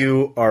two of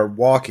you are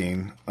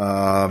walking,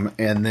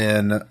 and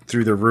then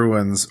through the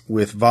ruins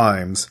with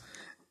Vimes,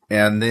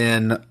 and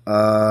then,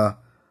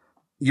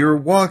 you're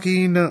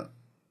walking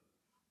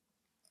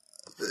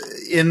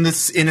in a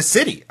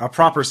city, a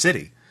proper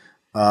city.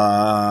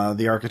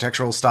 The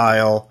architectural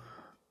style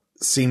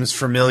seems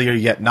familiar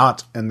yet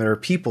not, and there are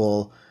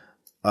people,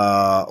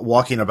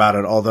 walking about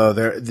it, although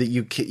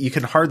you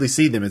can hardly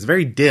see them. It's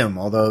very dim,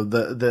 although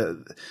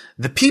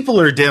the people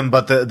are dim,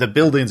 but the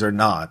buildings are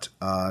not.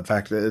 In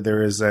fact, it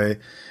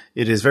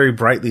is very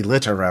brightly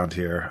lit around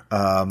here.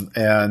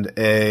 And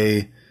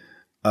a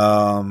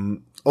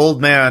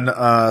old man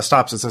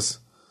stops and says,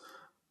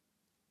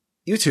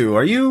 "You two,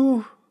 are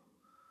you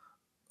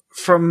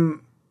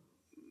from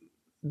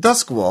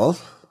Duskwall?"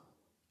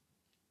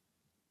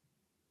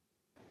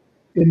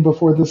 In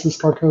before this is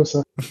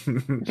Carcosa.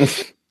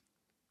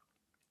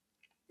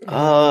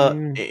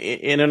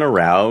 In and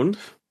around.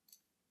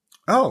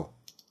 Oh.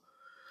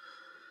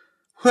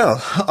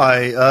 Well,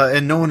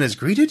 and no one has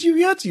greeted you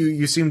yet?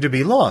 You seem to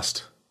be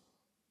lost.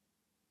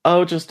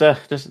 Oh, just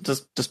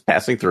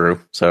passing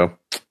through. So.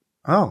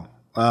 Oh.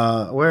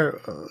 Where...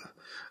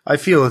 I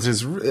feel it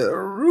is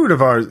rude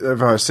of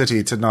our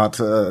city to not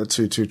to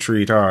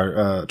treat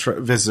our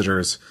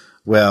visitors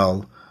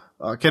well.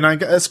 Can I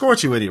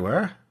escort you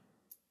anywhere?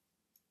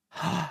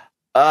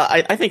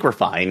 I think we're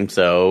fine.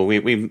 So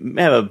we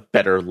have a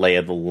better lay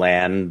of the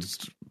land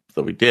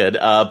than we did.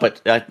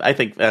 But I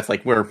think that's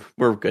like we're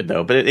good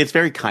though. But it's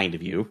very kind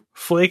of you.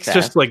 Flake's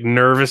just like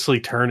nervously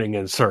turning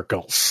in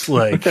circles,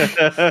 like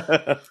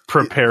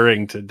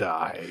preparing to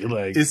die.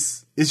 Like,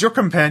 is your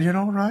companion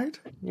all right?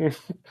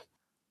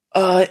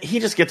 He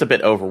just gets a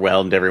bit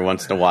overwhelmed every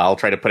once in a while.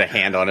 Try to put a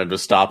hand on him to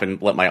stop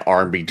and let my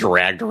arm be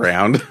dragged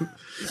around.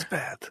 It's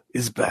bad.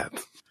 It's bad.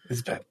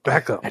 It's bad.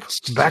 Back up.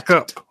 Back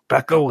up.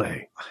 Back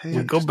away.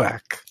 We go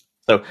back.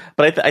 So,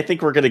 but I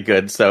think we're getting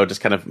good. So just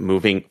kind of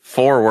moving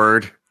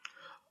forward.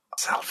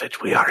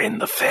 Salvage, we are in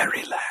the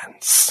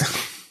fairylands.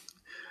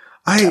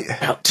 I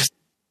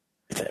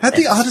had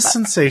the oddest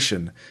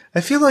sensation.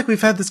 I feel like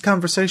we've had this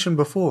conversation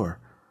before.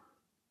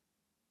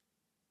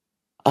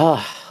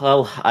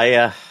 Well,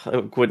 I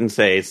wouldn't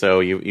say so.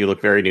 You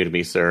look very new to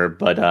me, sir,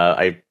 but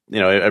I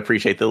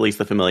appreciate at least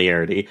the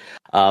familiarity.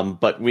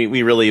 But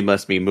we really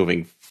must be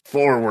moving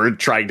forward,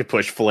 trying to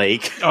push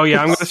Flake. Oh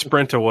yeah, I'm going to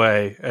sprint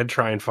away and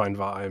try and find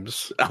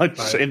vibes.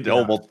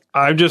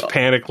 I'm just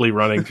panically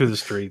running through the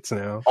streets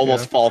now.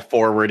 Almost fall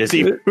forward as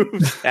he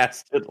moves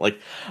past it. Like,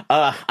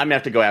 I'm gonna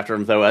have to go after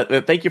him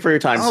though. Thank you for your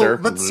time, sir.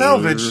 But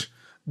Salvage,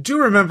 do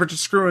remember to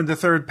screw in the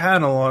third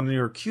panel on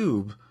your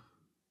cube.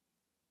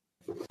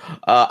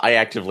 I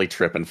actively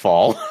trip and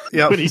fall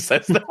when he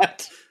says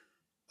that.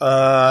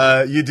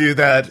 You do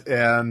that,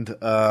 and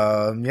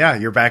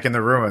you're back in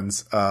the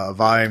ruins.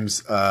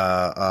 Vimes,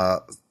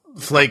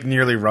 Flake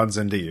nearly runs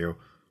into you.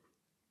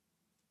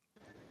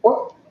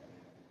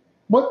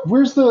 What?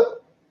 Where's the?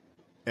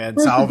 And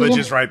Salvage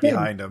is right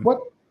behind him. What?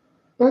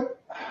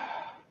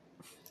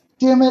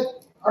 Damn it!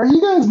 Are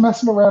you guys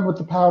messing around with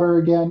the powder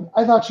again?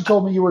 I thought you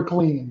told me you were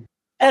clean.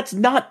 That's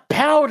not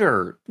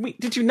powder.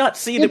 Did you not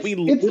see that we?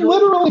 It's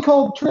literally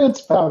called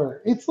trance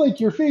powder. It's like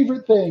your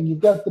favorite thing.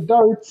 You've got the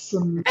darts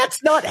and.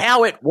 That's not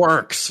how it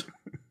works.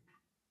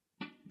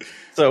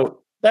 So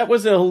that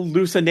was a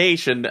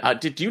hallucination.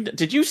 Did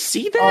you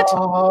see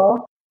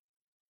that?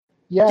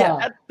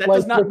 Yeah, that like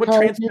does not what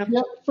trance you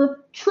get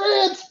for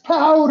trance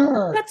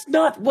powder. That's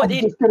not what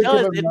it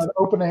does. Give him an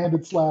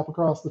open-handed slap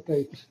across the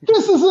face.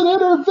 This is an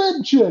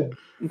intervention.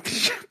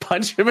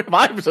 Punch him in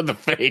the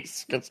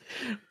face.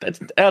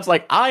 That's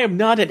like, I am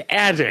not an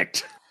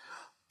addict.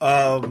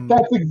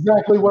 That's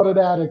exactly what an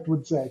addict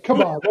would say.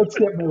 Come on, let's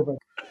get moving.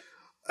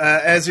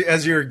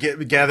 As you're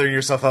gathering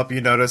yourself up,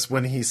 you notice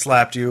when he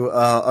slapped you,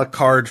 a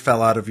card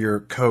fell out of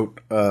your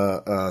coat,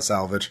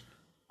 Salvage.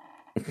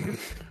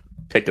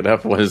 Picked it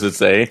up. What does it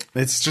say?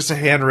 It's just a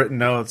handwritten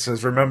note. It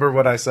says, "Remember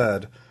what I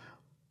said."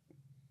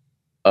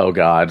 Oh,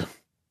 God.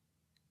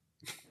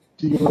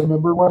 Do you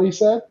remember what he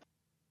said?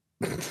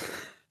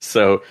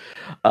 So,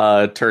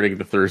 turning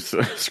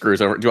the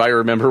screws over. Do I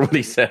remember what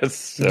he says?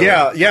 So,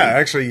 yeah,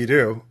 actually you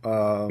do.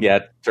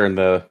 Turn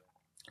the...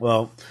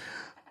 Well...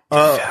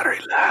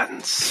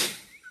 Fairylands.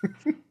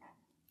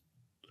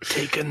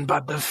 Taken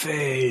by the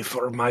Fae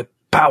for my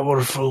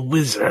powerful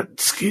wizard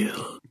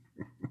skill.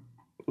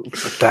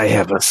 But I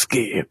have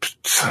escaped.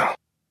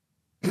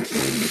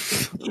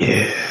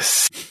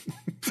 Yes.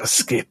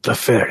 Escaped the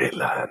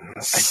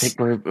fairylands. I think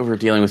we're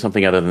dealing with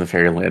something other than the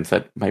fairylands.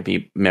 That might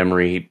be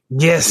memory.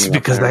 Yes,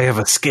 because I have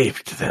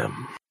escaped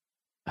them.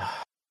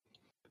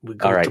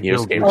 All right, you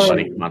escaped,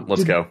 buddy. Come on,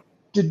 let's go.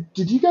 Did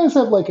you guys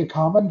have like a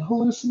common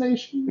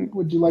hallucination?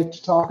 Would you like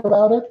to talk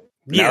about it?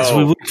 Yes,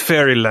 we went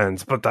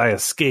fairylands, but I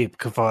escaped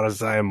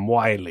because I am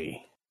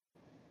wily.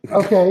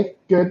 Okay,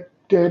 good.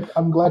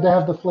 I'm glad to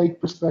have the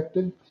Flake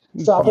perspective.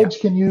 Salvage,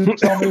 Can you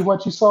tell me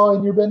what you saw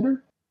in your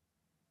bender?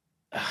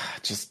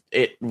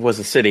 It was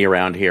a city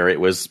around here. It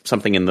was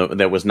something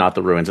that was not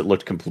the ruins. It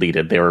looked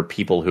completed. There were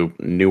people who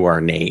knew our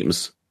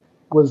names.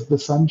 Was the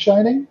sun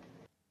shining?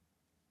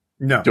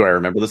 No. Do I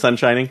remember the sun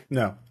shining?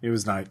 No, it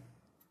was night.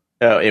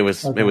 Oh, it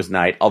was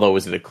night. Although,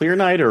 was it a clear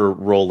night or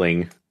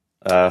rolling?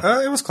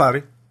 It was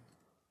cloudy.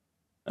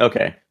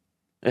 Okay.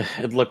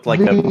 It looked like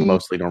a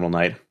mostly normal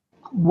night.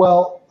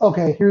 Well,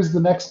 okay, here's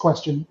the next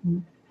question.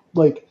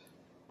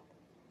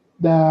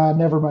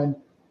 Never mind.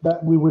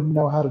 That we wouldn't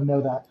know how to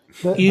know that.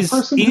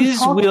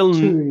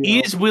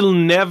 Is will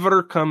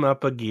never come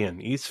up again.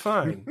 He's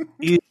fine.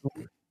 We'll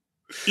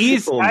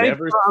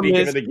never speak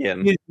of it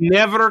again. He's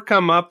never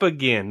come up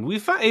again.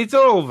 It's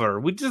over.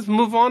 We just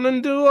move on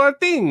and do our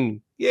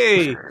thing.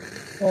 Yay.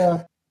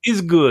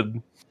 He's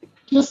good.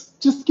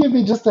 Just give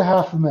me just a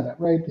half a minute,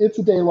 right? It's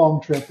a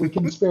day-long trip. We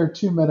can spare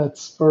 2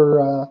 minutes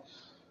for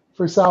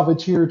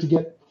Salvage here to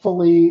get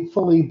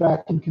fully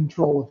back in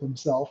control of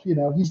himself. You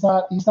know, he's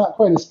not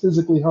quite as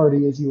physically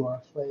hardy as you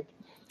are, Flake.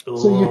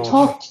 So you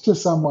talked to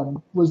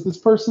someone. Was this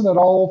person at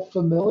all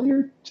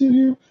familiar to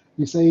you?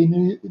 You say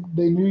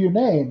they knew your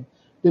name.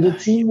 Did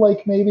it seem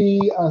like maybe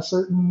a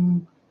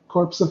certain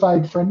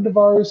corpseified friend of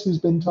ours who's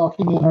been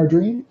talking in our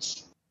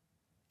dreams?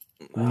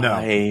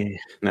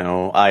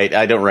 No.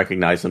 I don't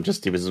recognize him.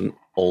 Just he was an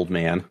old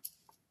man.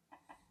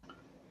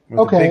 With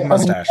Okay, a big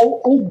mustache.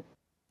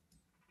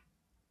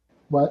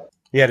 What?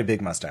 He had a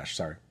big mustache,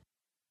 sorry.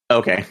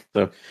 Okay,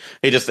 so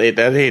he had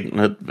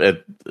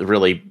a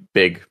really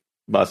big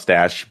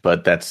mustache,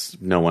 but that's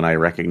no one I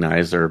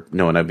recognize or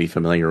no one I'd be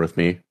familiar with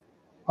me.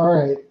 All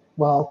right.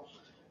 Well,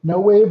 no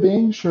way of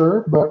being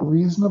sure, but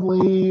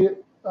reasonably,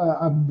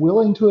 I'm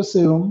willing to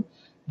assume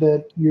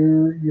that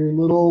your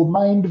little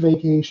mind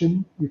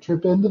vacation, your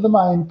trip into the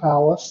Mind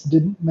Palace,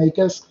 didn't make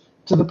us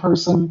to the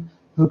person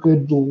who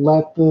could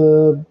let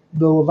the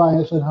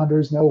Leviathan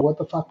hunters know what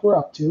the fuck we're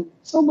up to.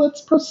 So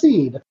let's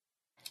proceed.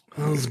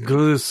 It's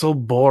good. It's so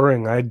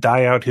boring. I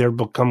die out here,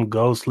 become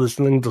ghost,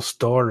 listening to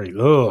story.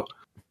 Ugh.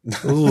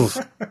 Ooh.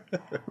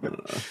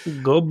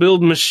 Go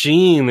build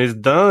machine. It's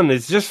done.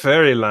 It's just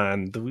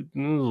fairyland.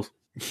 Ugh.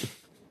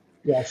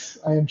 Yes,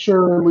 I am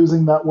sure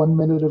losing that 1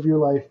 minute of your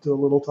life to a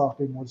little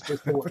talking was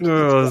just the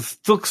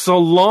worst. It took so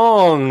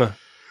long.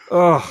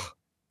 Ugh.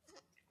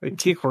 They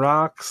kick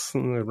rocks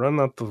and they run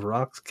out the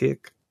rocks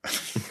kick.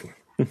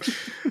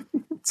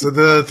 So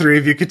the three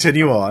of you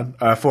continue on.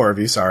 Four of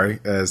you, sorry,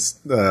 as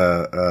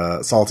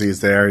Salty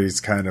is there. He's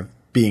kind of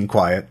being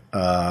quiet.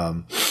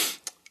 But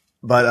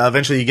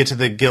eventually you get to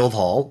the guild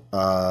hall.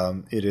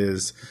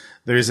 There's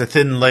a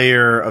thin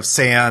layer of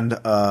sand.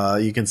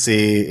 You can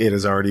see it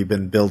has already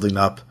been building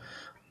up.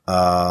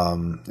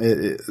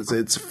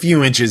 It's a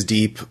few inches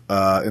deep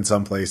in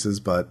some places,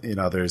 but in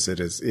others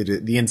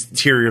the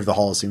interior of the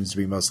hall seems to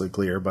be mostly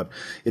clear, but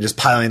it is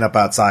piling up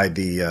outside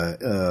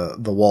the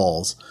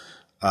walls.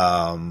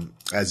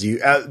 As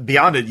you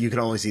beyond it, you can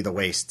only see the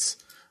wastes.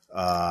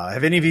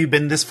 Have any of you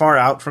been this far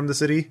out from the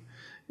city,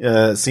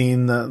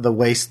 seen the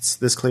wastes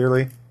this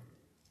clearly?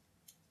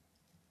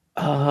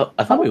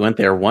 I thought we went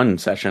there one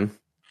session.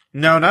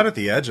 No, not at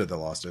the edge of the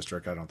Lost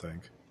District, I don't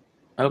think.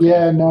 Okay.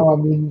 Yeah, no, I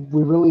mean,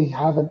 we really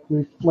haven't.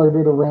 We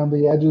flirted around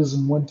the edges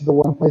and went to the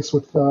one place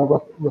with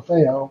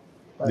Raffaello.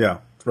 Yeah,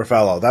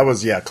 Raffaello. That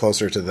was,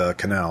 closer to the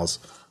canals.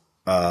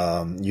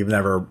 You've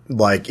never,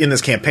 in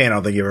this campaign, I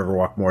don't think you've ever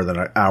walked more than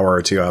an hour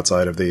or two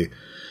outside of the,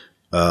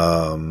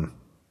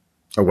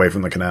 away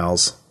from the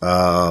canals.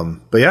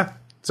 But yeah.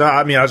 So,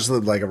 I mean, I just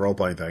did like a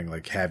role-playing thing.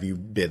 Like, have you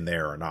been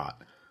there or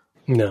not?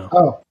 No.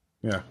 Oh.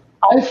 Yeah.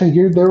 I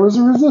figured there was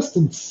a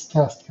resistance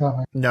test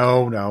coming.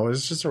 No,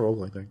 it's just a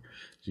role-playing thing.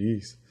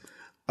 Jeez.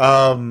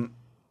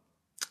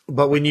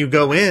 But when you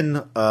go in,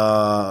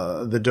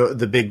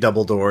 the big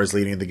double doors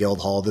leading to the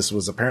guild hall, this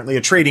was apparently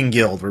a trading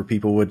guild where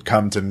people would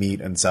come to meet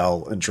and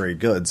sell and trade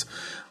goods.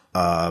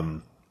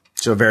 So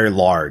very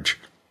large.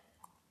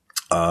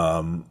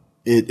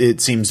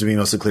 It seems to be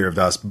mostly clear of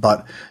dust,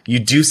 but you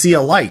do see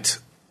a light,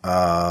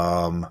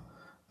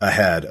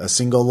 ahead, a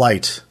single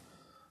light,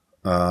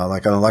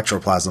 like an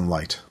electroplasm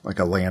light, like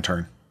a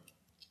lantern.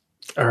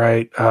 All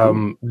right.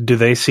 Do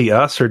they see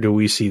us or do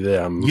we see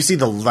them? You see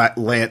the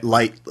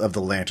light of the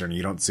lantern.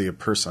 You don't see a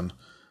person.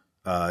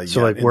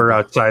 We're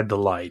outside the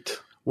light.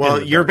 Well,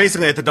 you're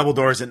basically at the double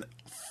doors, and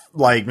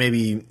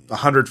maybe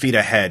 100 feet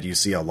ahead, you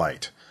see a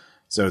light.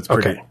 So it's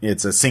pretty. Okay.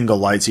 It's a single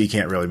light, so you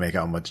can't really make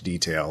out much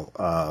detail.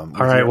 All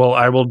right. Well,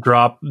 I will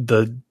drop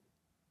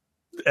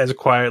as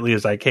quietly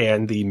as I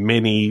can the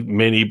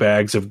mini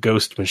bags of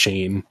Ghost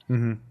Machine.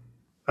 Mm-hmm.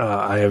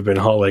 I have been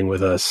hauling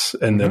with us,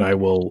 and then I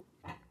will.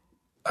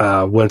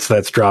 Once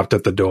that's dropped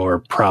at the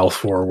door, prowl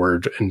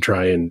forward and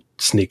try and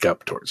sneak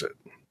up towards it.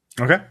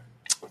 Okay.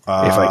 If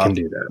I can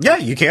do that. Yeah,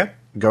 you can.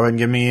 Go ahead and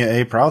give me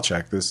a prowl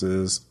check. This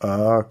is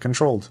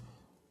controlled.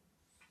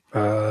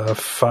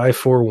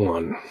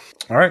 541.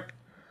 All right.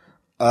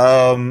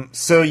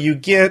 So you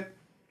get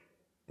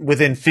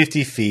within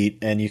 50 feet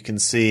and you can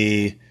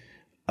see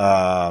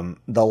the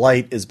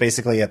light is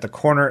basically at the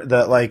corner.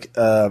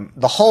 The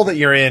hall that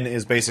you're in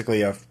is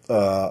basically a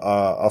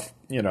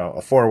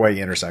four-way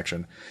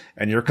intersection,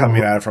 and you're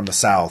coming at it from the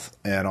south.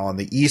 And on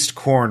the east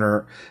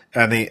corner,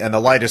 and the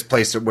light is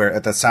placed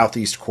at the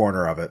southeast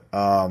corner of it.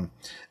 And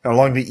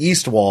along the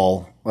east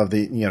wall of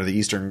the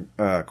eastern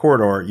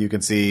corridor, you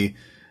can see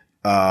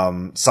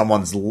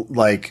someone's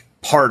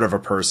part of a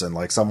person,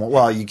 like someone.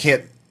 Well, you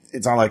can't.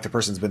 It's not like the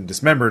person's been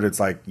dismembered.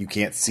 It's like you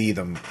can't see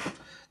them.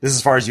 This is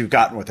as far as you've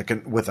gotten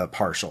with a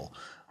partial.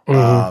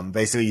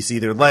 Basically, you see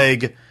their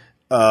leg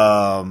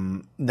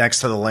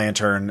next to the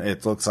lantern.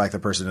 It looks like the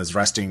person is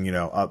resting,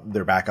 up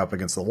their back up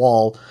against the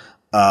wall.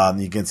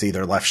 You can see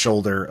their left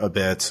shoulder a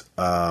bit,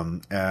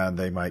 and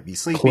they might be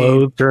sleeping.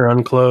 Clothed or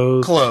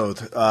unclothed?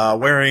 Clothed.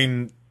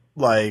 Wearing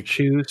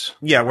shoes.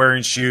 Yeah,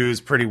 wearing shoes,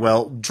 pretty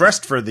well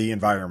dressed for the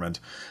environment.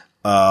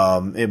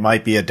 It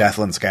might be a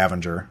Deathland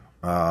scavenger.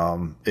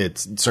 It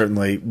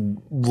certainly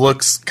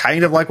looks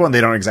kind of like one.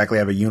 They don't exactly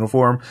have a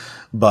uniform,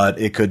 but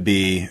it could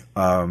be,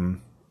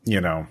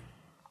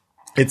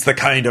 it's the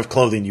kind of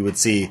clothing you would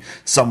see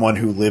someone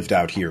who lived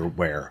out here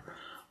wear.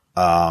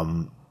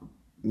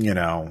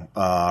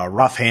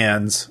 rough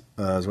hands,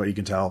 is what you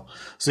can tell.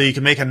 So you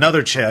can make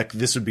another check.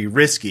 This would be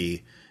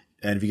risky.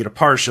 And if you get a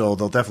partial,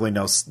 they'll definitely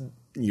know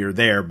you're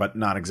there, but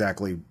not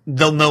exactly.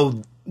 They'll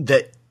know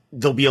that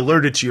they'll be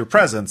alerted to your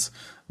presence,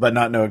 but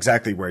not know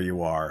exactly where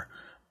you are.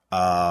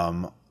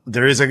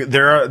 There is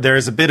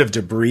a bit of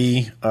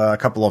debris, a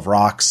couple of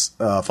rocks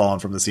falling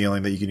from the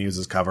ceiling that you can use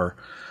as cover.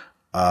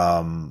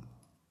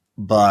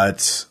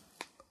 But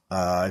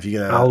if you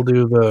get I'll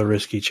do the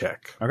risky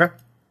check. Okay.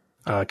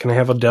 Can I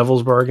have a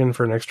devil's bargain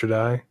for an extra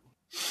die?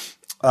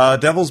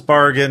 Devil's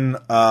bargain,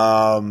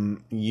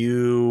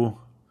 you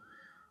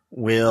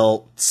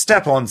will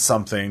step on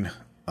something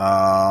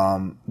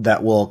that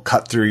will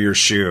cut through your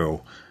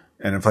shoe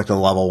and inflict a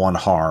level 1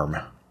 harm.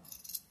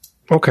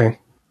 Okay.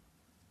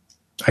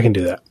 I can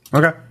do that.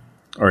 Okay.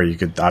 Or you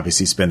could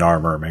obviously spend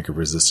armor and make a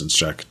resistance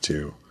check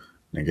to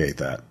negate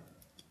that.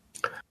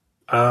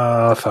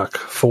 Fuck.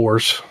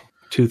 4s.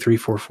 2, 3,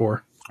 4,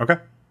 4. Okay.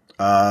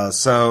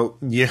 So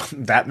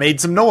that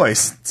made some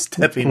noise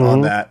stepping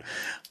on that.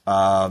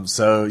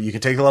 So you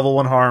can take the level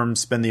 1 harm,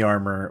 spend the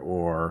armor,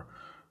 or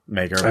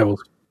make her. I will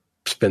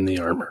spend the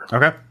armor.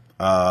 Okay.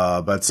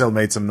 But still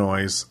made some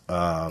noise.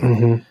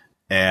 And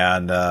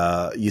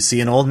you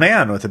see an old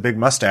man with a big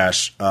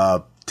mustache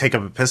take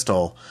up a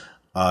pistol.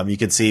 You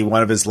can see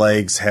one of his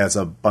legs has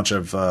a bunch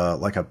of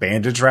like a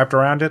bandage wrapped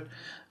around it.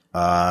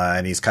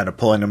 And he's kind of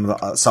pulling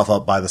himself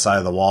up by the side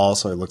of the wall,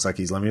 so it looks like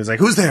he's limping. He's like,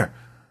 "Who's there?"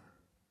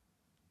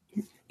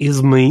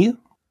 Is me.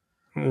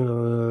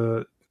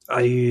 I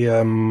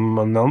am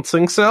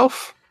announcing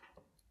self.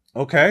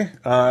 Okay.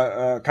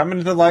 Come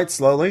into the light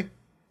slowly.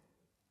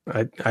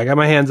 I got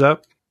my hands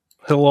up.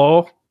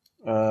 Hello.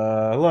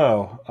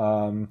 Hello.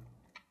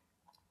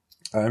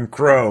 I'm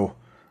Crow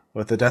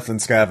with the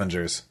Deathland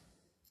Scavengers.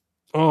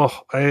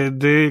 Oh,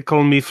 they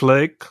call me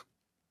Flake.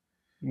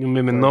 You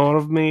maybe know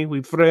of me.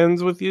 We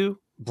friends with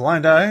you.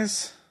 Blind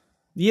Eyes?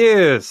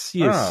 Yes.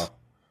 Oh.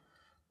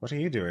 What are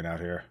you doing out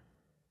here?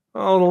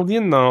 Oh,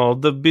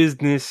 the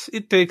business.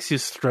 It takes you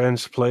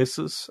strange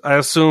places. I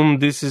assume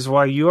this is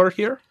why you are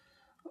here?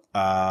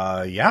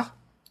 Yeah.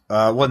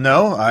 Well,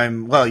 no, I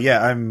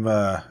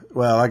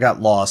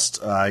got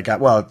lost. I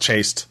got,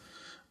 chased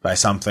by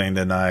something,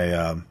 and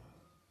I,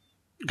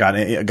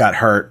 got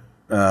hurt,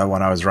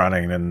 when I was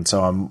running, and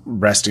so I'm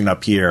resting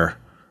up here.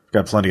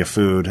 Got plenty of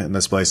food, and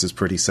this place is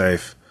pretty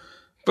safe.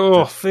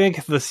 Oh,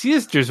 thank the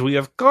sisters we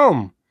have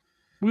come.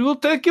 We will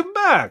take you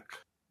back.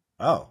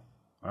 Oh,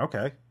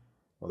 okay.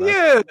 Well,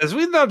 yes,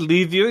 we'll not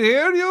leave you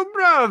here, your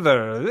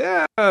brother.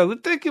 Yeah, we'll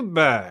take you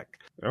back.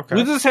 Okay.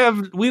 We'll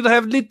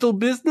have little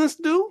business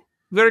do,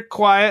 very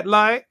quiet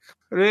like,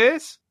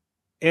 yes.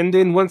 And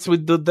then once we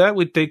do that,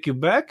 we take you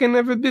back and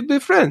everybody be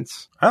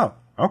friends. Oh,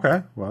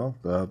 okay. Well,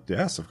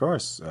 yes, of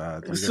course.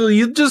 So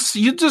you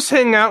just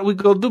hang out. We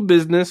go do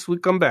business. We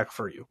come back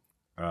for you.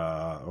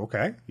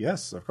 Okay.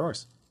 Yes, of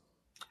course.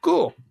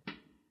 Cool.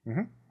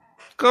 Mm-hmm.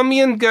 Come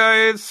in,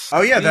 guys.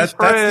 Oh yeah, that's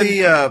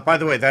the. By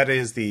the way, that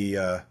is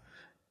the.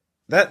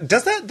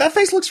 That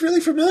face looks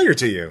really familiar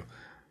to you.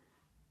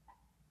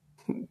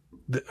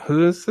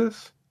 Who is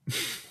this?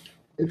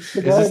 It's the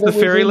Is guy this the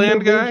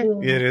Fairyland guy?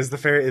 It is the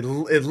fairy. It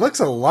looks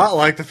a lot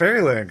like the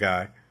Fairyland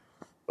guy.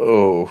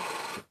 Oh.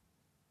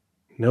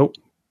 Nope.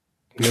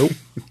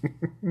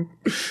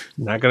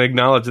 Not gonna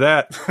acknowledge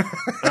that.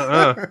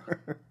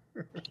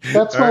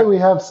 That's why we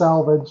have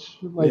salvage.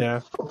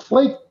 Yeah.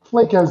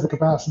 Flake has the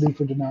capacity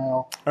for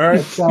denial. All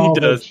right, salvage,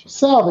 he does.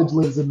 Salvage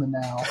lives in the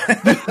now.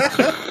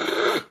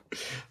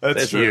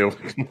 That's true.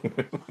 You.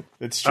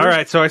 It's true. All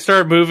right, so I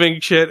start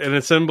moving shit and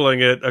assembling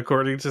it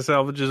according to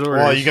Salvage's orders.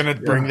 Well, are you gonna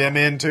bring them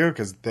in too?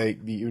 Because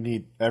you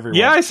need everyone.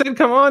 Yeah, I said,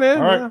 come on in.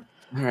 All right.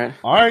 Yeah.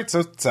 All right.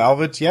 So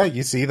salvage. Yeah,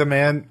 you see the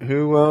man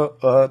who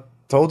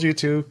told you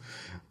to,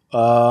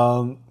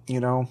 what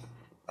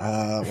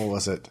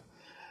was it?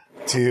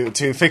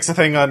 To fix the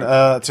thing on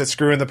to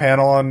screw in the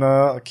panel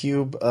on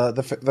Cube,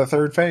 the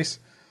third face.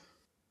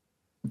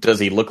 Does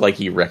he look like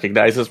he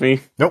recognizes me?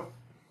 Nope.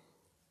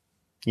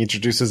 He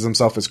introduces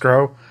himself as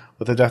Crow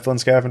with the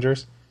Deathland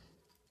Scavengers.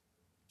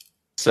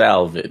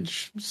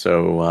 Salvage.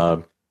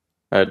 So,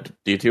 do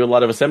you do a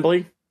lot of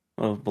assembly?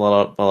 A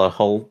lot of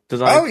hull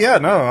design? Oh yeah,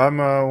 no, I'm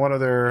one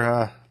of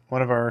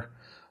our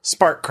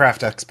spark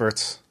craft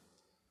experts.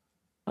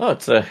 Oh,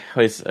 it's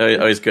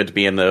always good to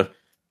be in the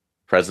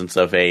presence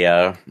of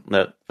a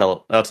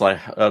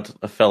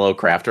fellow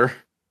crafter.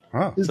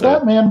 Oh. Is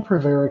that man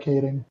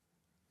prevaricating?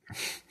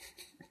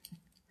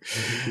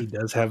 He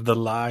does have the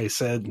lie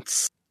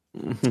sense.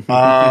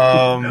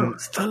 The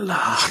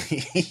lie.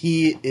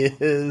 He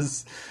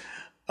is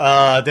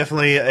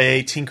definitely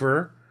a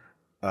tinkerer.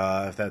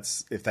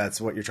 If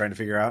that's what you're trying to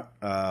figure out.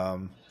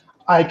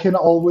 I can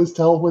always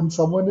tell when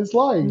someone is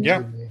lying Yeah.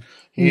 to me.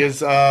 He is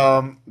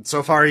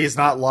so far he has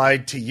not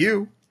lied to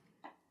you.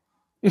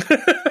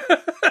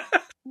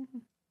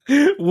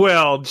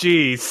 Well,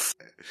 geez.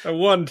 I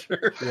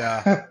wonder.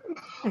 Yeah.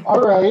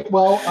 All right,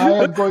 well, I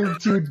am going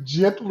to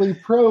gently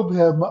probe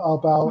him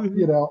about,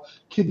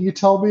 can you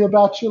tell me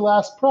about your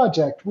last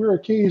project? We're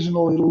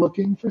occasionally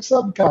looking for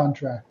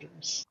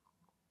subcontractors.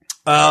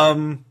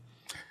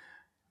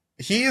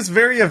 He is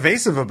very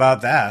evasive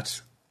about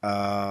that.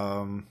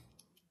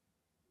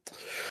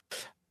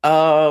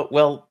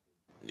 Well,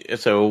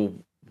 so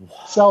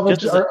Salvage,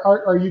 just as a-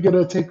 are you going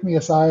to take me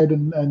aside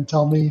and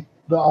tell me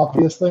the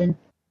obvious thing?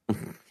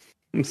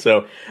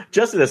 So,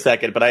 just in a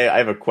second, but I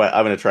have I'm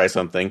going to try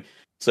something.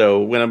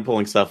 So, when I'm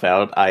pulling stuff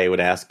out, I would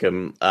ask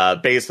him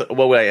what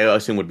I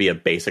assume would be a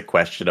basic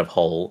question of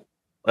hull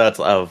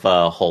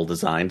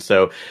design.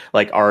 So,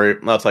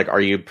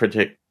 are you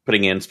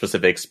putting in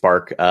specific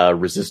spark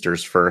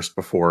resistors first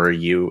before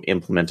you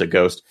implement a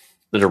ghost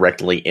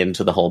directly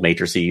into the hull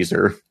matrices?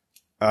 Or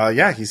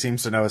yeah, he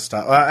seems to know his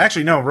stuff.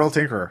 Actually, no, roll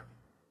Tinkerer.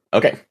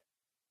 okay,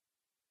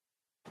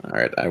 all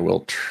right, I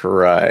will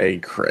try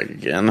Craig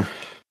again.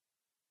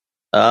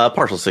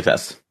 Partial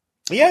success.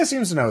 Yeah, he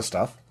seems to know his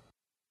stuff.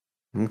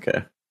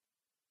 Okay.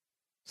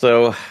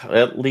 So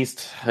at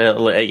least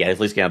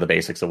getting out the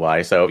basics of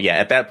why. So yeah,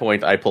 at that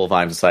point, I pull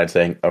Vimes aside,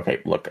 saying, "Okay,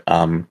 look,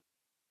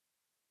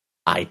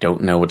 I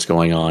don't know what's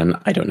going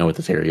on. I don't know what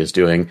this area is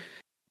doing.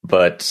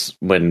 But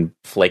when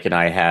Flake and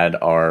I had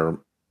our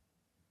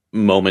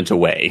moment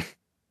away,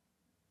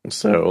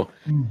 so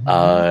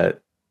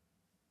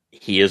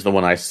he is the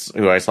one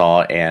who I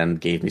saw and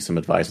gave me some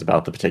advice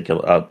about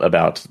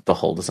about the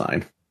whole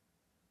design.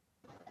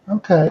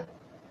 Okay,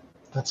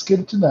 that's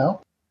good to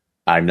know.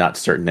 I'm not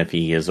certain if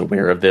he is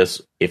aware of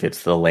this, if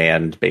it's the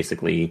land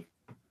basically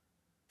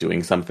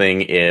doing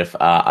something, if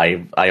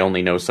I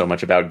only know so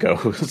much about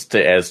ghosts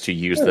as to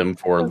use them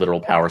for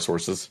literal power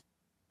sources.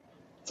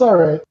 It's all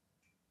right.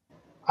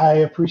 I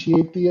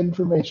appreciate the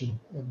information.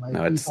 It might be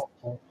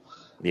helpful.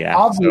 Yeah.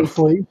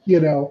 Obviously,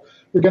 we're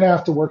going to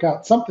have to work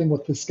out something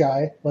with this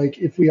guy. Like,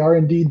 if we are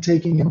indeed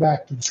taking him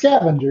back to the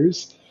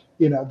scavengers,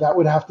 that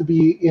would have to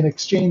be in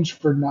exchange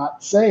for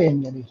not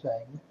saying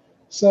anything.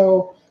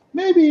 So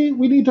maybe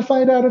we need to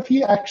find out if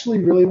he actually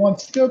really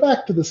wants to go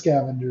back to the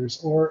scavengers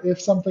or if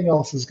something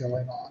else is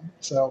going on.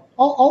 So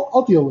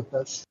I'll deal with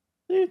this.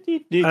 You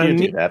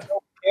do that.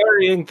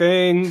 Carrying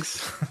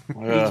things.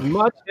 It's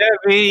much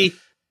heavy.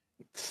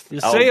 You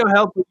say you'll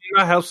help, but you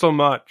not help so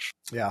much.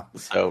 Yeah.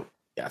 So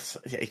yes,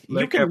 you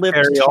Like can lift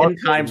 10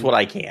 times what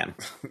I can.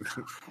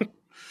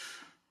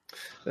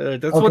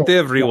 That's what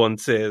everyone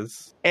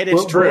says. And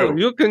it's true.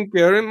 You can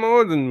carry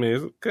more than me.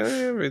 So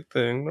carry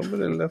everything.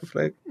 Nobody left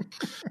like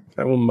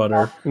I will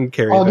mutter and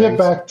carry. I'll things. get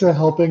back to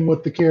helping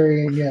with the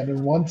carrying again,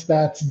 and once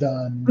that's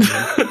done,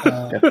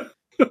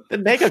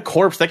 then make a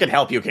corpse that can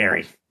help you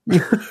carry.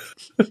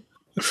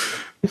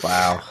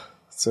 Wow,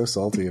 so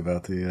salty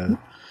about the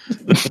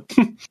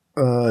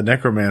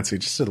necromancy.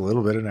 Just a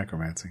little bit of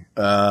necromancy.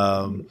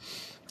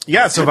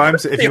 Yeah, so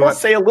Vimes, if you want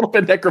say a little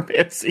bit of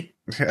necromancy.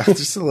 Yeah,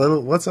 just a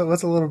little. What's a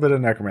little bit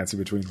of necromancy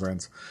between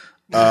friends?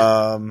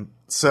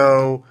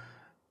 So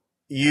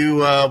you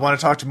want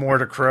to talk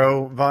to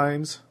Crow,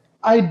 Vimes?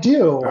 I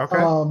do.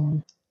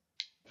 Okay.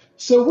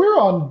 So we're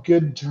on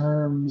good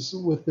terms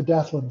with the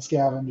Deathland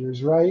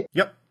Scavengers, right?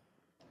 Yep.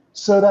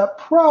 So that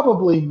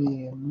probably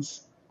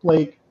means,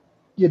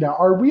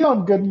 are we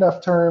on good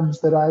enough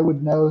terms that I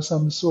would know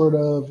some sort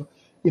of,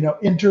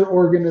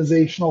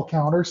 inter-organizational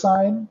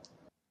countersign?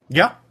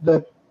 Yeah.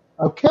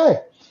 Okay.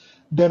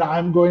 Then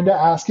I'm going to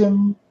ask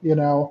him,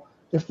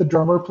 if the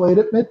drummer played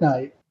at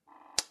midnight.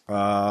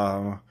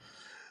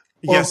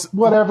 Yes.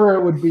 Whatever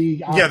it would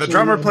be. Yeah, the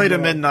drummer played at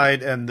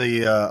midnight and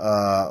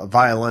the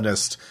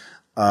violinist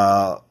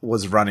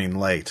was running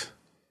late.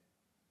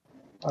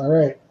 All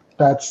right.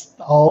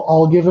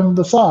 I'll give him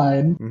the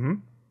sign. Mm-hmm.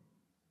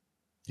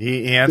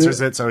 He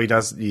answers it, so he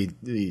does. He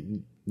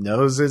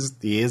knows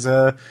he is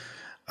a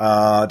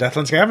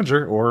Deathland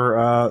Scavenger,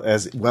 or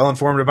as well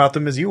informed about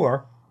them as you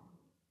are.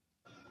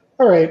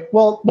 All right.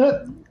 Well,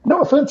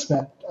 no offense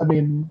meant. I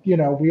mean,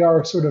 we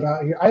are sort of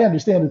out here. I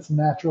understand it's a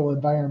natural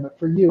environment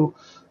for you.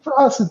 For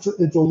us,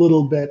 it's a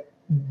little bit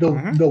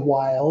the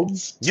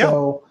wilds. Yeah.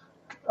 So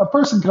a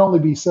person can only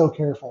be so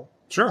careful.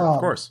 Sure, of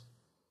course.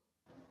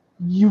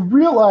 You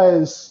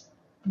realize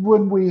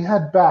when we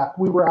head back,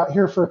 we were out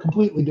here for a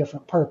completely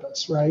different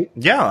purpose, right?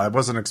 Yeah, I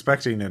wasn't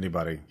expecting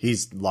anybody.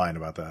 He's lying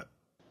about that.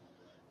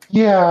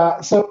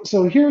 Yeah. So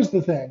here's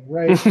the thing,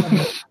 right?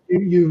 I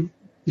mean,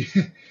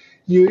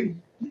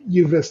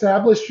 you've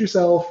established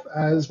yourself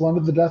as one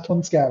of the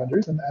Deathland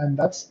Scavengers, and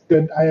that's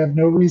good. I have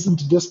no reason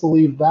to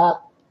disbelieve that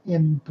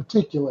in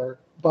particular,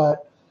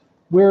 but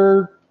we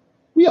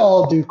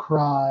all do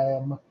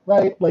crime,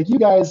 right? Like, you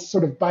guys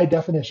sort of by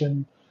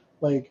definition,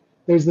 like,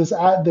 there's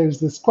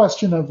this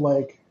question of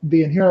like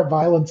the inherent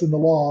violence in the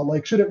law.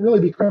 Like, should it really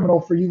be criminal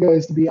for you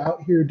guys to be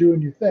out here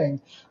doing your thing?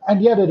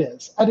 And yet it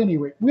is. At any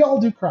rate, we all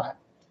do crime.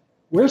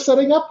 We're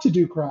setting up to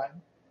do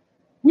crime.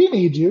 We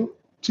need you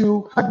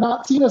to have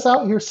not seen us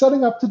out here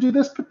setting up to do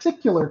this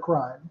particular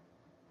crime.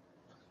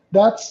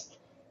 That's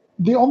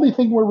the only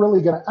thing we're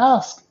really going to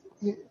ask.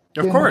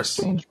 Of course.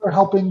 In exchange for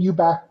helping you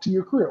back to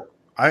your crew.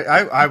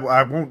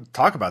 I won't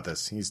talk about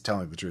this. He's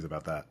telling the truth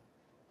about that.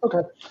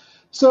 Okay.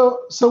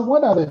 So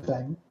one other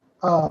thing.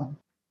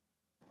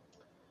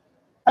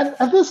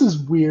 and this is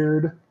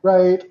weird,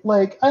 right?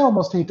 Like, I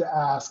almost hate to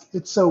ask.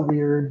 It's so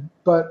weird,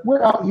 but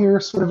we're out here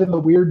sort of in the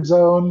weird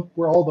zone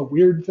where all the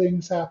weird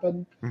things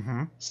happen.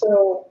 Mm-hmm.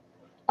 So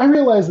I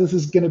realize this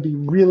is going to be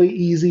really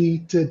easy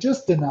to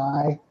just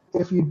deny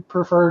if you'd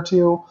prefer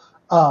to.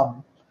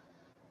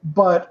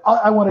 But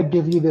I want to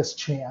give you this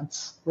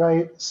chance,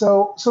 right?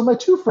 So my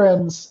two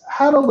friends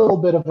had a little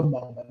bit of a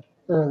moment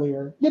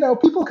earlier. You know,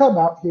 people come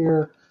out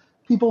here,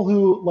 people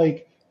who,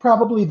 like,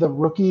 probably the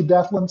rookie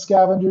Deathland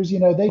scavengers, you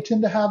know, they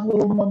tend to have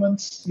little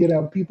moments. You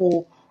know,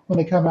 people, when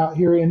they come out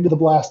here into the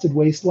blasted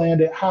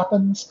wasteland, it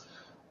happens.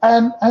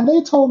 And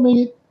they told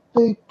me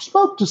they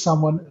spoke to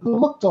someone who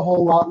looked a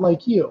whole lot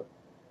like you.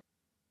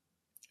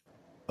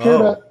 Care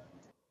to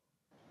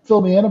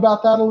fill me in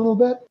about that a little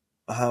bit?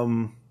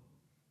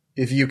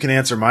 If you can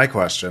answer my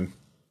question.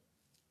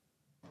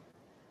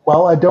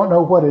 Well, I don't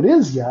know what it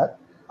is yet.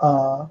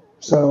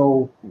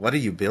 So What are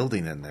you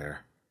building in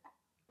there?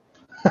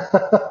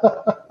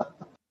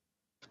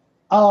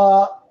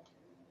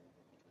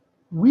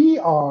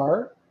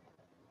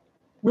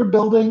 we're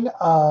building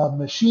a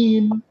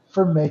machine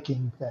for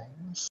making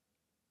things.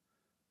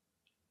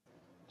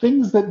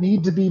 Things that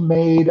need to be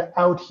made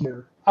out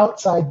here,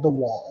 outside the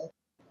wall.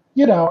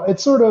 You know,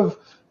 it's sort of,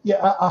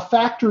 yeah, a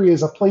factory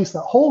is a place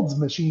that holds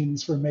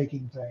machines for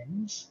making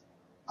things.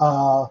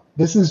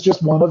 This is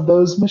just one of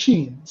those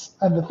machines.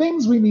 And the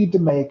things we need to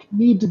make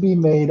need to be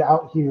made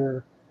out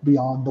here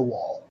beyond the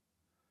wall.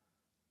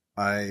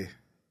 I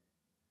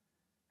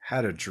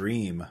had a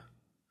dream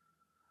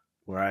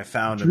where I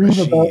found a Dream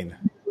machine about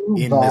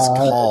in this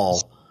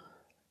hall,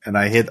 and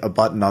I hit a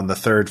button on the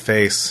third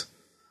face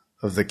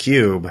of the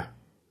cube,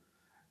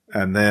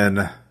 and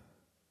then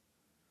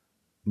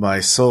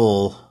my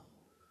soul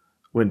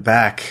went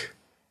back,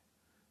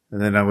 and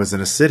then I was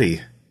in a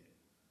city,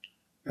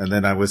 and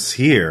then I was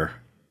here.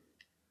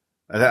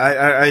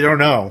 I don't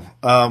know.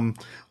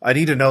 I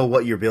need to know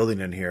what you're building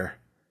in here.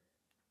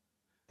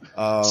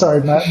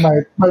 Sorry,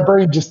 my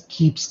brain just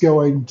keeps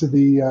going to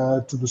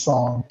the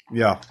song.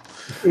 Yeah.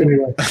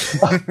 Anyway,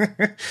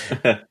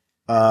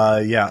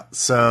 yeah.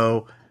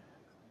 So,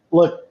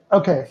 look,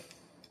 okay,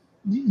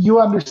 you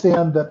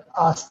understand that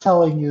us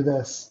telling you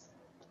this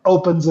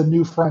opens a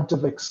new front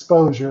of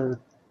exposure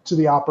to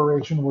the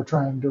operation we're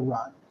trying to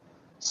run.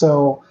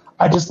 So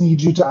I just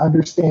need you to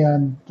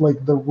understand,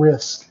 like, the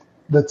risk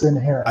that's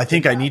inherent. I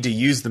think I need to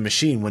use the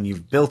machine when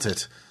you've built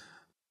it.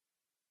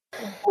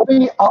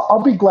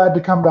 I'll be glad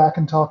to come back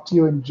and talk to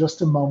you in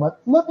just a moment.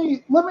 Let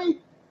me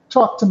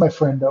talk to my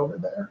friend over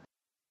there.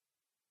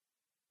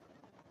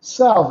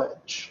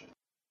 Salvage.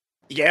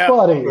 Yeah.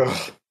 Buddy.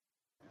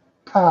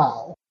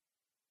 Pal.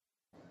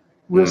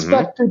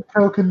 Respected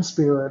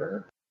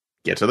co-conspirator.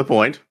 Get to the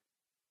point.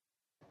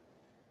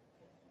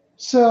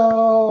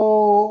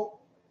 So,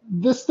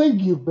 this thing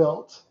you've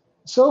built,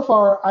 so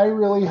far I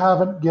really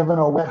haven't given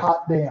a wet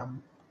hot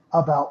damn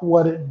about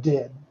what it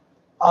did,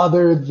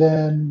 other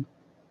than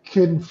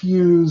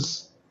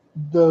confuse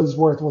those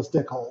worthless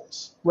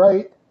dickholes,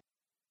 right?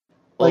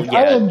 Well, Like, yeah.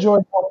 I enjoy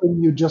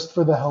helping you just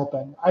for the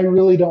helping. I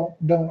really don't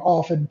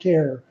often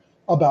care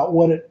about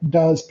what it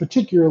does,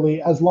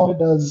 particularly as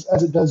long as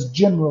it does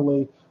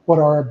generally what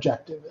our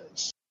objective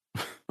is.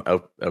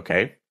 Oh,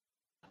 okay.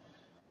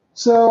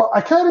 So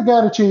I kind of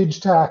got to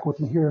change tack with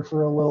you here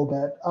for a little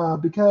bit,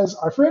 because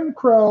our friend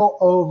Crow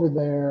over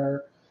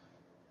there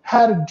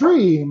had a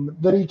dream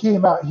that he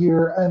came out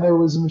here and there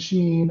was a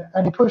machine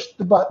and he pushed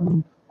the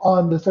button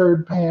on the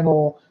third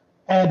panel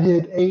and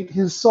it ate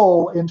his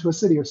soul into a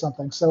city or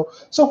something. So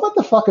what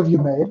the fuck have you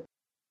made?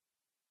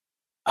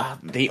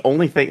 The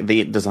only thing,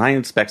 the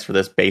design specs for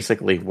this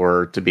basically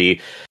were to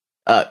be,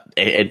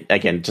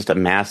 again, just a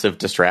massive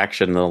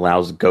distraction that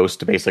allows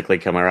Ghost to basically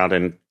come around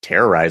and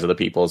terrorize other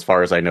people, as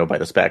far as I know by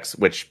the specs,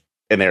 which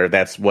in there,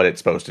 that's what it's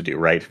supposed to do,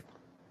 right?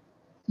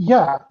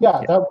 Yeah.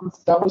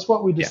 That was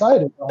what we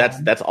decided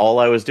on. That's all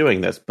I was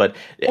doing this, but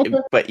Okay.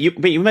 but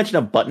you mentioned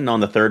a button on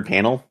the third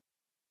panel.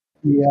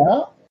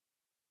 Yeah.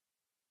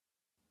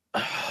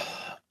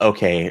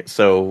 Okay,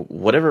 so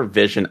whatever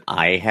vision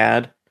I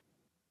had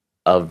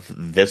of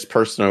this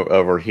person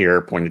over here,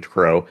 pointed to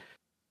Crow,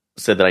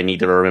 said that I need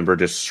to remember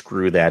to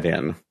screw that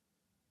in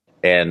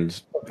and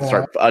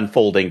start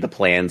unfolding the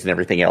plans and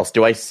everything else.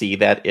 Do I see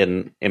that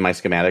in my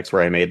schematics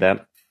where I made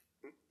that?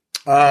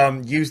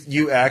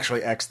 You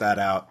actually X that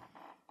out.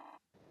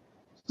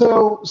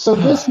 So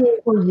this is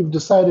where you've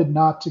decided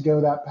not to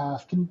go that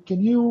path. Can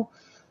you,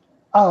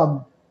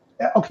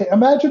 okay,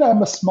 imagine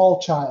I'm a small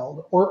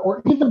child,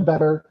 or even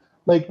better,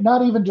 like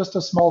not even just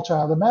a small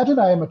child. Imagine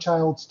I am a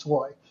child's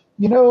toy.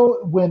 You know,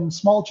 when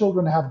small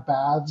children have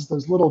baths,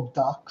 those little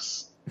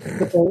ducks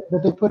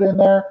that they put in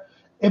there.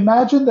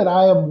 Imagine that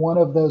I am one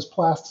of those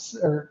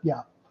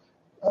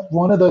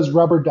one of those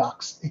rubber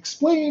ducks.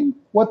 Explain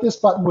what this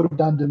button would have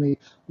done to me,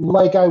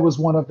 like I was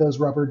one of those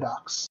rubber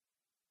ducks.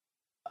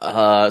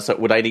 So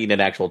would I need an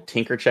actual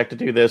tinker check to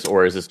do this,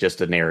 or is this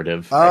just a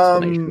narrative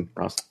explanation,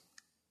 Ross?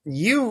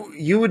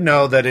 You would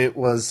know that it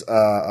was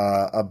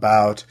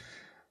about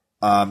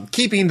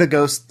keeping the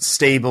ghost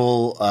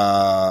stable,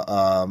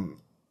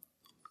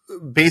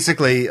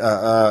 basically,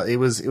 it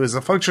was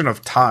a function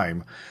of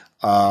time.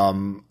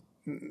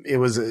 It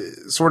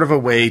was sort of a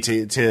way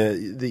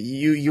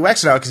you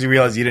exited out because you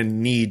realized you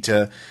didn't need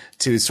to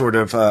sort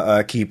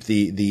of keep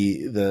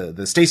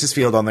the stasis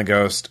field on the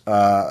ghost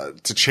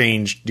to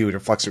change due to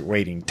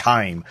fluctuating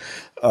time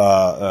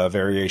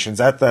variations.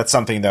 That's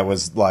something that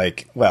was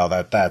like, well,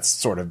 that's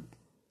sort of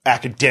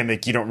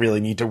academic. You don't really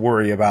need to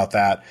worry about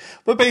that.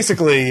 But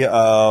basically,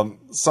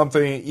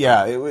 something,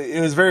 yeah,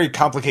 it was very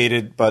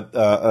complicated, but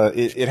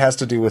it has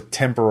to do with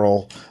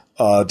temporal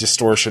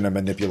distortion and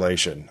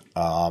manipulation.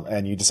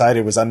 And you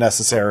decided it was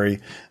unnecessary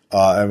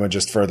and would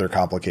just further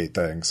complicate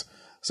things.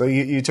 So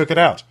you took it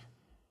out.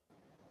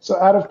 So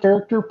out of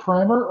character,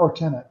 primer or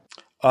tenet?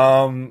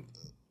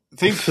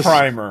 Think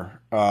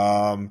primer.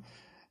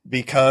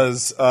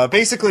 Because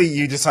basically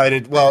you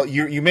decided, well,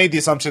 you made the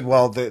assumption,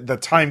 well, the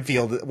time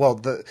field, well,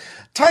 the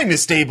time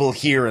is stable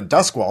here in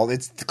Duskwall.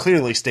 It's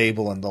clearly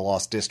stable in the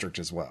Lost District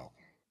as well.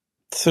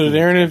 So did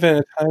Aaron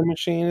invent a time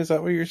machine? Is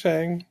that what you're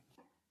saying?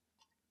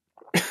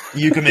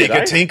 You can make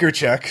a tinker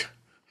check.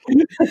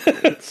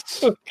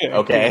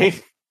 Okay.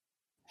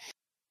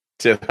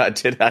 Did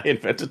I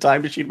invent a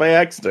time machine by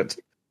accident?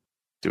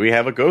 Do we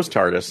have a ghost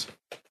TARDIS?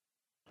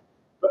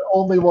 But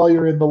only while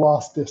you're in the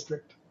Lost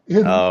District.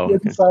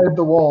 Inside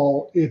the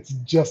wall, it's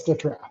just a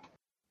trap.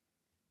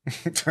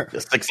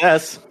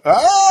 Success.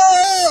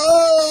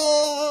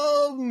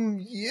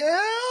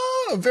 Yeah,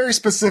 a very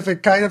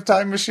specific kind of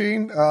time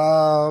machine.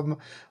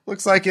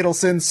 Looks like it'll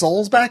send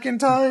souls back in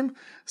time.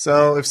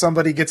 So if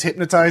somebody gets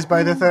hypnotized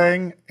by the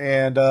thing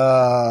and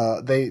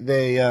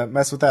they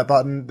mess with that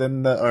button,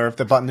 then or if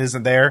the button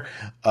isn't there,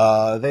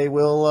 they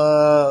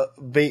will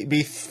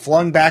be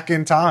flung back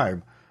in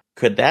time.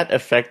 Could that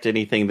affect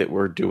anything that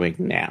we're doing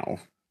now?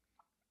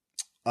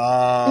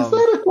 Is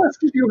that a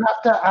question you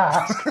have to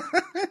ask?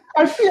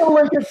 I feel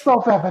like it's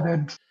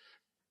self-evident.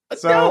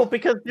 So no,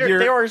 because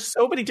there are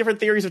so many different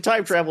theories of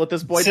time travel at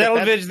this point.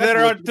 Salvage,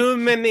 there are too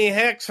many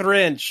hex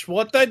wrench.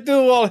 What I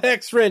do all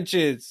hex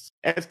wrenches?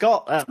 It's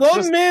called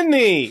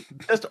many.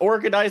 Just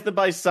organize them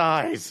by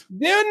size.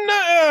 They're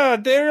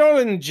not. They're all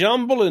in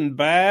jumble and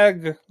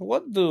bag.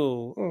 What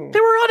do? They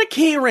were on a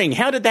key ring.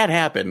 How did that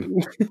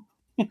happen?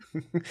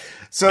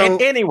 So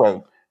and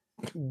anyway,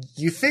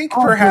 you think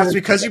perhaps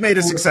because you made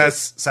a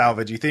success,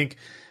 Salvage, you think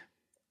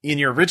in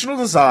your original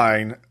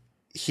design,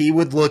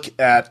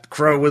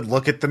 Crow would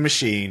look at the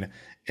machine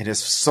and his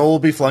soul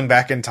be flung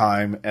back in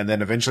time and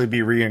then eventually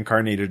be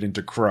reincarnated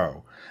into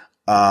Crow,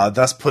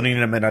 thus putting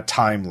him in a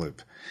time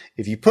loop.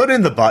 If you put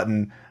in the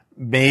button,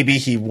 maybe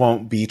he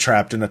won't be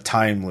trapped in a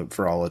time loop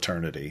for all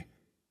eternity.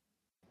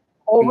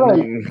 All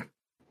right.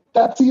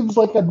 That seems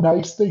like a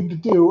nice thing to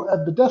do,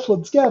 and the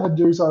Deathland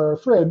Scavengers are our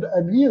friend,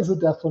 and he is a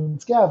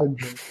Deathland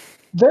Scavenger.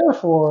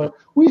 Therefore,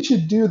 we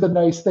should do the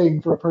nice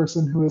thing for a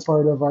person who is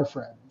part of our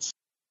friends.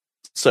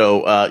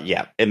 So,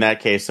 yeah, in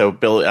that case, so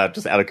Bill,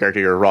 just out of character,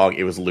 you're wrong.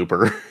 It was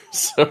Looper.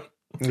 So,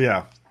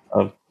 yeah.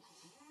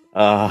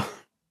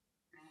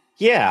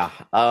 Yeah.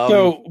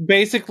 So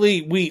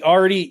basically,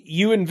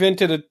 you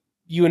invented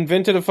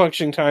a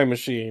functioning time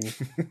machine.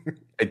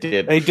 I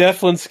did. A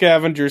Deathland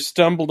Scavenger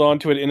stumbled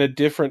onto it in a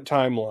different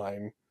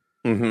timeline.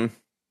 Mm-hmm.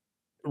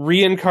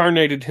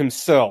 Reincarnated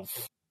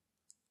himself.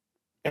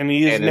 And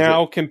he is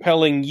now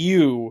compelling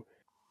you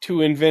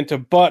to invent a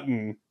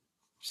button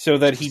so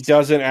that he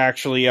doesn't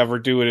actually ever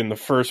do it in the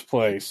first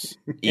place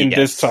in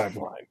this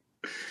timeline.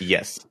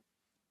 Yes.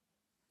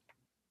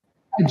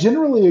 I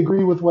generally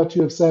agree with what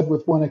you have said,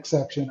 with one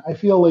exception. I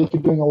feel like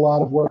you're doing a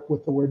lot of work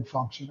with the word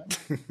functioning.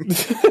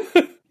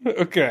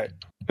 Okay.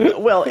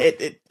 Well,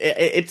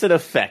 it's an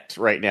effect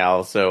right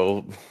now,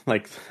 so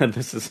like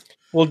this is.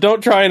 Well,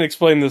 don't try and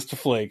explain this to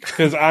Flake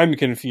because I'm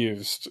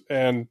confused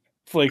and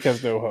Flake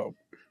has no hope.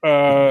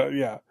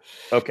 Yeah.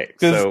 Okay.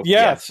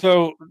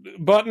 So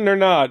button or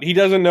not, he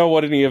doesn't know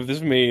what any of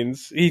this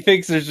means. He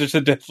thinks there's just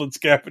a Deathland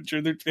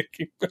Scavenger they're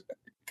taking back.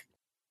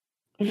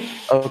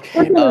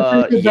 Okay.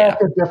 Back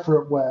a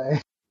different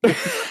way.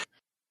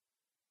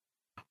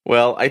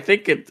 Well, I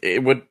think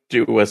it would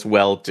do us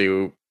well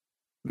to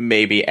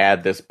maybe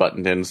add this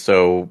button in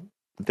so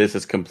this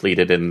is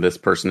completed and this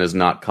person is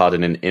not caught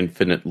in an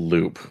infinite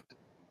loop.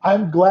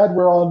 I'm glad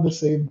we're on the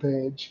same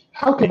page.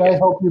 How can I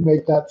help you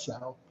make that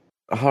so?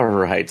 All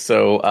right.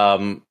 So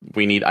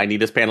I need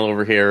this panel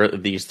over here.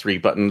 These three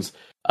buttons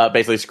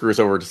basically screws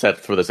over to set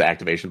for this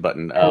activation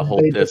button.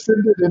 Hold they this.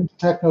 descended into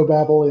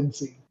Technobabble in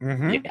C.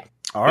 Mm-hmm. Yeah.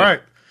 All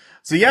right.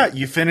 So yeah,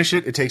 you finish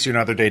it. It takes you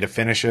another day to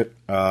finish it.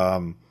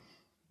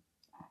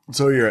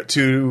 So you're at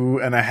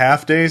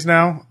 2.5 days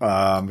now,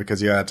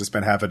 because you had to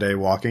spend half a day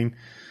walking.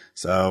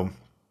 So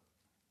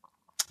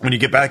when you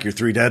get back, your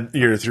 3 day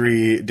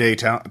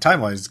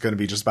timeline is going to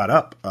be just about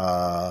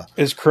up.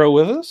 Is Crow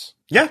with us?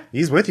 Yeah,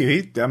 he's with you.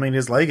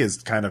 His leg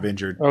is kind of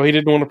injured. Oh, he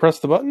didn't want to press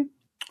the button?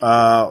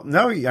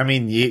 No, I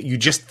mean, you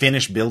just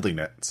finished building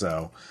it,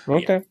 so.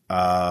 Okay.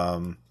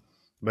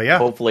 But yeah.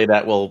 Hopefully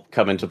that will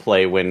come into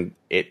play when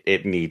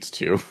it needs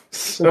to.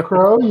 So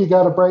Crow, you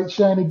got a bright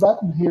shiny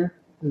button here.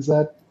 Is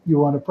that, you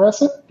want to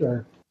press it,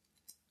 or?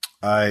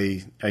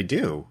 I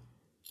do.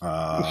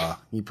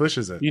 He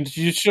pushes it.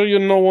 You sure you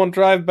don't want to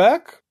drive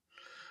back?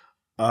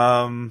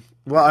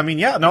 Well, I mean,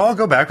 yeah, no, I'll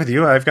go back with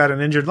you. I've got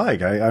an injured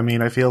leg. I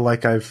mean, I feel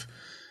like I've,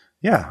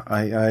 yeah,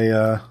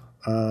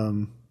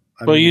 Well,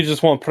 you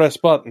just want to press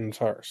button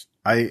first.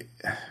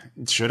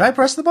 Should I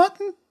press the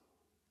button?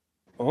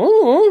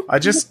 Oh, I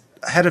just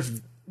had a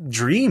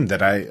dream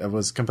that I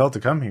was compelled to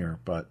come here,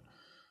 but.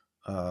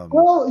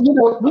 Well,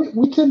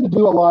 we tend to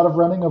do a lot of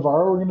running of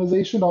our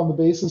organization on the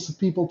basis of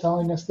people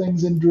telling us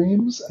things in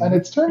dreams, and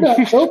it's turned out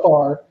so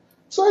far.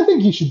 So I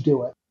think he should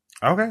do it.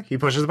 Okay, he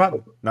pushes the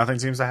button. Nothing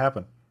seems to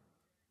happen.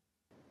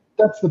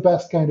 That's the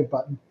best kind of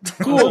button.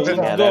 cool. Yeah,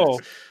 Let's go.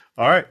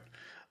 All right.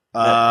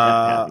 All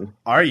happened.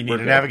 right, you need We're a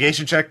good.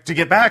 navigation check to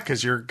get back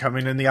because you're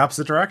coming in the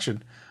opposite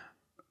direction.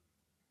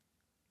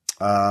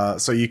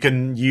 So you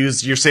can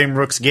use your same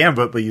Rook's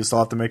Gambit, but you still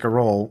have to make a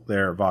roll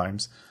there,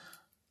 Vimes.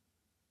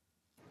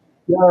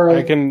 Yeah, all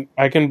right.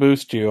 I can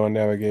boost you on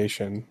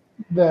navigation.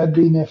 That'd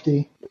be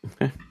nifty.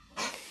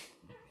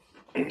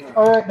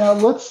 All right, now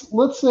let's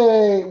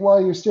say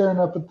while you're staring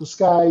up at the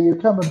sky, you're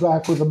coming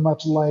back with a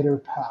much lighter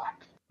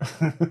pack.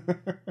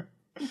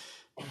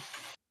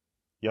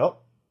 Yep.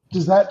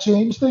 Does that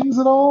change things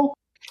at all?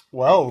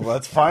 Well,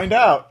 let's find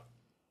out.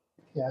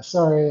 Yeah,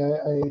 sorry,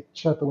 I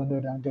shut the window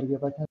down. Got to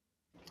get back in.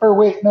 Or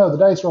wait, no, the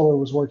dice roller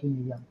was working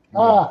again.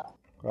 Yeah.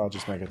 I'll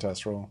just make a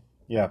test roll.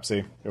 Yeah,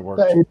 see, it worked.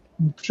 That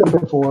should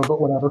have been 4,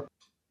 but whatever.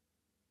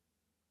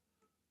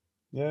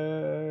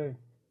 Yay.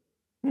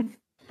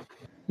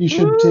 You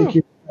should take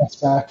your dice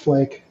back,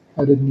 Flake.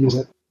 I didn't use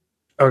it.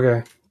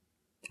 Okay.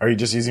 Are you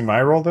just using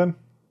my roll then?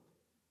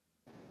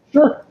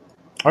 Sure.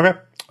 Okay.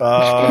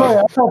 Sorry,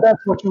 I thought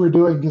that's what you were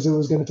doing because it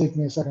was going to take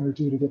me a second or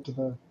two to get to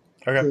the.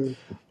 Okay.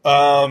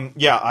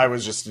 Yeah, I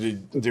was just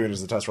doing it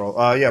as a test roll.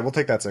 Yeah, we'll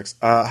take that 6.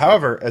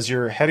 However, as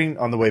you're heading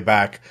on the way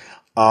back,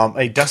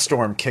 a dust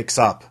storm kicks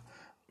up.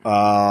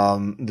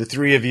 The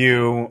 3 of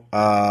you,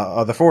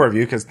 the 4 of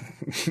you, because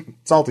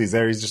Salty's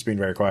there, he's just being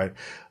very quiet.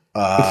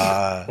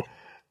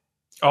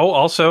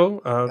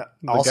 Also,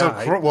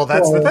 Well,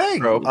 that's the thing.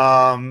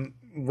 Crow.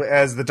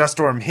 As the dust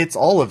storm hits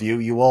all of you,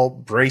 you all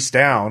brace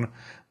down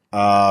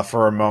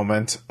for a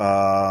moment,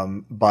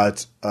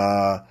 but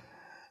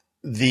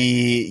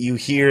you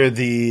hear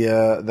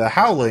the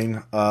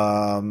howling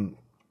of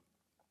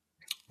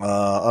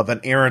an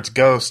errant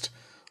ghost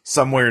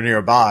somewhere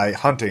nearby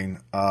hunting,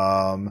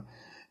 and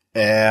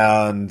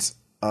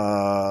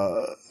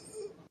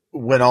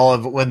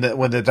when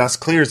the dust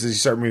clears as you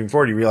start moving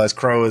forward, you realize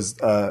Crow has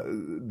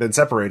been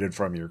separated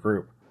from your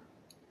group.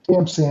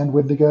 Damn sand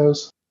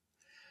Wendigos.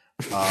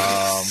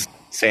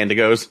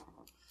 Sandigos.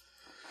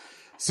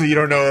 So you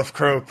don't know if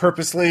Crow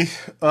purposely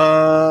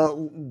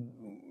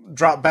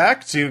dropped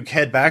back to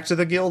head back to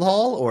the guild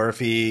hall, or if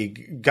he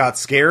got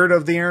scared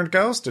of the errant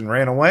ghost and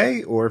ran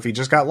away, or if he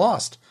just got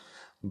lost.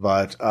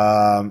 But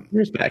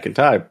Here's back in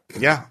time.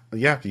 yeah,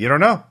 you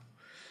don't know.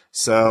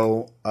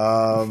 So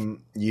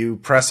you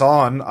press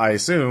on, I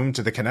assume,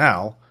 to the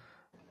canal.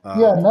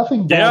 Yeah,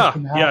 nothing bad yeah,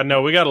 can happen. yeah.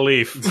 No, we gotta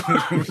leave.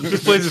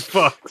 This place is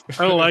fucked.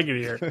 I don't like it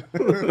here.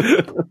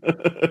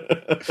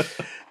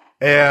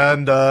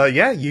 And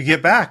you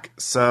get back.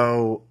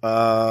 So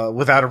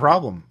without a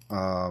problem.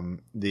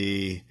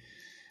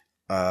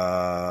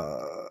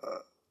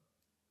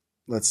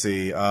 Let's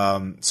see.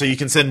 So you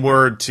can send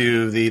word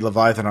to the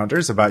Leviathan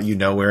Hunters about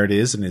where it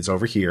is and it's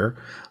over here.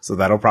 So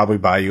that'll probably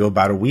buy you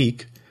about a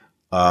week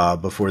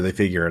before they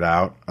figure it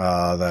out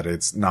that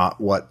it's not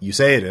what you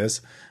say it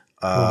is.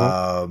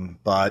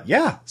 But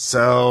yeah,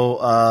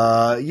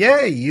 so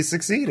yay, you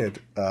succeeded.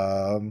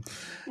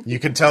 You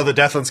can tell the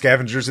Deathland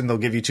Scavengers and they'll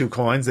give you 2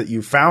 coins that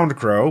you found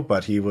Crow,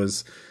 but he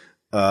was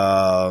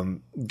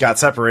got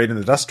separated in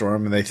the dust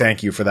storm, and they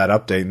thank you for that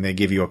update and they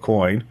give you a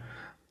coin.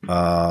 We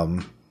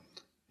can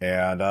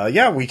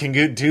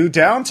do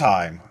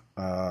downtime.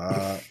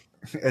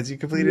 As you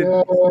completed,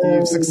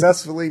 you've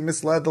successfully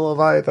misled the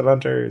Leviathan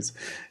Hunters.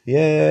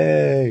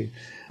 Yay!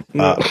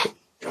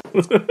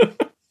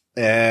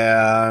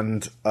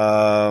 And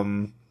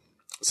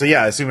so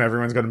I assume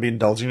everyone's going to be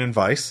indulging in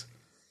vice.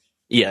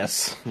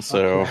 Yes.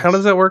 So How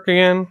does that work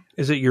again?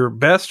 Is it your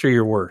best or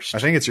your worst? I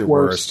think it's your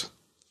Worst.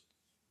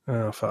 worst.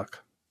 Oh fuck.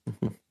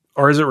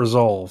 Or is it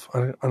resolve?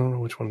 I don't know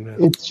which one it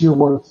is. It's your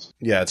worth.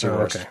 Yeah, it's your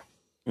worst. Okay.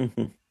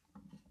 Mhm.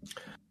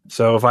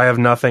 So if I have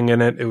nothing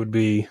in it, it would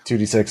be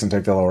 2d6 and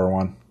take the lower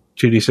one.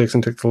 2d6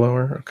 and take the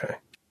lower. Okay.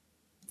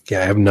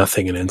 Yeah, I have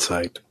nothing in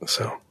insight,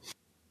 so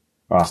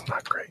Ah. it's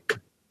not great.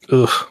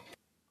 Ugh.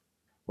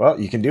 Well,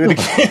 you can do it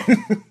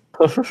again.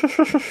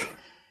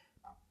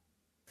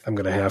 I'm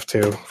gonna have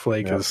to.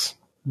 Flake Yeah. is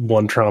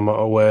 1 trauma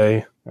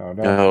away, Oh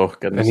no! Oh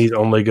goodness. and he's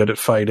only good at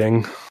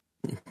fighting.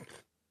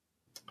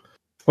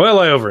 Well,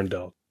 I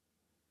overindulged.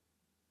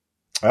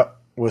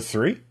 With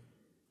 3.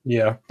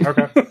 Yeah.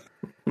 Okay.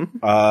 Do you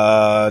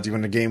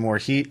want to gain more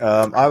heat?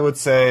 I would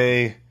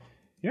say you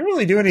didn't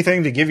really do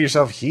anything to give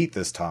yourself heat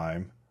this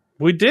time.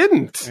 We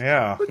didn't.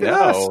 Yeah.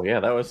 No, yeah,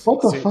 that was.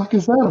 What the fuck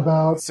is that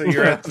about? So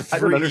you're at I don't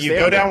 3. You understand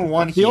go it. down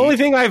 1 heat. The only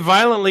thing I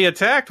violently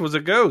attacked was a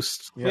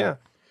ghost. Yeah.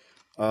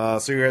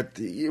 So you're at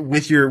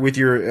with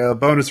your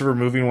bonus of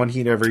removing 1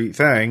 heat every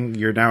thing.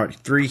 You're now at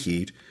 3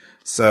 heat.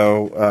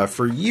 So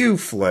for you,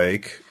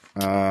 Flake,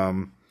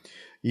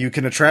 you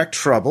can attract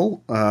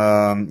trouble.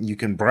 You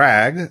can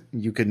brag.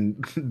 You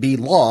can be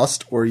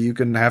lost, or you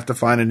can have to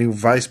find a new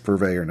vice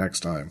purveyor next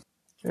time,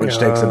 which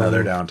takes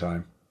another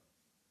downtime.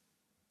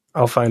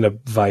 I'll find a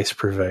vice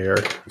purveyor.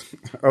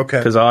 Okay.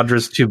 Because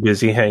Audra's too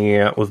busy hanging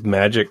out with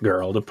Magic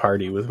Girl to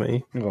party with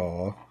me.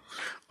 Aw.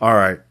 All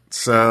right.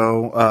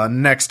 So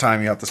next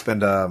time you have to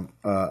spend a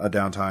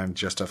downtime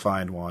just to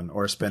find one,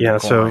 or spend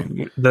a so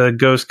coin. the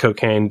ghost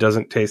cocaine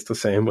doesn't taste the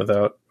same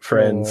without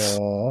friends.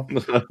 All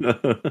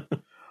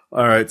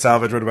right,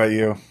 Salvage, what about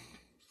you?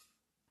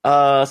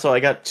 So I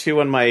got 2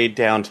 on my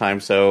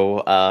downtime,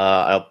 so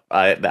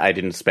I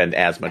didn't spend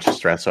as much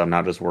stress, so I'm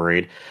not as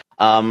worried.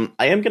 I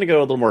am going to go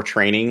a little more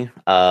training,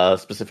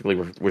 specifically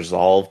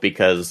Resolve,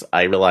 because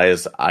I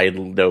realize I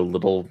know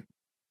little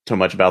too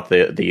much about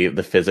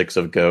the physics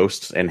of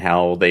ghosts and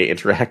how they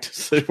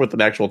interact with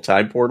an actual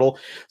time portal.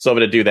 So I'm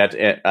going to do that,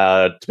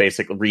 to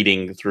basically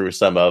reading through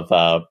some of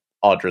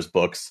Audra's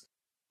books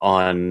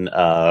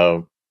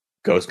on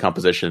ghost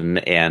composition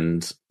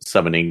and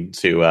summoning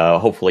to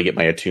hopefully get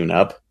my attune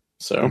up.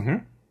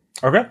 So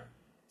Okay.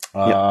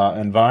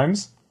 And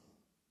Vimes?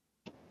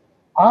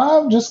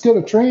 I'm just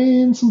going to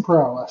train some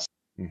prowess.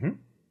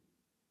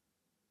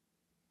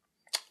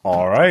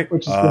 All right.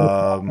 Which is going to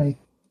help me.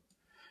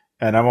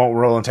 And I won't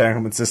roll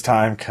entanglements this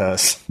time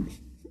because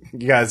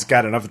you guys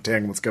got enough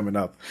entanglements coming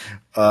up.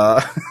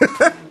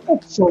 That's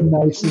so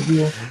nice of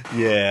you.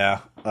 Yeah.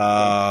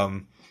 All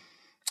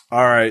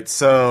right.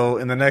 So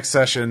in the next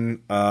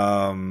session,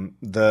 the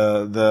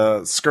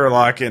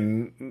Skurlock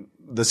and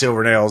the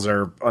Silver Nails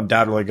are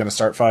undoubtedly going to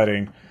start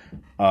fighting.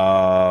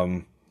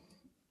 And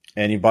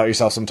you bought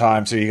yourself some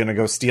time, so you're going to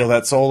go steal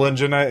that soul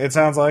engine, it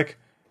sounds like?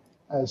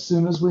 As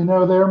soon as we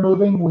know they're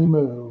moving, we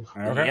move.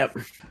 Okay. Yep.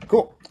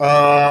 Cool.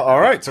 All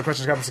right. So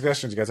questions, comments,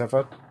 suggestions. You guys have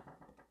fun?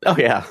 Oh,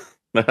 yeah.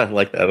 I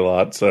like that a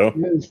lot. So,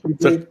 Yeah, it's pretty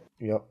good.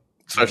 Yep.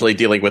 especially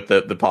dealing with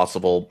the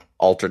possible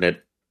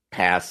alternate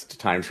past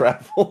time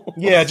travel.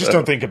 Yeah, just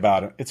don't think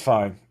about it. It's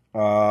fine.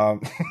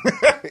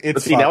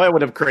 It's See, fine. now I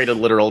would have created a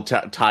literal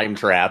time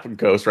trap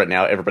ghost right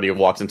now. Everybody who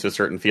walks into a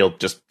certain field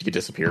just you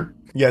disappear.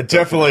 Yeah,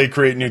 definitely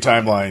create new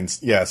timelines.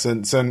 Yeah,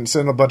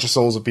 send a bunch of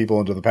souls of people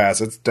into the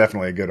past. It's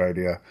definitely a good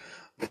idea.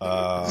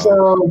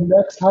 So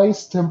next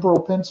heist,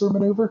 temporal pincer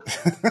maneuver.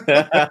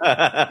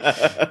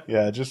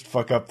 Yeah, just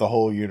fuck up the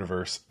whole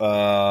universe.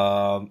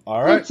 All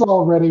right. It's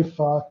already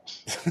fucked.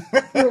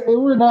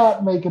 We're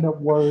not making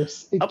it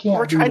worse. It can't.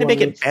 We're trying to make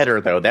it worse.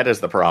 better, though. That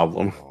is the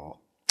problem.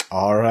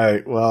 All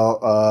right.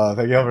 Well,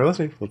 thank you all for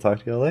listening. We'll talk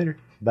to you all later.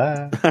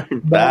 Bye.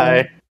 Bye.